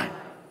on time.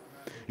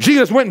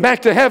 Jesus went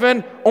back to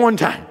heaven on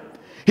time.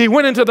 He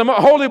went into the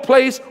holy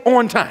place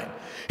on time.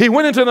 He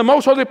went into the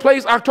most holy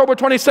place October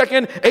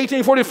 22nd,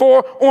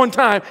 1844 on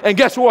time. And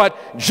guess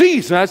what?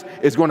 Jesus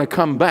is going to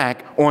come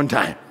back on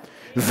time.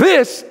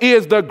 This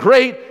is the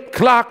great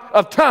clock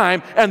of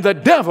time, and the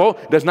devil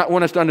does not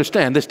want us to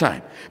understand this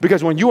time.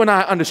 Because when you and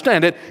I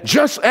understand it,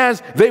 just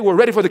as they were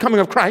ready for the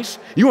coming of Christ,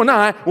 you and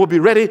I will be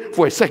ready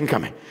for his second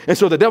coming. And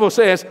so the devil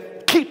says,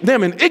 keep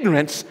them in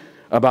ignorance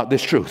about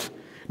this truth.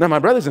 Now, my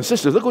brothers and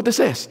sisters, look what this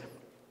says.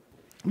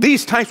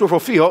 These types were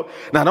fulfilled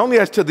not only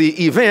as to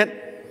the event,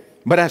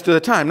 but as to the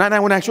time. Now I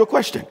want to ask you a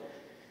question.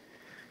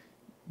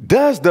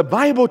 Does the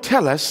Bible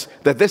tell us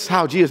that this is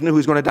how Jesus knew he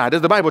was going to die?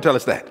 Does the Bible tell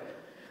us that?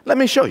 Let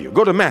me show you.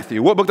 Go to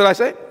Matthew. What book did I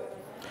say?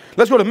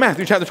 Let's go to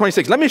Matthew chapter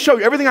 26. Let me show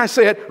you everything I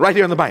said right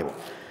here in the Bible.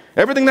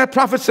 Everything that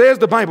prophet says,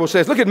 the Bible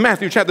says. Look at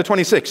Matthew chapter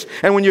 26.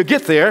 And when you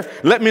get there,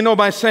 let me know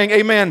by saying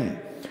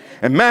amen.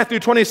 And Matthew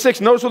 26,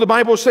 notice what the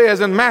Bible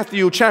says in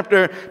Matthew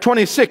chapter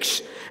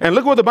 26. And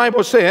look what the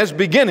Bible says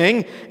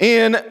beginning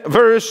in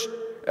verse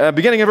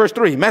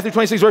 3. Matthew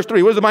 26 verse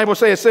 3. What does the Bible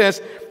say? It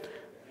says,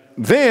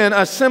 then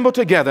assemble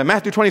together.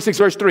 Matthew 26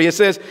 verse 3. It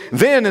says,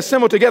 then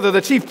assemble together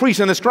the chief priests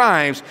and the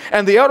scribes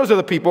and the elders of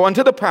the people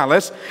unto the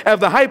palace of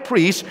the high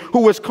priest,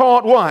 who was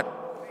called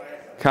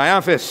what?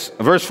 Caiaphas.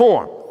 Verse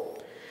 4.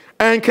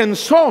 And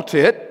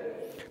consulted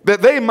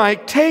that they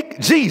might take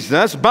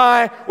Jesus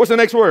by, what's the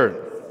next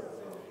word?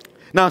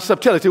 Now,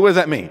 subtlety, what does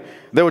that mean?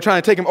 They were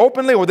trying to take him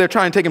openly, or they're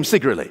trying to take him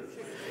secretly?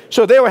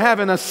 So they were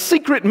having a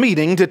secret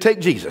meeting to take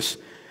Jesus.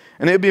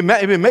 And it'd be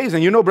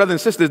amazing, you know, brothers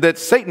and sisters, that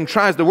Satan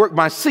tries to work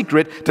by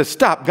secret to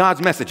stop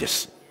God's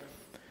messages.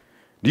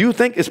 Do you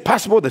think it's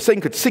possible that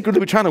Satan could secretly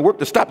be trying to work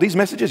to stop these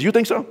messages? You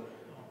think so?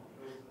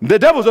 The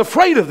devil's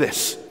afraid of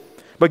this.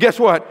 But guess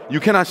what? You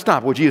cannot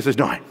stop what Jesus is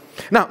doing.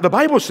 Now, the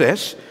Bible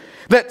says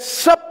that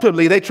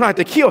subtly they tried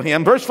to kill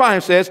him. Verse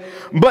 5 says,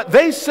 but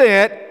they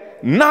said,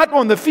 not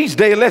on the feast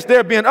day, lest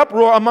there be an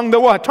uproar among the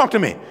what? Talk to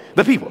me.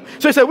 The people.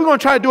 So he said, we're going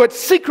to try to do it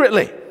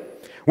secretly.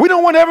 We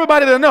don't want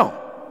everybody to know.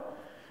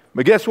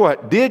 But guess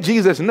what? Did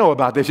Jesus know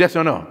about this? Yes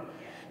or no?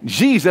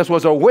 Jesus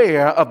was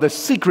aware of the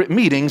secret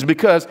meetings,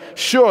 because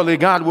surely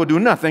God will do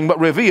nothing but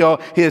reveal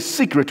his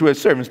secret to his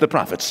servants, the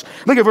prophets.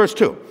 Look at verse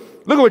 2.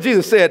 Look at what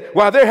Jesus said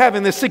while they're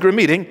having this secret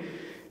meeting.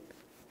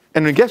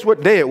 And then guess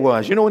what day it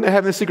was? You know when they're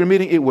having this secret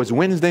meeting? It was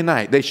Wednesday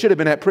night. They should have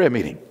been at prayer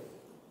meeting.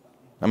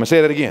 I'm going to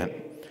say that again.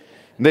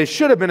 They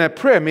should have been at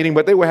prayer meeting,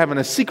 but they were having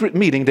a secret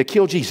meeting to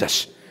kill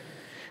Jesus.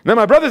 Now,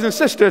 my brothers and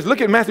sisters, look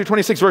at Matthew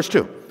 26, verse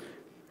 2.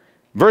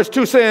 Verse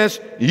 2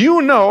 says,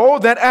 you know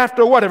that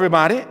after what,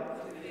 everybody?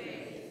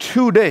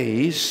 2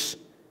 days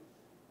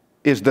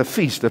is the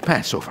feast of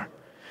Passover.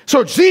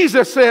 So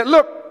Jesus said,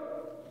 look,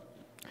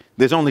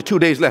 there's only 2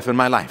 days left in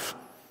my life.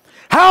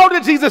 How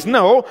did Jesus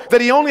know that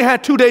he only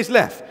had 2 days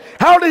left?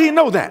 How did he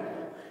know that?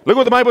 Look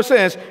what the Bible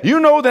says. You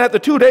know that after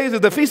 2 days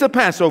is the feast of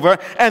Passover,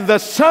 and the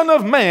Son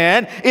of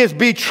Man is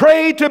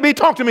betrayed to be,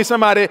 talk to me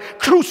somebody,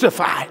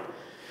 crucified.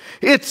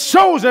 It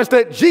shows us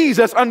that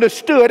Jesus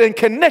understood and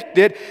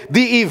connected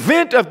the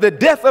event of the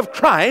death of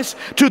Christ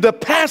to the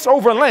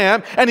Passover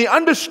lamb, and he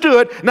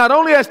understood not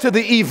only as to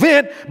the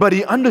event, but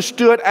he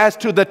understood as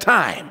to the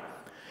time.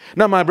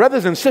 Now, my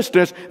brothers and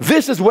sisters,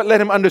 this is what let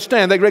him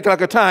understand that great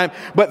clock of time,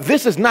 but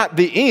this is not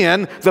the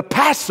end. The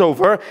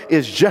Passover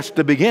is just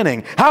the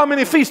beginning. How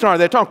many feasts are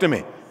there? Talk to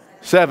me.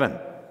 7.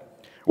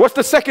 What's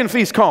the second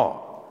feast called?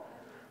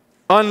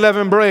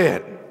 Unleavened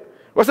bread.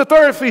 What's the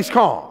third feast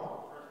called?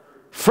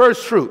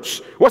 First fruits.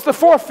 What's the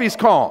fourth feast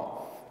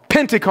called?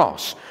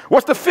 Pentecost.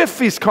 What's the fifth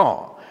feast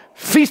called?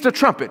 Feast of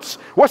Trumpets.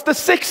 What's the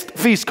sixth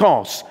feast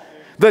called?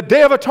 The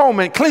Day of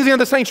Atonement, cleansing of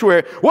the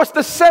sanctuary. What's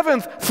the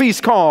seventh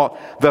feast called?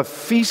 The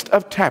Feast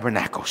of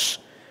Tabernacles.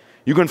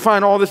 You can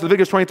find all this in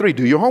Leviticus 23.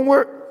 Do your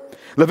homework.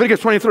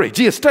 Leviticus 23.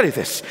 Gee, study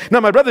this. Now,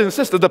 my brothers and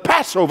sisters, the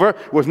Passover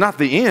was not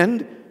the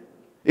end.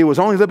 It was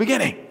only the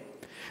beginning.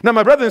 Now,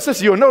 my brothers and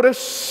sisters, you'll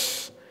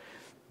notice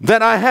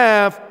that I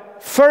have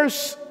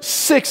first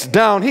 6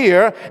 down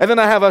here, and then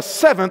I have a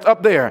 7th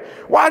up there.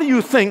 Why do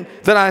you think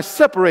that I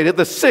separated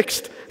the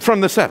 6th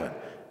from the 7th?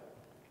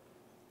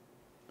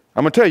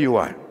 I'm going to tell you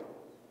why.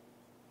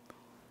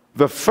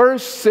 The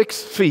first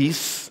 6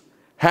 feasts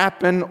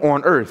happen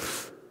on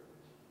earth.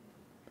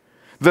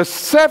 The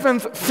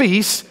 7th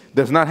feast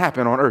does not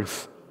happen on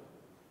earth.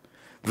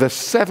 The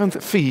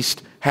 7th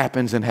feast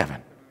happens in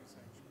heaven.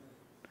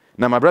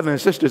 Now, my brothers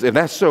and sisters, if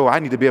that's so, I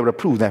need to be able to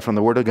prove that from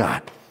the Word of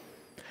God.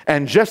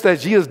 And just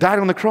as Jesus died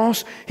on the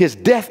cross, his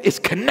death is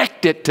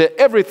connected to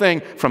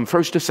everything from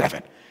 1st to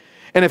 7th.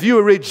 And if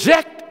you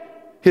reject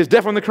his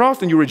death on the cross,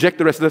 then you reject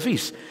the rest of the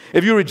feast.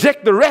 If you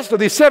reject the rest of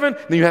the 7,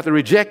 then you have to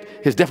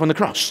reject his death on the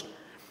cross.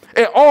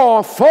 It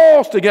all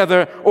falls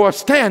together or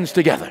stands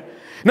together.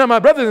 Now, my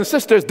brothers and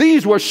sisters,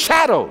 these were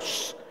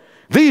shadows.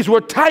 These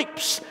were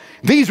types.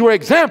 These were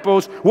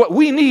examples. What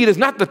we need is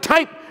not the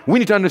type. We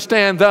need to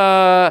understand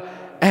the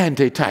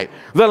antitype.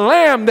 The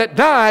lamb that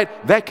died,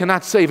 that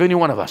cannot save any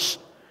one of us.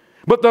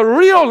 But the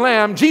real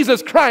lamb,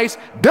 Jesus Christ,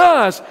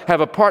 does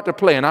have a part to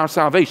play in our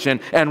salvation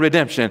and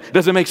redemption.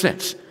 Does it make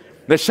sense?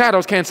 The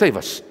shadows can't save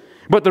us,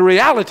 but the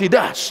reality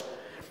does.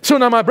 So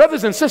now, my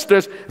brothers and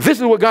sisters, this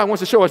is what God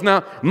wants to show us.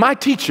 Now, my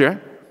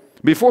teacher,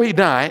 before he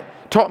died,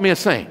 taught me a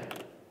saying.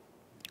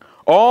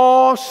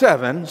 All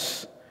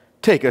 7s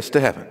take us to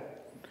heaven.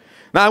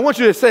 Now, I want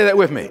you to say that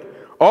with me.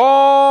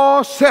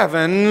 All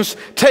 7s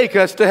take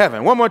us to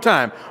heaven. One more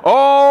time.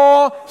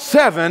 All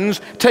 7s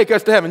take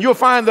us to heaven. You'll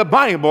find the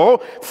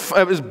Bible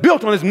is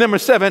built on this number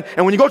 7.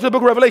 And when you go to the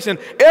book of Revelation,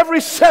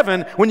 every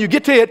 7, when you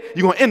get to it,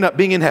 you're going to end up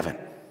being in heaven.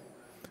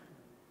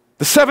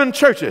 The 7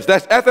 churches,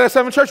 that's after the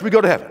 7 church, we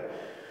go to heaven.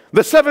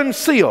 The 7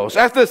 seals,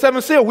 after the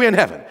 7th seal, we're in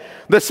heaven.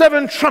 The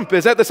 7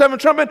 trumpets, after the 7th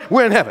trumpet,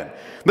 we're in heaven.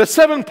 The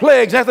 7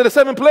 plagues, after the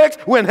 7 plagues,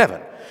 we're in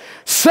heaven.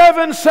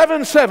 7,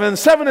 7, 7.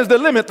 7 is the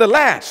limit, the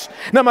last.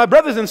 Now, my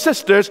brothers and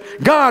sisters,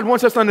 God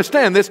wants us to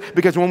understand this,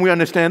 because when we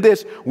understand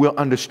this, we'll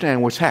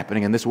understand what's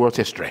happening in this world's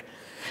history.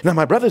 Now,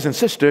 my brothers and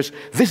sisters,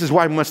 this is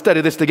why we must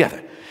study this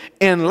together.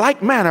 In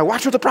like manner,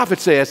 watch what the prophet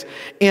says,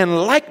 in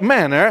like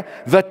manner,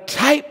 the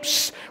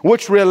types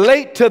which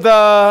relate to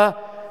the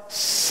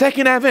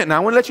second advent. Now, I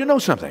want to let you know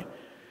something.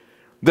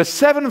 The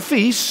 7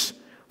 feasts,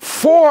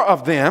 4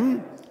 of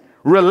them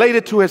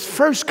related to his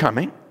first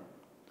coming.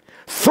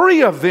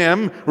 3 of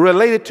them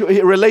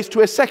relates to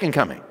his second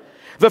coming.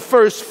 The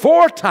first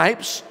 4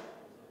 types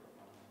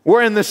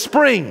were in the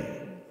spring.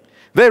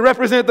 They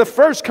represent the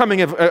first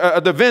coming of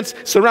the events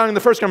surrounding the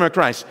first coming of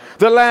Christ.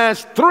 The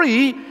last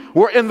 3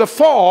 were in the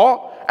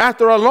fall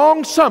after a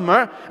long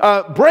summer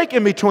break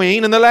in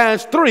between, and the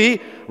last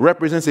 3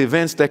 represents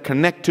events that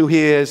connect to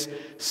his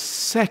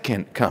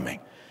second coming.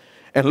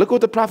 And look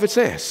what the prophet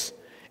says.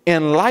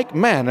 In like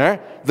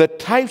manner, the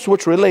types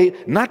which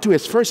relate not to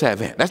his first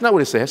advent. That's not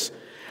what it says.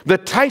 The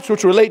types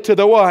which relate to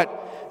the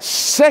what?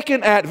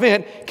 Second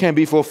advent can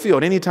be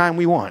fulfilled anytime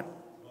we want.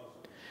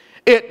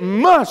 It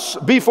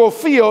must be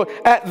fulfilled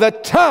at the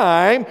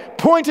time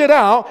pointed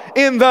out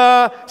in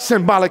the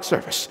symbolic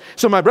service.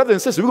 So my brothers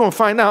and sisters, we're going to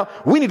find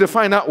out, we need to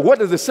find out, what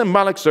does the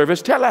symbolic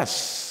service tell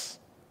us?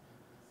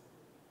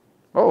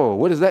 Oh,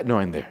 what is that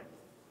doing there?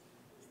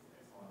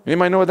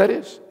 Anybody know what that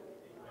is?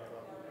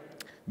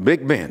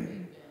 Big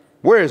Ben.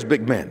 Where is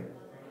Big Ben?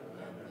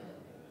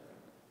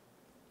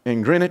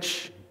 In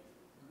Greenwich,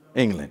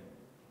 England.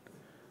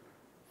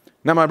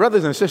 Now, my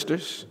brothers and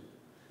sisters,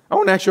 I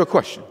want to ask you a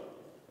question.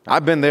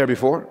 I've been there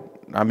before.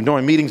 I've been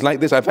doing meetings like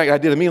this. In fact, I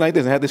did a meeting like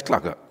this and had this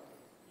clock up.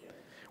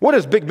 What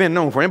is Big Ben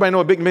known for? Anybody know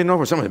what Big Ben is known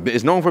for? Someone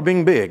is known for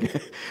being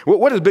big.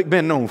 What is Big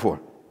Ben known for?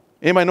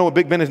 Anybody know what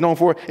Big Ben is known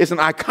for? It's an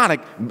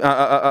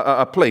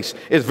iconic place.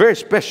 It's very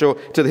special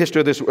to the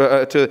history of this,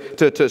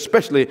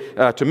 especially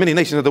to many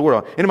nations of the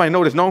world. Anybody know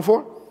what it's known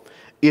for?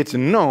 It's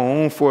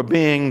known for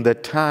being the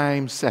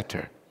time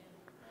setter.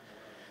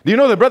 Do you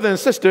know, that, brothers and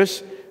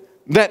sisters,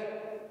 that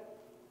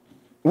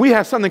we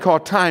have something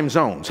called time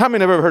zones? How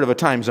many have ever heard of a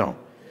time zone?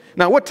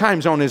 Now, what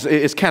time zone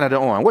is Canada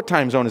on? What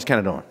time zone is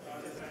Canada on?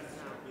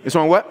 It's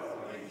on what?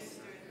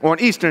 On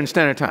Eastern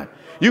Standard Time.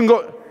 You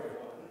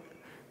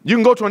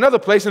can go to another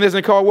place and it's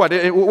called what?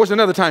 What's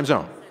another time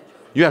zone?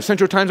 You have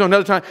Central Time Zone,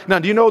 another time. Now,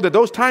 do you know that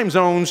those time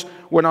zones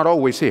were not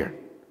always here?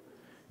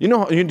 Do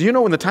you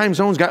know when the time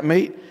zones got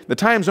made? The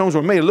time zones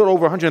were made a little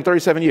over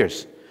 137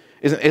 years.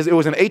 It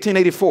was in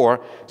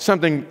 1884,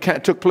 something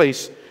took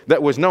place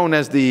that was known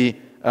as the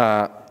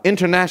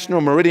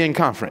International Meridian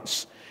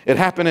Conference. It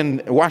happened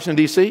in Washington,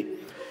 D.C.,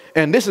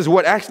 and this is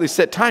what actually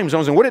set time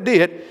zones. And what it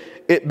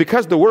did,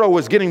 because the world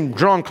was getting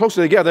drawn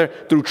closer together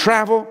through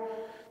travel,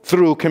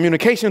 through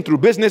communication, through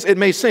business, it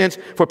made sense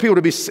for people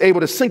to be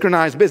able to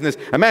synchronize business.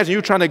 Imagine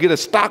you trying to get a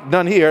stock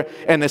done here,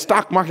 and the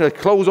stock market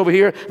is closed over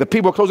here, the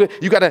people close it.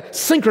 You got to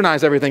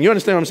synchronize everything. You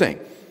understand what I'm saying?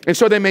 And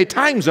so they made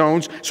time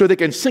zones so they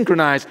can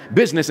synchronize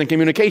business and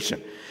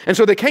communication. And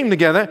so they came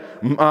together,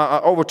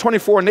 over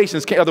 24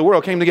 nations of the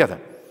world came together.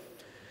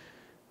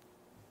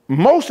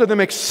 Most of them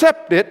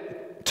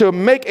accepted to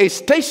make a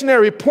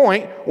stationary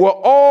point where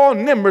all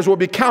numbers will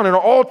be counted,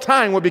 or all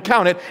time will be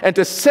counted, and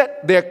to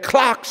set their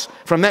clocks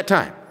from that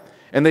time.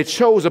 And they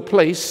chose a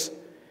place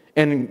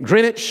in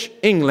Greenwich,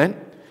 England,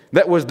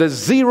 that was the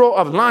zero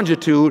of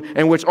longitude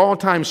in which all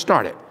time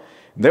started.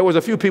 There was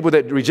a few people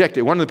that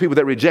rejected. One of the people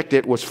that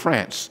rejected was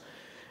France.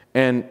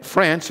 And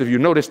France, if you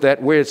notice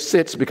that where it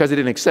sits, because it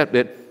didn't accept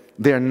it,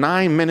 they're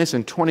 9 minutes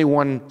and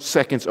 21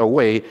 seconds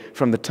away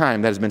from the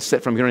time that has been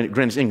set from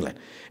Greenwich, England.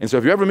 And so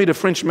if you ever meet a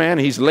French man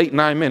and he's late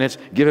 9 minutes,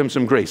 give him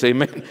some grace.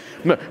 Amen.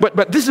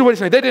 But this is what he's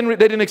saying. They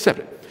didn't accept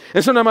it.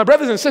 And so now, my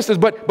brothers and sisters,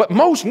 but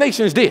most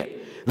nations did.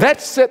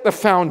 That set the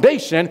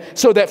foundation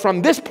so that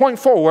from this point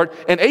forward,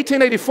 in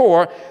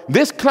 1884,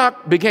 this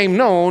clock became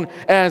known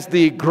as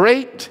the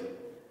Great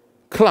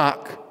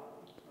Clock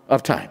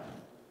of Time.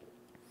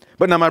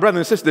 But now, my brothers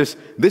and sisters,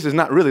 this is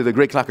not really the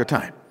great clock of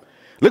time.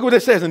 Look what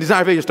it says in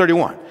Desire of Ages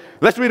 31.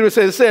 Let's read what it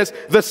says. It says,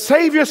 the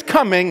Savior's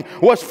coming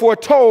was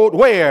foretold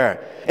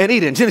where? In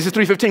Eden. Genesis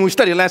 3:15, we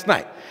studied last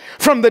night.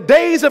 From the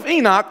days of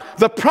Enoch,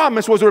 the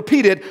promise was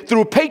repeated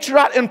through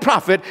patriarch and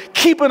prophet,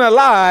 keeping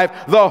alive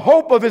the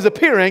hope of his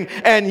appearing,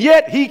 and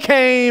yet he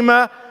came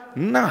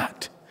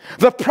not.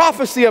 The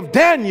prophecy of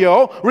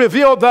Daniel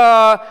revealed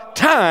the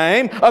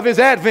time of his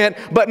advent,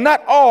 but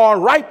not all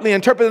rightly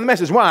interpreted the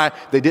message. Why?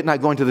 They did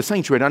not go into the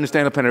sanctuary to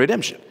understand the plan of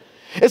redemption.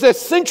 It says,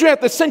 century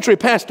after century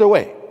passed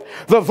away.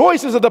 The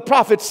voices of the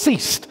prophets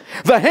ceased.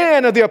 The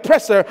hand of the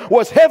oppressor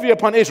was heavy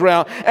upon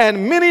Israel,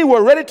 and many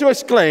were ready to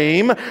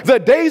exclaim, the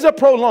days are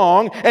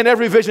prolonged, and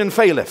every vision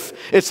faileth.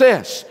 It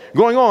says,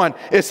 going on,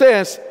 it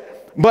says,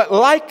 but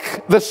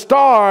like the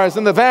stars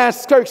in the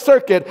vast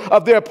circuit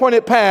of their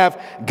appointed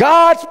path,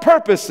 God's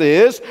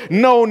purposes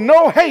know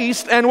no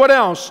haste, and what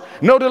else?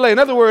 No delay. In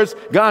other words,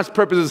 God's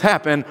purposes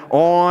happen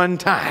on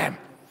time.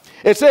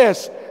 It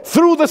says,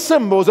 through the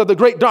symbols of the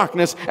great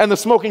darkness and the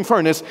smoking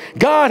furnace,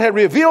 God had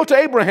revealed to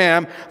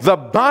Abraham the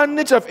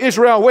bondage of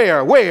Israel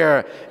where?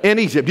 Where? In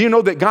Egypt. Do you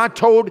know that God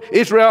told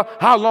Israel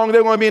how long they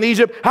were going to be in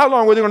Egypt? How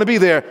long were they going to be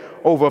there?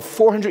 Over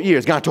 400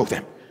 years, God told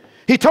them.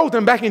 He told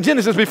them back in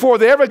Genesis before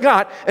they ever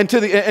got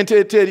into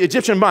the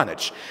Egyptian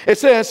bondage. It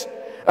says,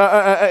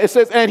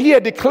 and he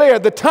had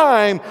declared the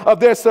time of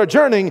their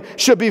sojourning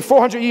should be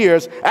 400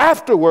 years.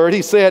 Afterward,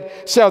 he said,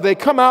 shall they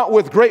come out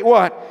with great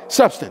what?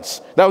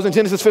 Substance. That was in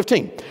Genesis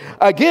 15.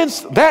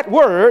 Against that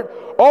word,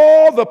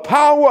 all the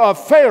power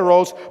of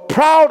Pharaoh's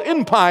proud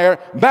empire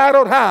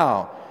battled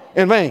how?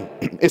 In vain.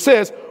 It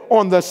says,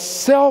 on the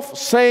self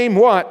same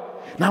what?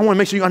 Now, I want to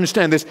make sure you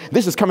understand this.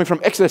 This is coming from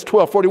Exodus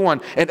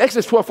 12:41. In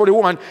Exodus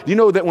 12:41, you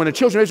know that when the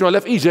children of Israel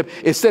left Egypt,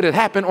 it said it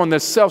happened on the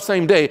self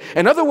same day.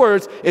 In other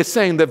words, it's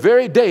saying the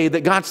very day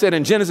that God said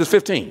in Genesis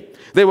 15,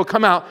 they will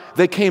come out,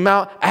 they came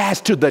out as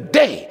to the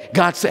day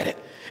God said it.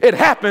 It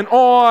happened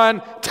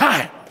on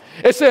time.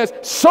 It says,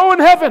 so in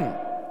heaven,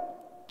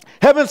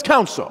 heaven's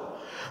counsel,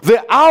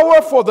 the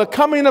hour for the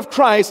coming of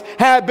Christ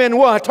had been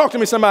what? Talk to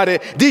me, somebody.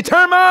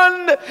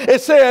 Determined.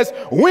 It says,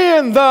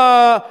 when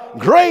the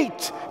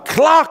great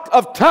clock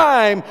of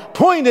time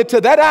pointed to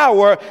that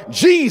hour.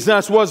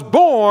 Jesus was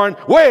born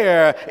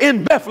where?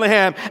 In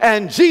Bethlehem.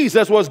 And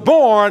Jesus was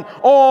born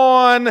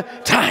on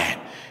time.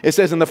 It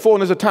says in the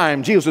fullness of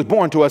time, Jesus was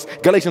born to us,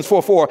 Galatians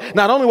 4:4.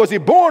 Not only was he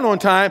born on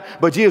time,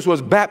 but Jesus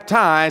was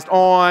baptized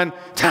on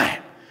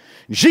time.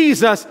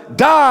 Jesus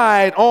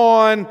died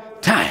on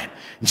time.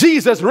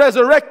 Jesus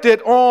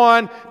resurrected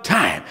on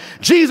time.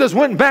 Jesus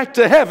went back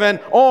to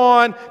heaven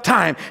on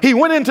time. He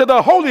went into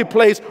the holy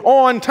place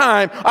on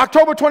time.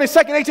 October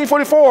 22nd,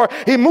 1844,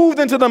 he moved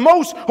into the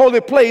most holy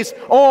place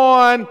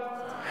on,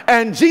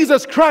 and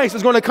Jesus Christ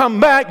is going to come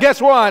back, guess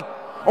what?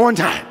 On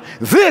time.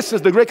 This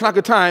is the great clock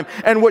of time,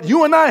 and what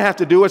you and I have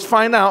to do is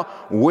find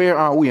out, where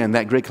are we in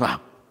that great clock?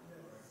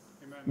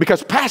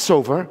 Because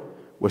Passover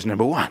was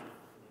number one.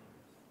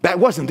 That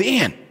wasn't the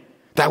end.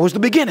 That was the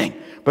beginning.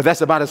 But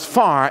that's about as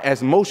far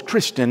as most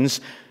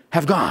Christians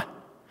have gone.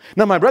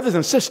 Now, my brothers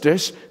and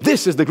sisters,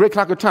 this is the great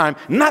clock of time,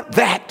 not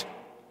that.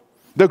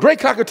 The great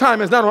clock of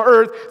time is not on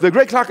earth. The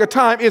great clock of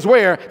time is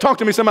where? Talk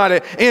to me,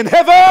 somebody. In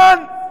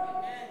heaven.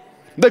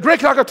 The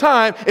great clock of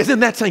time is in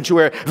that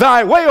sanctuary.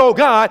 Thy way, O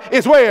God,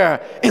 is where?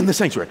 In the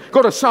sanctuary.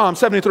 Go to Psalm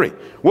 73.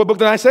 What book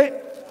did I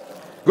say?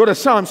 Go to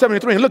Psalm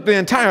 73 and look, the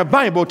entire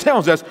Bible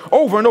tells us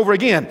over and over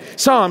again.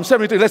 Psalm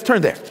 73, let's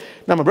turn there.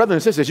 Now, my brothers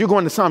and sisters, you're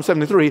going to Psalm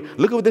 73.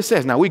 Look at what this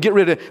says. Now, we get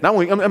rid of, now,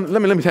 let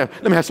me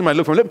have somebody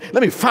look for it.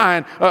 Let me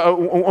find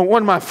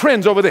one of my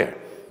friends over there.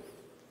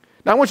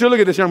 Now, I want you to look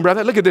at this, young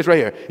brother. Look at this right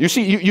here. You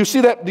see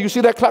that? Do you see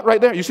that clock right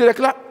there? You see that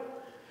clock?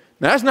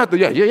 Now, that's not the,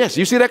 yes.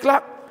 You see that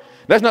clock?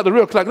 That's not the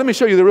real clock. Let me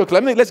show you the real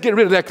clock. Let's get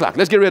rid of that clock.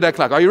 Let's get rid of that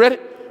clock. Are you ready?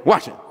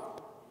 Watch it.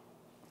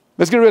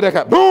 Let's get rid of that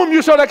clock. Boom,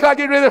 you saw that clock,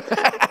 get rid of it.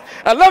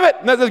 I love it.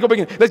 Let's go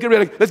begin. Let's get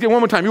rid of it. Let's get one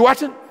more time. You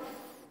watching?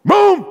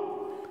 Boom.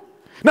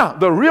 Now,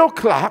 the real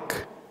clock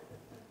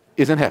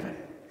is in heaven.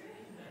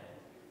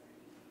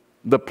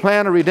 The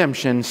plan of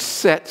redemption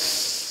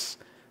sets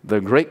the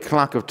great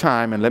clock of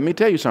time. And let me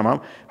tell you something.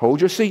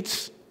 Hold your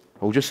seats.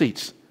 Hold your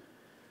seats.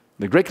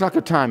 The great clock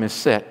of time is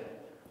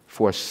set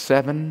for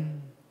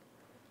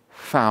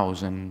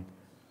 7,000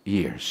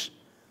 years.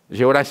 Did you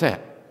hear what I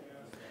said?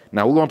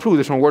 Now, we're going to prove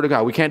this from the Word of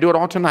God. We can't do it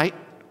all tonight,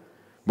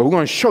 but we're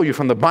going to show you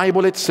from the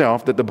Bible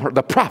itself that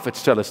the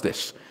prophets tell us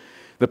this.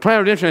 The plan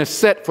of redemption is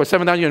set for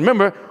 7,000 years.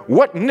 Remember,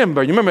 what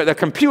number? You remember the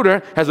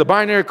computer has a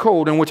binary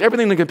code in which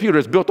everything in the computer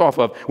is built off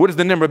of. What is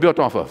the number built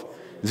off of?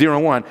 0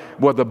 and 1.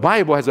 Well, the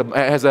Bible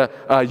has a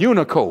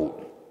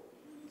Unicode.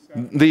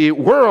 The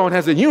world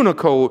has a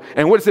Unicode,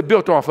 and what is it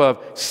built off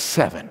of?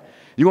 7.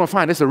 You're going to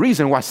find there's a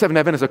reason why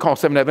Seventh-day Adventists are called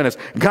Seventh-day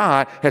Adventists.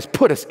 God has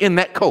put us in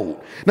that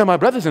code. Now, my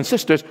brothers and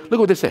sisters,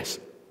 look what this says.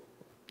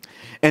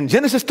 In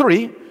Genesis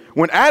 3,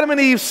 when Adam and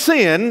Eve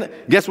sinned,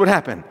 guess what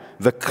happened?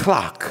 The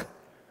clock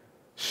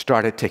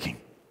started ticking.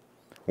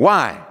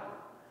 Why?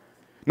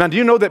 Now, do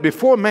you know that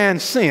before man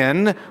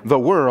sinned, the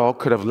world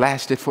could have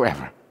lasted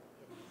forever?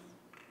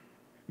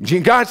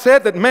 God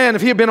said that man,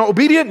 if he had been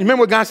obedient,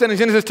 remember what God said in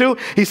Genesis 2?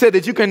 He said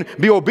that you can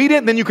be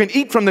obedient, then you can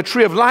eat from the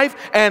tree of life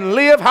and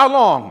live how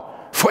long?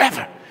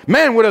 Forever.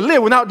 Man would have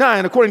lived without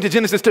dying, according to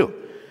Genesis 2.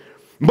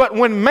 But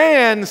when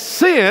man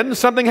sinned,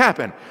 something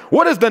happened.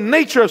 What is the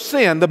nature of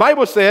sin? The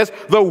Bible says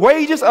the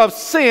wages of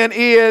sin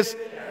is...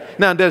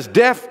 Now, does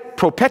death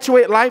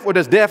perpetuate life, or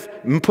does death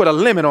put a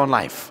limit on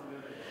life?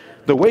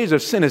 The wages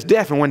of sin is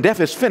death, and when death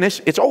is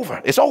finished, it's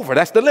over. It's over.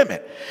 That's the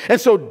limit. And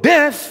so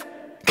death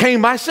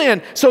came by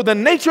sin. So the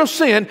nature of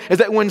sin is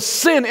that when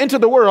sin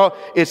entered the world,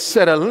 it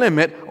set a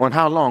limit on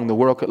how long the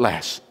world could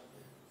last.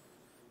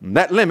 And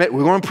that limit,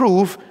 we're going to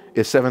prove,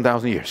 is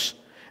 7,000 years.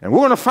 And we're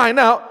going to find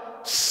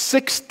out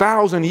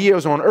 6,000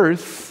 years on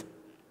earth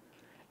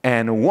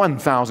and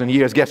 1,000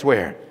 years, guess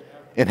where?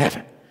 In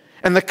heaven.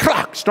 And the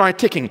clock started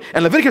ticking.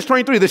 And Leviticus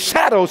 23, the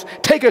shadows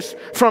take us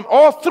from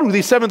all through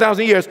these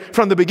 7,000 years,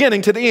 from the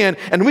beginning to the end.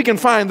 And we can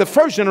find the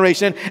first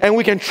generation, and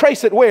we can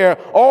trace it where?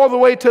 All the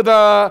way to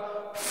the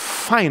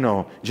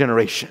final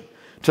generation,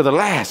 to the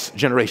last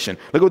generation.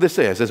 Look what this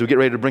says as we get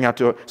ready to bring out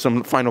to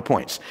some final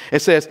points.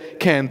 It says,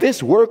 can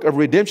this work of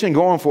redemption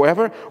go on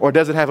forever, or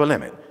does it have a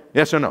limit?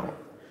 Yes or no?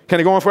 Can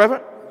it go on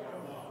forever?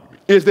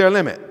 Is there a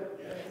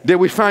limit? Did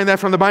we find that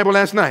from the Bible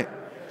last night?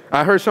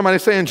 I heard somebody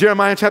say in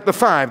Jeremiah chapter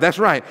 5, that's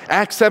right.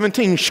 Acts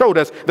 17 showed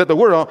us that the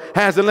world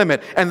has a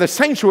limit, and the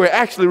sanctuary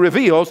actually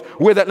reveals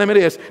where that limit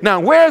is. Now,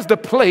 where's the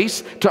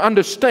place to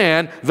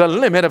understand the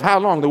limit of how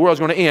long the world's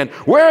going to end?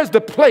 Where's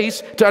the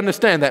place to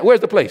understand that? Where's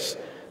the place?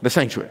 The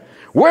sanctuary.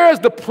 Where's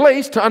the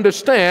place to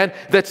understand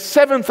that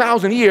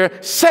 7,000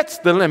 years sets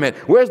the limit?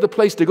 Where's the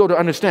place to go to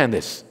understand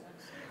this?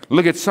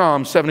 Look at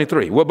Psalm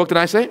 73. What book did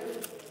I say?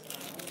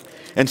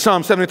 In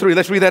Psalm 73,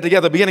 let's read that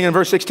together, beginning in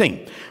verse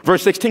 16.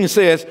 Verse 16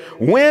 says,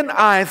 when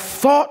I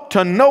thought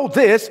to know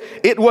this,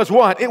 it was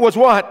what? It was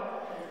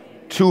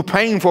what? Too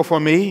painful for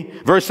me.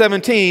 Verse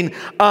 17,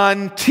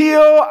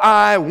 until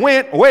I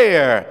went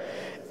where?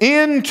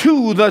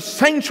 Into the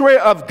sanctuary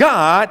of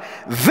God,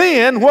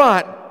 then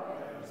what?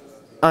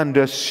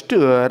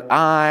 Understood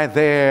I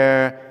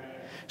there.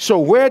 So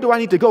where do I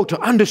need to go to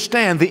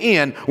understand the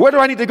end? Where do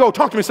I need to go?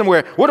 Talk to me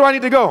somewhere. Where do I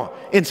need to go?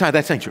 Inside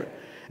that sanctuary.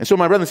 And so,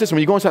 my brother and sister,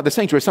 when you go inside the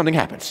sanctuary, something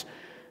happens.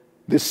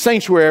 This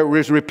sanctuary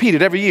is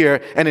repeated every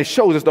year, and it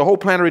shows us the whole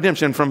plan of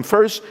redemption from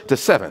 1st to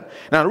 7th.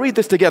 Now, read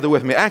this together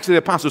with me. Acts of the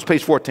Apostles,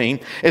 page 14.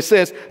 It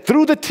says,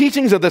 through the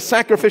teachings of the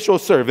sacrificial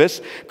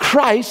service,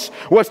 Christ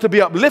was to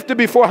be uplifted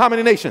before how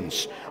many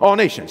nations? All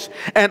nations.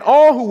 And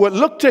all who would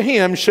look to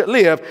him should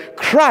live.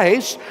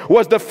 Christ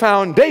was the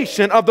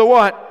foundation of the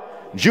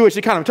what? Jewish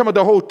economy. I'm talking about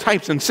the whole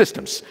types and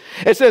systems.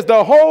 It says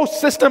the whole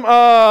system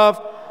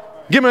of,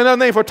 give me another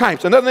name for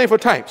types, another name for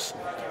types.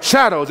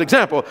 Shadows,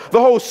 example. The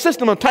whole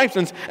system of types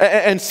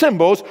and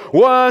symbols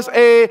was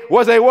a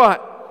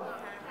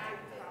what?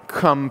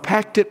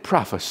 Compacted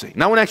prophecy.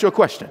 Now I want to ask you a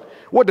question.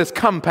 What does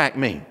compact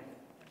mean?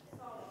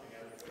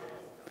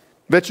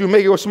 That you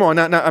make it small.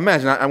 Now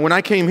imagine, when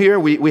I came here,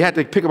 we had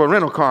to pick up a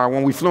rental car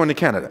when we flew into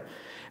Canada.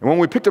 And when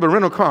we picked up a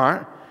rental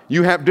car,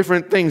 you have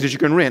different things that you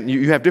can rent.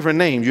 You have different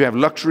names. You have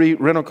luxury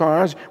rental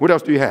cars. What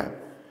else do you have?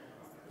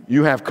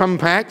 You have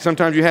compact.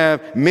 Sometimes you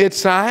have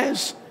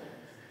mid-size.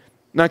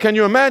 Now, can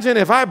you imagine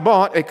if I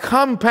bought a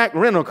compact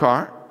rental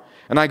car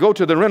and I go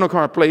to the rental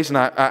car place and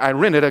I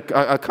rented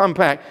a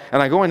compact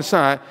and I go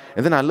inside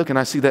and then I look and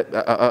I see that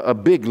a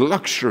big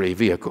luxury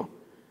vehicle.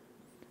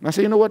 And I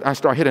say, you know what? I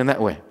start heading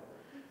that way.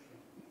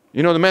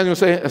 You know, the man's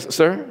going to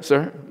say,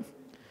 sir,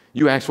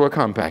 you asked for a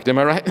compact. Am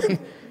I right?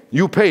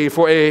 You pay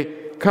for a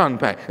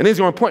compact. And he's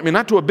going to point me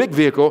not to a big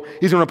vehicle.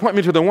 He's going to point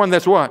me to the one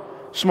that's what?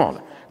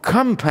 Smaller.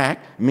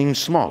 Compact means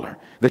smaller.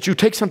 That you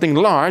take something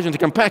large and to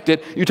compact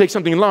it, you take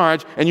something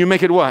large and you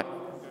make it what?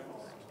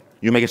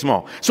 You make it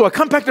small. So a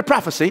compacted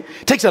prophecy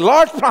takes a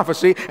large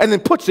prophecy and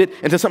then puts it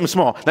into something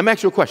small. Let me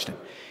ask you a question.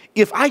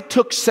 If I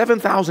took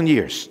 7,000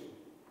 years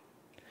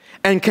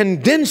and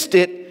condensed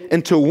it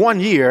into 1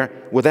 year,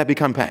 would that be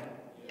compact?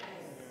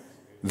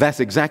 That's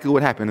exactly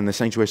what happened in the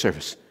sanctuary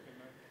service.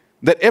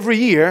 That every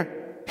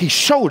year, he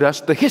showed us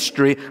the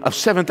history of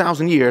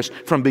 7,000 years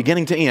from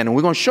beginning to end. And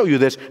we're going to show you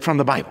this from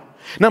the Bible.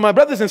 Now, my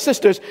brothers and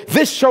sisters,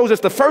 this shows us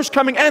the first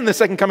coming and the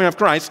second coming of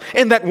Christ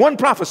in that one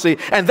prophecy.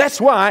 And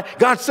that's why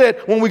God said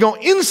when we go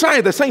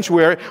inside the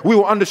sanctuary, we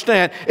will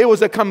understand it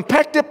was a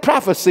compacted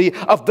prophecy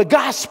of the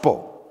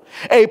gospel.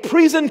 A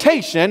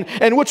presentation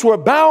in which were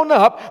bound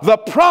up the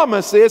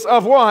promises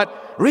of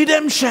what?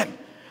 Redemption.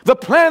 The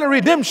plan of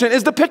redemption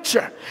is the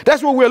picture.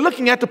 That's what we're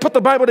looking at to put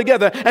the Bible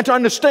together and to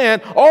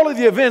understand all of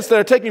the events that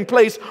are taking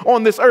place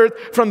on this earth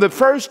from the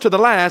first to the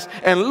last.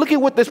 And look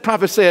at what this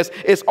prophet says.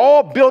 It's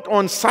all built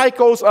on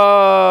cycles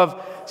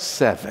of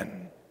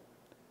 7.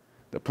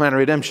 The plan of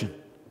redemption.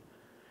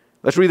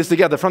 Let's read this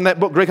together from that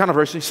book, Great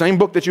Controversy. Same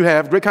book that you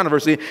have, Great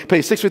Controversy,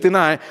 page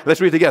 659.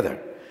 Let's read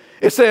together.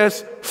 It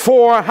says,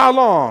 for how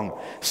long?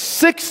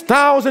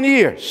 6,000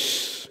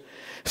 years.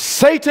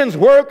 Satan's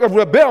work of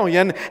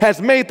rebellion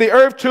has made the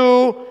earth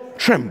to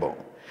tremble.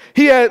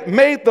 He had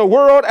made the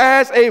world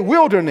as a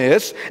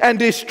wilderness and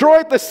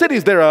destroyed the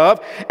cities thereof,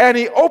 and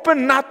he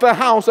opened not the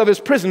house of his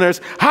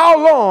prisoners.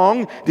 How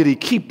long did he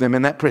keep them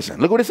in that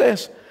prison? Look what it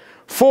says.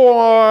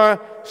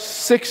 For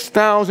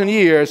 6,000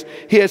 years,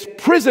 his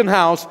prison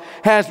house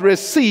has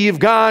received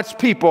God's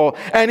people,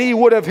 and he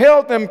would have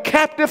held them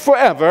captive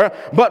forever.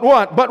 But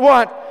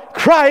what?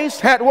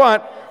 Christ had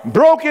what?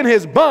 Broken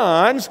his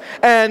bonds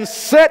and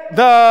set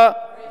the...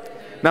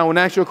 Now I want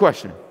to ask you a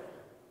question.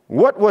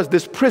 What was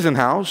this prison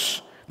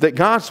house that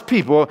God's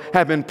people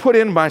have been put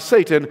in by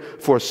Satan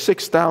for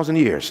 6,000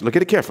 years? Look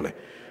at it carefully.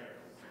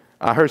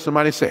 I heard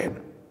somebody say it.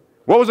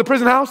 What was the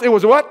prison house? It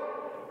was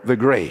what? The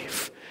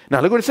grave. Now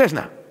look what it says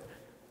now.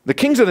 The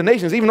kings of the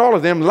nations, even all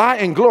of them, lie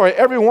in glory,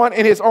 everyone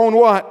in his own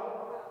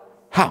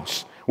what?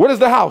 House. What is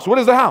the house? What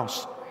is the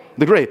house?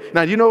 The grave.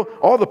 Now you know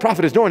all the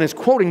prophet is doing is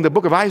quoting the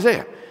book of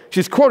Isaiah.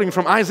 She's quoting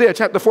from Isaiah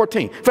chapter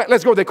 14. In fact,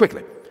 let's go there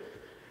quickly.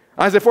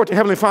 Isaiah 14,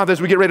 Heavenly Father, as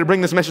we get ready to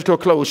bring this message to a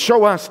close,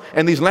 show us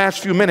in these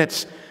last few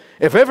minutes,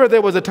 if ever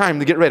there was a time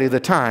to get ready, the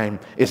time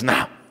is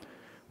now.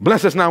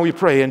 Bless us now, we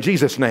pray, in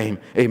Jesus' name,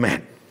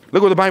 amen.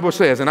 Look what the Bible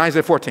says in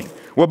Isaiah 14.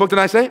 What book did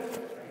I say?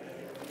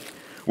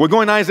 We're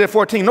going to Isaiah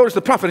 14. Notice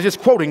the prophet is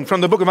just quoting from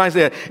the book of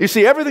Isaiah. You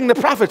see, everything the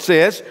prophet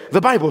says,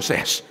 the Bible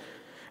says.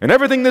 And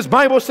everything this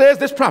Bible says,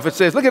 this prophet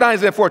says. Look at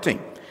Isaiah 14.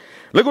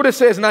 Look what it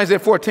says in Isaiah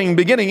 14,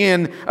 beginning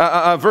in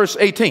verse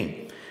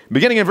 18.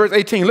 Beginning in verse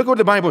 18, look what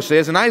the Bible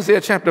says in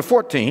Isaiah chapter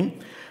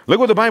 14. Look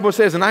what the Bible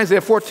says in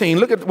Isaiah 14.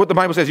 Look at what the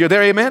Bible says. You're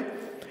there, amen?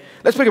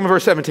 Let's pick up in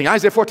verse 17.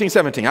 Isaiah 14,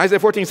 17. Isaiah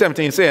 14,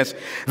 17 says,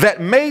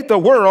 that made the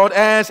world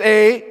as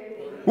a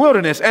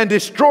wilderness and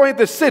destroyed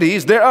the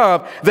cities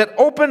thereof, that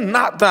opened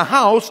not the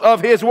house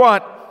of his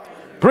what?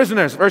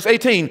 Prisoners. Verse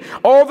 18,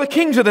 all the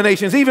kings of the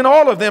nations, even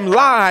all of them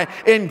lie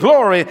in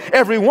glory,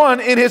 every one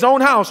in his own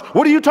house.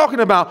 What are you talking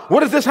about?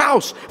 What is this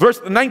house?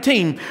 Verse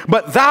 19,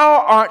 but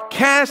thou art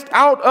cast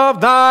out of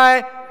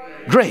thy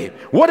grave.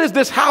 What is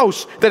this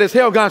house that has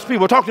held God's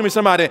people? Talk to me,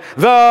 somebody.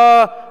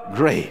 The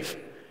grave.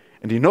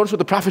 And do you notice what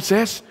the prophet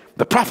says?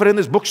 The prophet in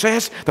this book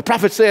says, the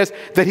prophet says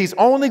that he's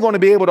only going to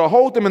be able to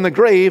hold them in the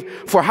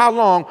grave for how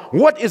long?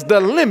 What is the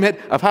limit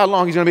of how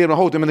long he's going to be able to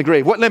hold them in the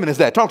grave? What limit is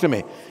that? Talk to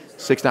me.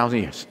 6,000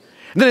 years.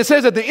 Then it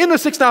says at the end of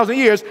 6,000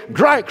 years,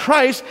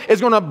 Christ is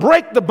going to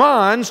break the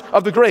bonds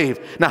of the grave.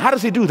 Now, how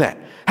does he do that?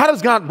 How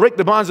does God break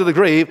the bonds of the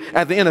grave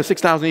at the end of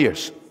 6,000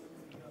 years?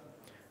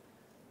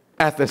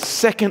 At the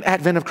second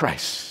advent of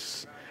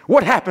Christ.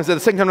 What happens at the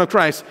second advent of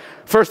Christ?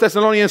 1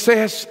 Thessalonians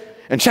says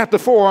in chapter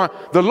 4,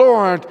 the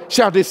Lord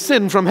shall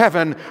descend from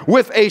heaven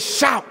with a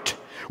shout,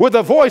 with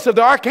the voice of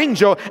the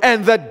archangel,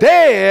 and the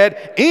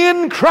dead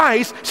in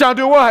Christ shall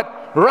do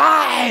what?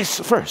 Rise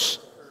first.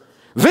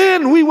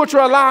 Then we which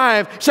are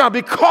alive shall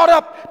be caught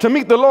up to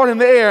meet the Lord in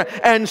the air,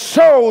 and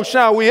so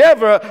shall we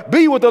ever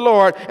be with the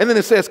Lord. And then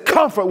it says,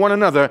 comfort one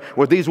another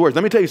with these words.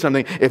 Let me tell you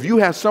something. If you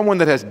have someone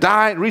that has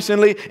died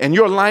recently in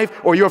your life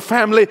or your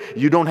family,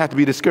 you don't have to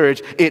be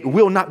discouraged. It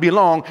will not be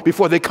long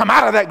before they come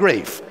out of that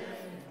grave.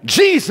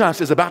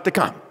 Jesus is about to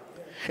come.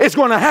 It's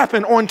going to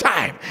happen on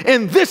time.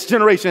 In this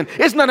generation,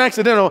 it's not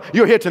accidental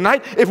you're here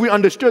tonight. If we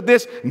understood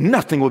this,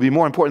 nothing will be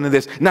more important than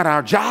this. Not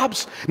our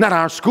jobs, not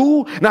our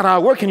school, not our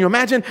work. Can you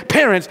imagine?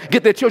 Parents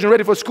get their children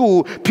ready for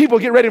school. People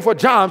get ready for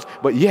jobs,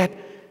 but yet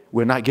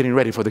we're not getting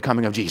ready for the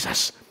coming of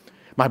Jesus.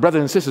 My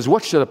brothers and sisters,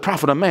 what should it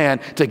profit a man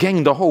to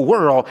gain the whole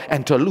world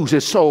and to lose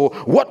his soul?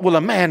 What will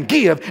a man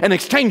give in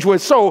exchange for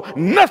his soul?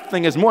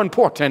 Nothing is more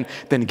important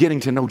than getting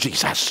to know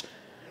Jesus.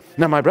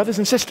 Now, my brothers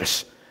and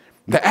sisters,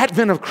 the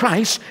advent of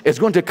Christ is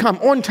going to come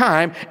on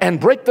time and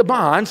break the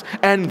bonds,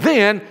 and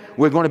then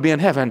we're going to be in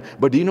heaven.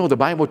 But do you know the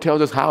Bible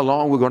tells us how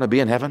long we're going to be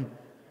in heaven?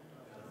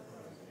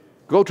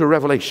 Go to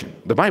Revelation.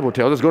 The Bible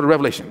tells us, go to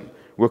Revelation.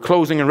 We're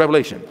closing in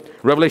Revelation.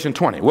 Revelation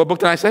 20. What book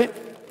did I say?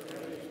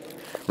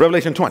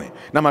 Revelation 20.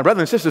 Now, my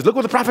brothers and sisters, look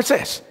what the prophet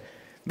says.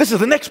 This is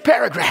the next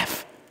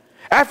paragraph.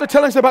 After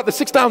telling us about the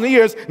 6,000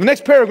 years, the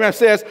next paragraph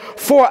says,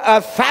 for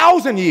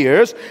 1,000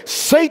 years,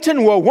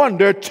 Satan will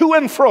wander to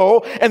and fro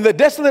in the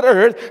desolate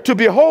earth to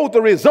behold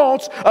the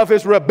results of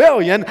his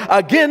rebellion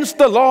against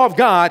the law of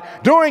God.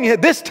 During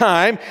this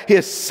time,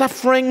 his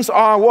sufferings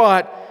are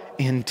what?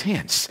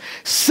 Intense.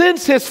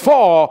 Since his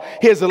fall,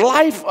 his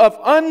life of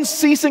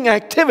unceasing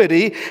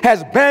activity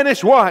has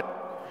banished what?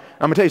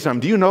 I'm going to tell you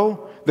something. Do you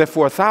know that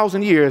for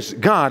 1,000 years,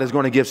 God is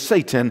going to give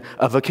Satan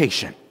a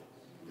vacation?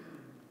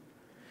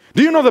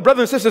 Do you know that,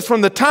 brothers and sisters,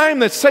 from the time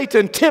that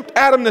Satan tempted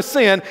Adam to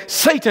sin,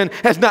 Satan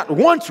has not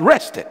once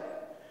rested.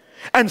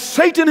 And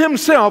Satan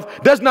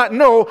himself does not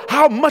know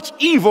how much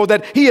evil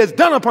that he has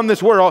done upon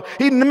this world.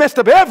 He messed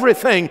up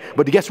everything.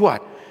 But guess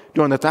what?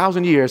 During the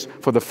 1,000 years,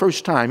 for the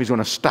first time, he's going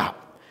to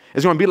stop.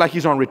 It's going to be like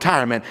he's on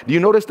retirement. Do you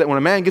notice that when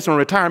a man gets on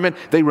retirement,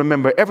 they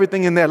remember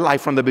everything in their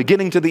life from the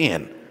beginning to the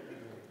end?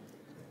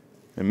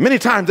 And many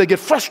times they get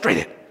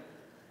frustrated.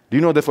 Do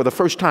you know that for the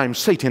first time,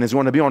 Satan is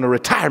going to be on a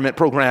retirement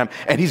program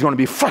and he's going to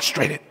be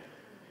frustrated?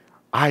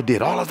 I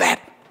did all of that,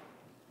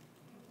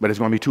 but it's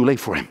going to be too late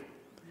for him.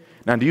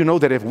 Now, do you know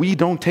that if we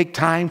don't take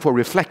time for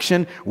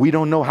reflection, we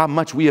don't know how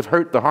much we have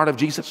hurt the heart of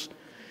Jesus?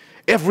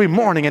 Every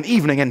morning and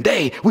evening and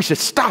day, we should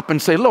stop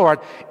and say, Lord,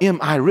 am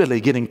I really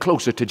getting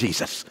closer to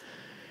Jesus?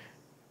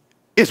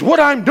 Is what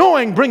I'm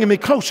doing bringing me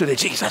closer to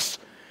Jesus?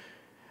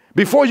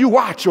 Before you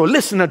watch or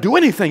listen or do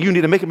anything, you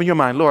need to make up in your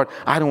mind, Lord,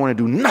 I don't want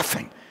to do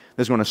nothing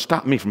that's going to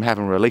stop me from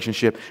having a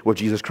relationship with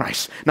Jesus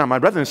Christ. Now, my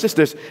brothers and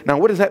sisters, now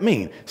what does that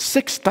mean?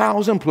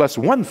 6,000 plus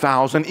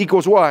 1,000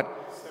 equals what?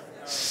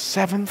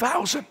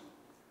 7,000.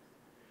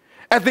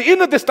 At the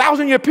end of this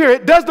 1,000-year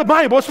period, does the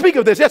Bible speak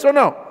of this? Yes or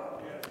no?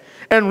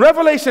 In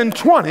Revelation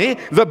 20,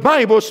 the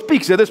Bible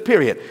speaks of this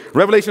period.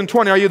 Revelation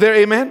 20, are you there?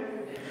 Amen?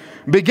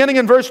 Beginning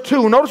in verse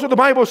 2, notice what the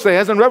Bible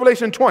says in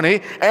Revelation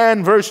 20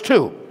 and verse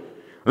 2.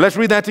 Let's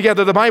read that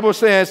together. The Bible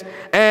says,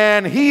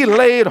 and he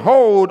laid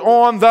hold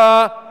on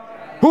the...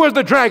 Who is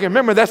the dragon?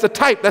 Remember, that's a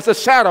type, that's a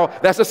shadow,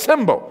 that's a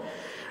symbol.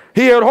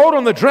 He had hold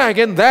on the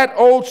dragon, that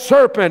old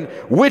serpent,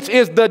 which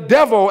is the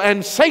devil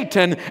and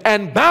Satan,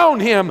 and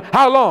bound him,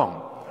 how long?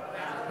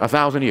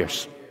 1,000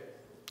 years.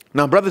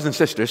 Now, brothers and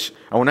sisters,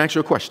 I want to ask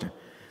you a question.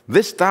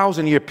 This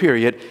 1,000-year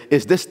period,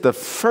 is this the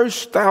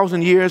first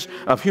 1,000 years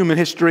of human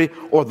history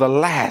or the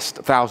last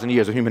 1,000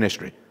 years of human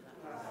history?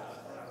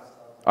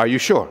 Are you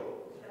sure?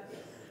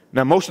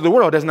 Now, most of the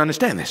world doesn't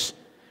understand this.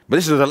 But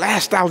this is the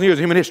last 1,000 years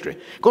of human history.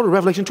 Go to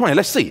Revelation 20.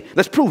 Let's see.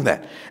 Let's prove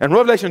that. In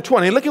Revelation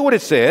 20, look at what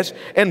it says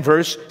in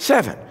verse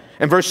 7.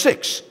 And verse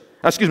 6.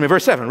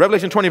 Verse 7.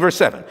 Revelation 20, verse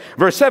 7.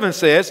 Verse 7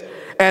 says,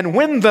 and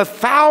when the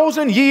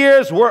 1,000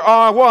 years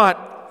are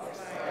what?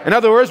 In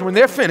other words, when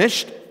they're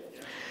finished,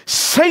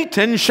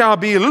 Satan shall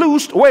be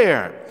loosed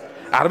where?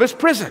 Out of his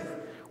prison.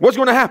 What's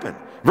going to happen?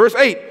 Verse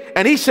 8.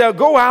 And he shall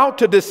go out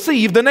to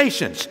deceive the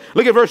nations.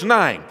 Look at verse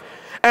 9.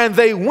 And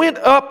they went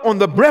up on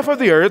the breadth of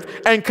the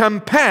earth and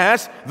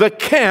compassed the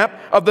camp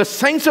of the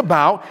saints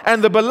about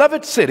and the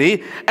beloved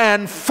city,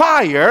 and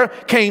fire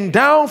came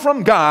down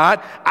from God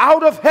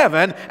out of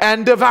heaven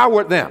and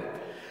devoured them.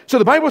 So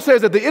the Bible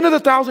says at the end of the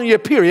 1,000-year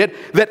period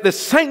that the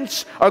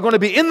saints are going to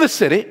be in the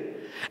city,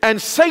 and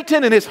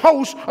Satan and his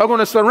hosts are going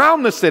to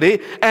surround the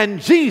city,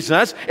 and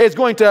Jesus is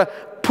going to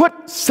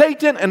put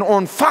Satan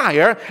on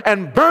fire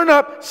and burn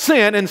up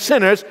sin and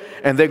sinners,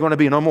 and they're going to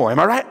be no more. Am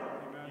I right?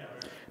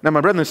 Now,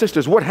 my brothers and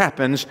sisters, what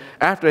happens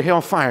after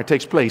hellfire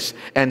takes place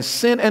and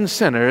sin and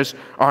sinners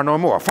are no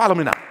more? Follow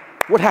me now.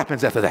 What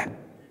happens after that?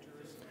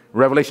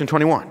 Revelation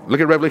 21.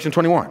 Look at Revelation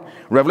 21.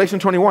 Revelation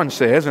 21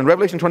 says, in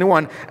Revelation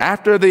 21,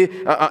 after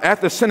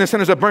sin and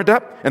sinners are burnt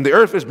up and the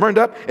earth is burned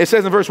up, it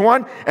says in verse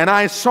 1, and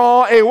I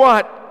saw a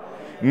what?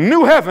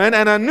 New heaven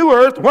and a new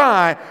earth.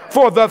 Why?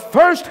 For the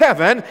first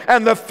heaven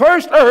and the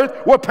first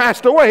earth were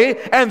passed away,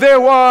 and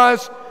there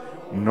was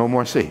no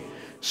more sea.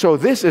 So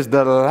this is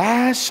the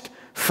last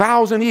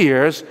 1,000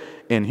 years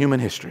in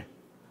human history.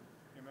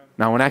 Amen.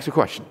 Now I want to ask you a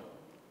question.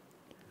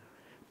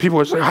 People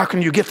will say, how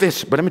can you get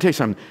this? But let me tell you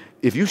something.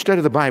 If you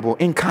study the Bible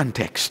in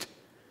context,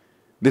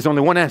 there's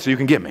only one answer you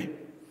can give me.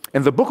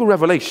 In the book of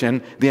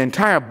Revelation, the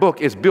entire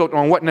book is built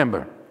on what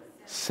number?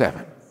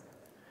 7.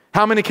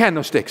 How many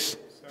candlesticks?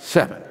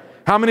 7.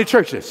 How many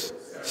churches?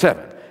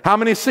 7. How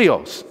many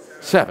seals?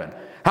 7.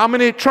 How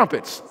many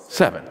trumpets?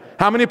 7.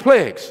 How many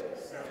plagues?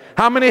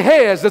 How many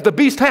heads does the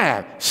beast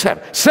have?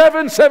 7.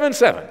 7, 7,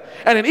 7.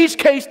 And in each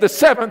case, the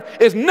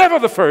 7th is never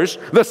the first.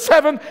 The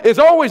 7th is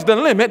always the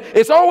limit.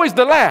 It's always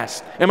the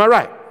last. Am I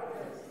right?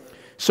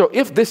 So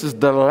if this is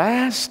the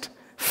last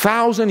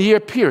 1,000-year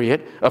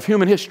period of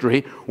human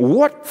history,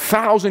 what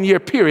 1,000-year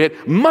period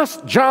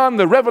must John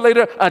the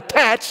Revelator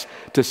attach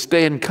to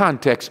stay in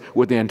context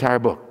with the entire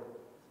book?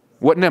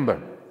 What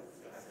number?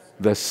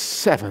 The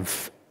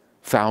 7th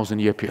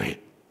 1,000-year period.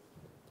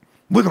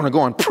 We're going to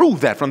go and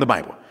prove that from the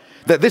Bible,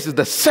 that this is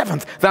the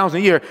 7th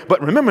 1,000 year.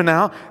 But remember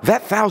now,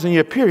 that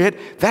 1,000-year period,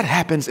 that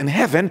happens in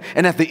heaven.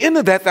 And at the end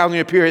of that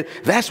 1,000-year period,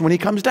 that's when he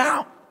comes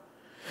down.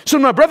 So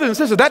my brothers and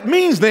sisters, that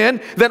means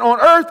then that on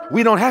earth,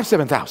 we don't have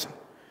 7,000.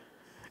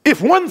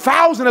 If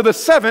 1,000 of the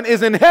 7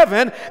 is in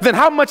heaven, then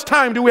how much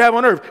time do we have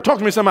on earth? Talk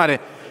to me, somebody.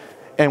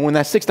 And when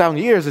that 6,000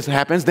 years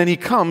happens, then he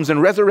comes and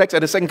resurrects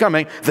at his second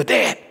coming the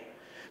dead.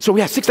 So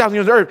we have 6,000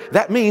 years on earth.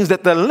 That means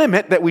that the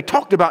limit that we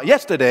talked about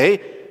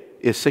yesterday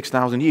is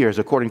 6,000 years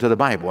according to the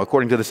Bible,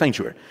 according to the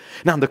sanctuary.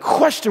 Now the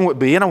question would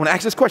be, and I want to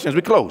ask this question as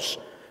we close.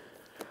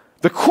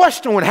 The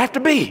question would have to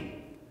be,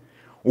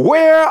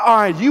 where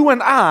are you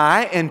and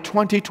I in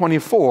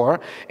 2024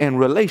 in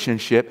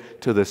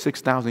relationship to the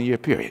 6,000-year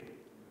period?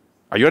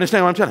 Are you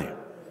understanding what I'm telling you?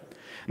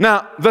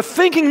 Now, the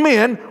thinking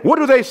men, what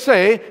do they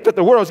say that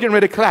the world's getting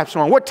ready to collapse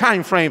on? What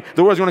time frame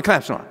the world's going to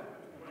collapse on?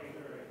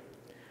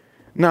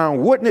 Now,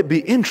 wouldn't it be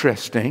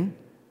interesting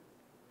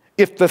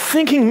if the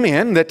thinking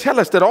men that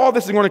tell us that all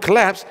this is going to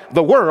collapse,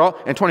 the world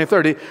in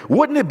 2030,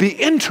 wouldn't it be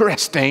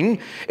interesting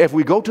if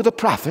we go to the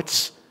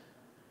prophets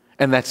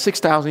and that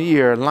 6,000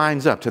 year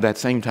lines up to that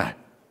same time?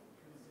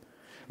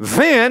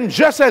 Then,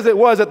 just as it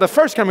was at the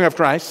first coming of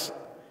Christ,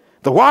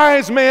 the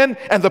wise men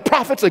and the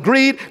prophets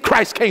agreed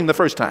Christ came the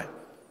first time.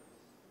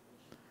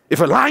 If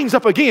it lines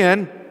up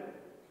again,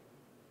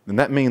 then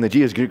that means that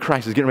Jesus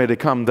Christ is getting ready to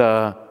come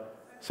the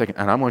second.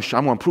 And I'm going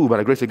to prove by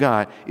the grace of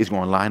God it's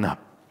going to line up.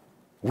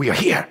 We are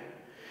here.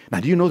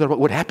 Now, do you know that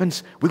what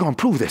happens? We're going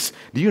to prove this.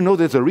 Do you know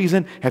there's a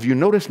reason? Have you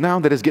noticed now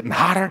that it's getting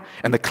hotter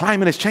and the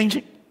climate is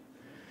changing?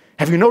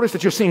 Have you noticed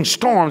that you're seeing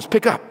storms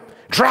pick up,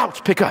 droughts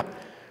pick up?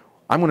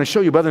 I'm going to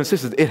show you, brothers and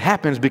sisters, it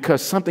happens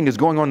because something is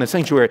going on in the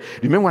sanctuary. Do you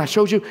remember when I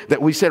showed you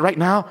that we said right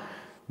now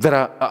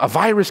that a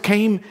virus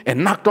came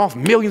and knocked off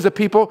millions of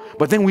people,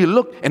 but then we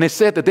looked and it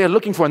said that they're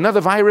looking for another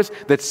virus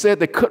that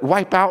said they could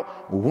wipe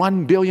out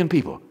 1 billion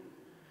people.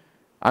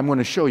 I'm going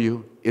to show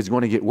you it's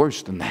going to get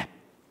worse than that.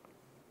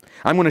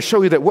 I'm going to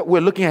show you that what we're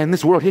looking at in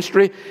this world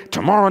history,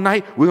 tomorrow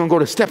night, we're going to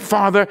go a step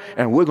farther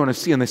and we're going to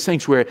see in the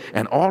sanctuary,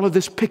 and all of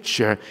this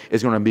picture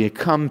is going to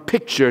become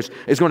pictures.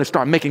 It's going to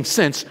start making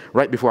sense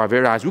right before our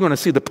very eyes. We're going to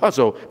see the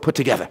puzzle put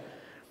together.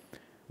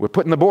 We're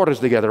putting the borders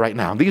together right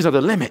now. These are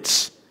the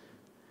limits.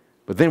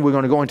 But then we're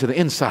going to go into the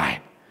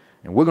inside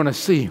and we're going to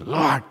see,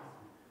 Lord,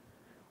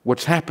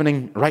 what's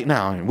happening right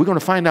now. And we're going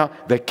to find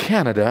out that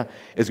Canada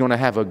is going to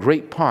have a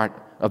great part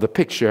of the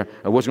picture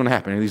of what's going to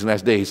happen in these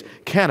last days.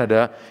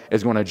 Canada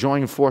is going to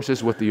join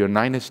forces with the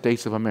United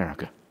States of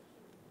America.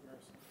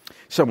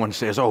 Someone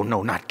says, oh,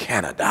 no, not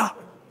Canada.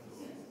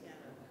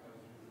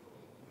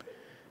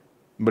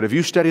 But if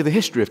you study the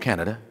history of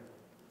Canada,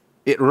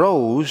 it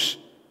rose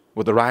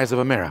with the rise of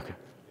America.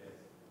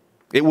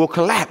 It will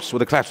collapse with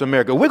the collapse of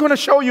America. We're going to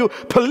show you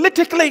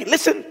politically,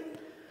 listen,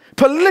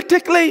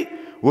 politically,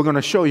 we're going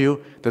to show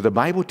you that the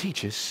Bible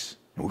teaches,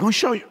 and we're going to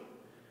show you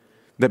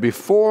that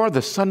before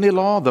the Sunday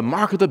law, the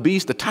mark of the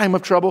beast, the time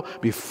of trouble,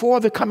 before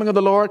the coming of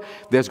the Lord,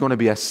 there's going to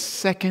be a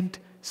second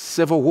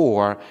civil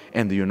war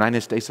in the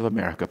United States of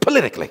America,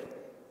 politically.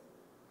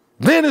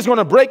 Then it's going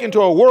to break into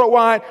a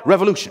worldwide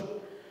revolution.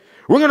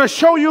 We're going to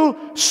show you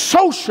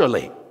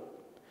socially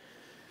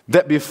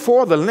that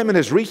before the limit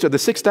is reached of the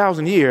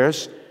 6,000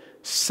 years,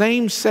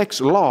 same-sex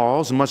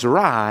laws must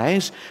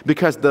rise,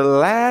 because the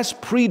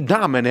last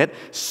predominant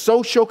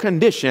social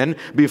condition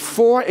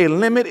before a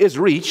limit is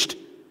reached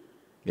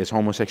is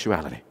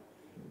homosexuality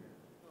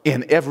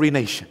in every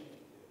nation.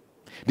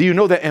 Do you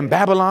know that in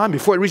Babylon,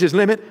 before it reaches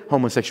limit,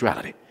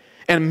 homosexuality?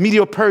 And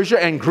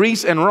Medo-Persia and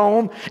Greece and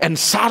Rome and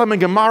Sodom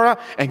and Gomorrah.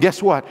 And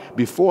guess what?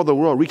 Before the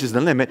world reaches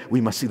the limit, we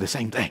must see the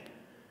same thing.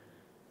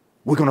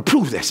 We're going to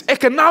prove this.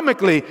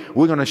 Economically,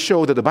 we're going to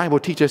show that the Bible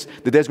teaches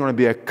that there's going to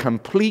be a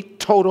complete,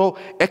 total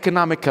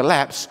economic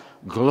collapse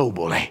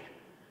globally.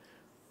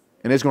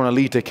 And it's going to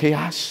lead to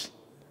chaos.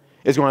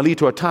 It's going to lead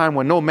to a time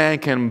when no man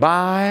can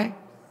buy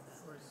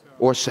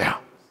or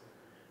sell.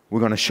 We're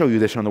going to show you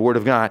this from the Word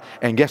of God.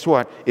 And guess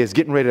what? It's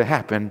getting ready to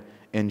happen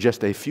in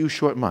just a few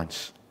short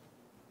months.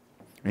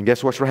 And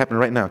guess what's happening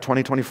right now?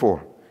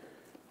 2024.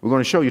 We're going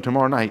to show you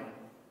tomorrow night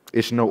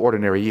it's no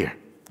ordinary year.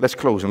 Let's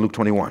close in Luke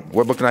 21.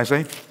 What book did I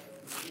say?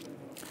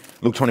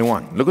 Luke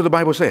 21. Look what the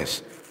Bible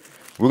says.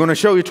 We're going to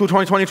show you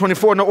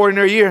 2024, no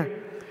ordinary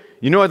year.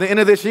 You know, at the end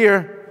of this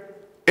year,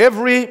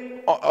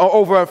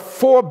 over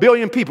 4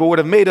 billion people would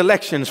have made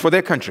elections for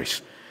their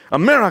countries.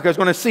 America is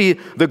going to see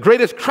the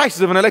greatest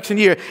crisis of an election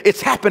year.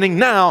 It's happening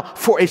now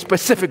for a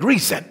specific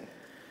reason.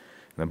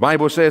 The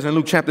Bible says in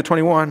Luke chapter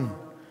 21,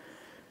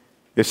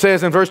 it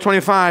says in verse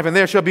 25, and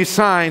there shall be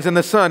signs in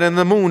the sun and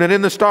the moon and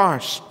in the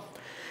stars.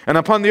 And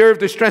upon the earth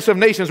distress of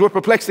nations with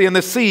perplexity, and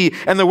the sea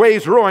and the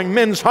waves roaring,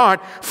 men's heart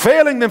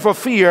failing them for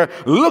fear,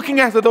 looking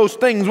after those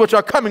things which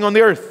are coming on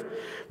the earth.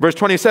 Verse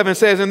 27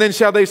 says, and then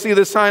shall they see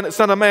the Son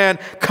of Man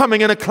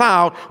coming in a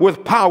cloud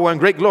with power and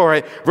great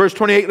glory. Verse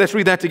 28, let's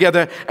read that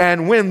together.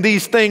 And when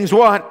these things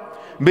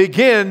what?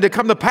 Begin to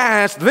come to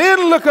pass,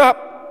 then look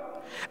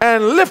up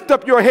and lift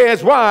up your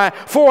heads. Why?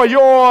 For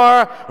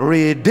your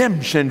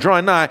redemption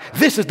drawing nigh.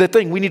 This is the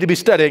thing we need to be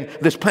studying,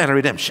 this plan of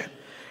redemption.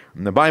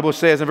 And the Bible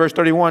says in verse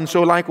 31,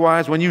 so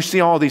likewise, when you see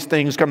all these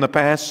things come to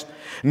pass,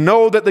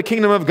 know that the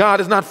kingdom of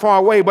God is not far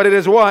away, but it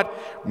is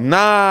what?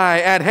 Nigh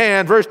at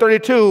hand. Verse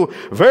 32,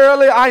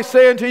 verily I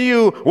say unto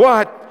you,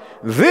 what?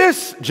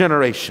 This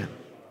generation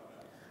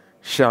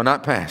shall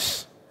not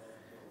pass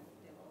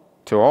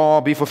till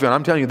all be fulfilled.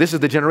 I'm telling you, this is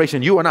the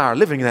generation. You and I are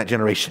living in that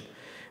generation.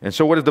 And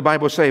so what does the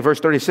Bible say? Verse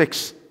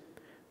 36,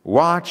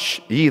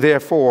 watch ye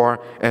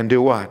therefore and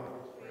do what?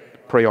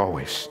 Pray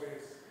always,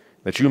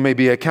 that you may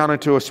be accounted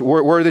to us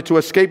worthy to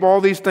escape all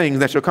these things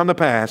that shall come to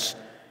pass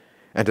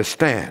and to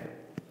stand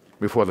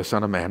before the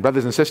Son of Man.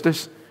 Brothers and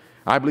sisters,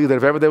 I believe that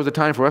if ever there was a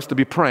time for us to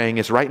be praying,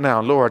 it's right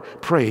now. Lord,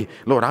 pray.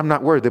 Lord, I'm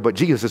not worthy, but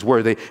Jesus is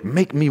worthy.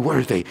 Make me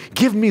worthy.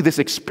 Give me this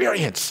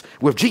experience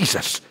with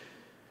Jesus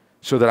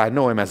so that I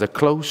know him as a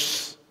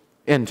close,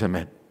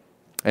 intimate,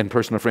 and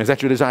personal friend. Is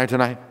that your desire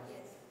tonight?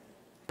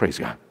 Praise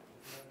God.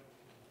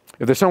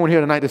 If there's someone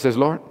here tonight that says,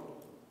 Lord,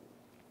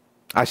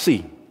 I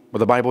see what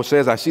the Bible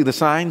says, I see the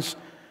signs,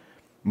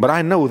 but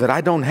I know that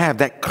I don't have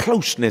that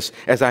closeness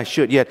as I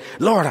should yet.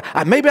 Lord,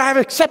 maybe I've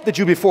accepted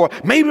you before.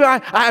 Maybe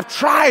I've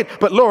tried,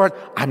 but Lord,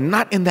 I'm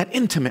not in that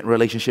intimate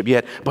relationship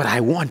yet, but I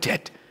want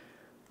it.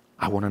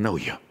 I want to know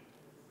you.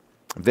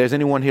 If there's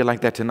anyone here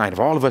like that tonight, if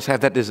all of us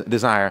have that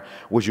desire,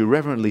 would you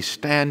reverently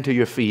stand to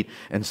your feet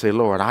and say,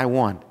 Lord, I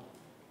want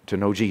to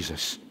know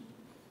Jesus.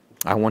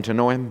 I want to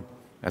know him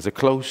as a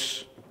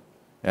close,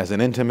 as an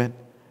intimate,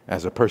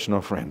 as a personal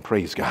friend.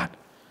 Praise God.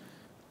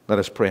 Let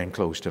us pray and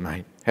close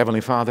tonight.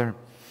 Heavenly Father,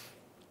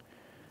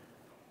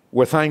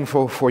 we're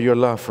thankful for your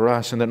love for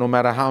us, and that no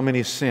matter how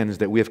many sins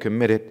that we have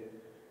committed,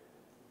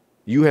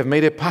 you have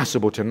made it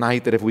possible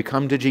tonight that if we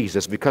come to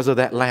Jesus because of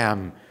that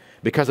Lamb,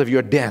 because of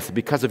your death,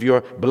 because of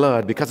your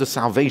blood, because of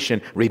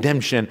salvation,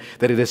 redemption,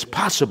 that it is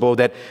possible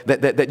that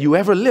you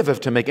ever liveth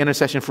to make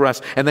intercession for us,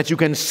 and that you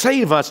can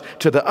save us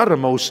to the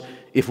uttermost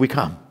if we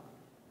come.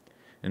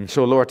 And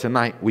so, Lord,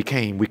 tonight we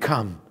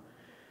come,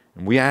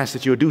 and we ask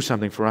that you'll do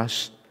something for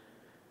us.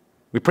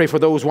 We pray for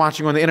those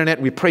watching on the internet.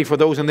 We pray for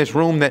those in this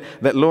room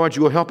that Lord,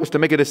 you will help us to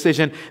make a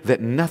decision that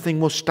nothing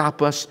will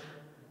stop us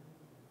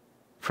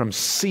from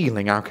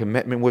sealing our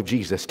commitment with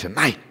Jesus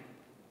tonight.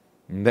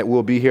 And that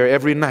we'll be here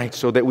every night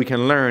so that we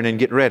can learn and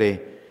get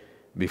ready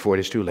before it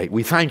is too late.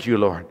 We thank you,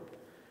 Lord.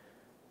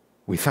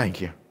 We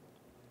thank you.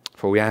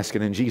 For we ask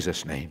it in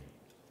Jesus' name.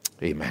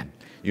 Amen.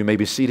 You may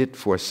be seated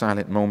for a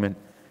silent moment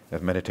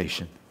of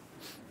meditation.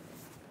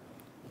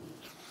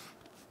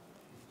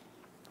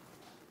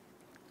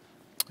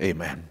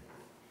 Amen.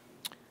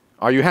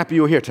 Are you happy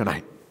you're here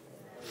tonight?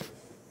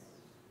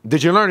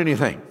 Did you learn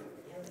anything?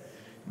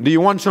 Do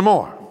you want some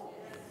more?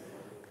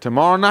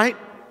 Tomorrow night,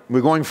 we're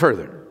going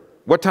further.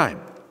 What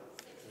time?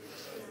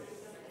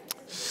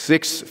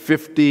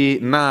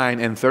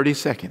 6:59 and 30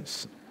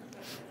 seconds.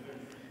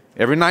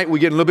 Every night we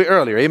get a little bit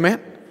earlier.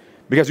 Amen.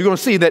 Because you're going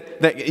to see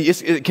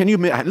that can you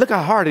look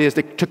how hard it is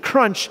to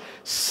crunch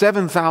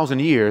 7,000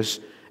 years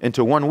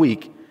into 1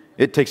 week.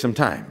 It takes some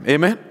time.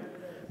 Amen.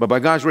 But by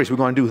God's grace, we're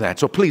going to do that.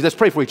 So please, let's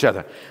pray for each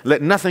other.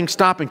 Let nothing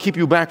stop and keep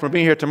you back from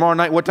being here tomorrow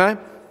night. What time?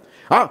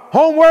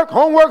 Homework.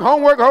 Oh,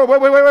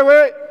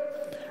 wait.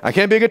 I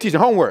can't be a good teacher.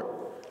 Homework.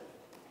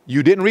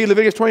 You didn't read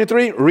Leviticus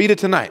 23? Read it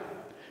tonight.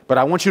 But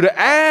I want you to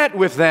add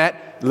with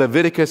that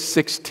Leviticus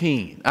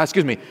 23.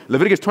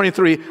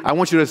 I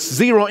want you to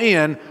zero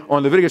in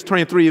on Leviticus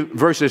 23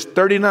 verses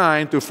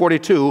 39 through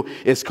 42.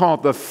 It's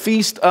called the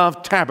Feast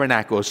of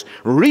Tabernacles.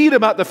 Read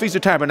about the Feast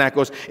of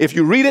Tabernacles. If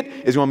you read it,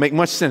 it's going to make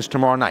much sense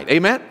tomorrow night.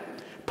 Amen?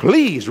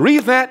 Please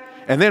read that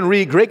and then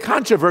read Great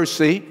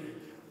Controversy,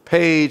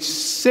 page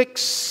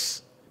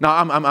 6 Now,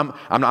 I'm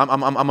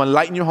going to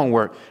lighten your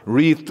homework.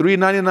 Read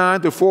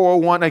 399 to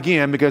 401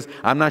 again because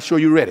I'm not sure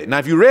you read it. Now,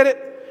 if you read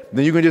it,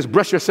 then you can just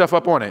brush yourself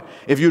up on it.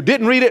 If you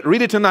didn't read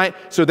it tonight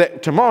so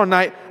that tomorrow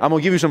night I'm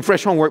going to give you some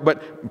fresh homework.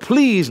 But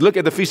please look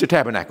at the Feast of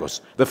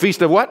Tabernacles. The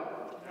Feast of what?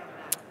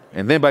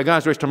 And then by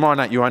God's grace, tomorrow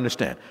night you'll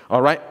understand.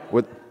 All right?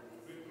 With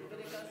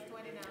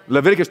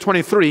Leviticus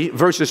 23,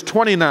 verses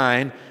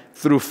 29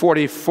 through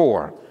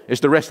 44. It's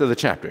the rest of the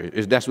chapter.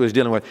 That's what it's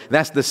dealing with.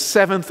 That's the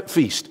 7th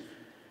feast.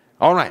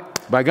 All right.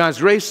 By God's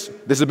grace,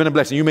 this has been a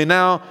blessing. You may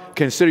now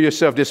consider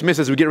yourself dismissed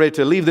as we get ready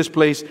to leave this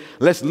place.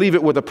 Let's leave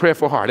it with a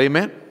prayerful heart.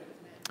 Amen.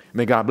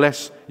 May God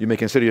bless. You may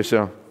consider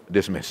yourself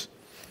dismissed.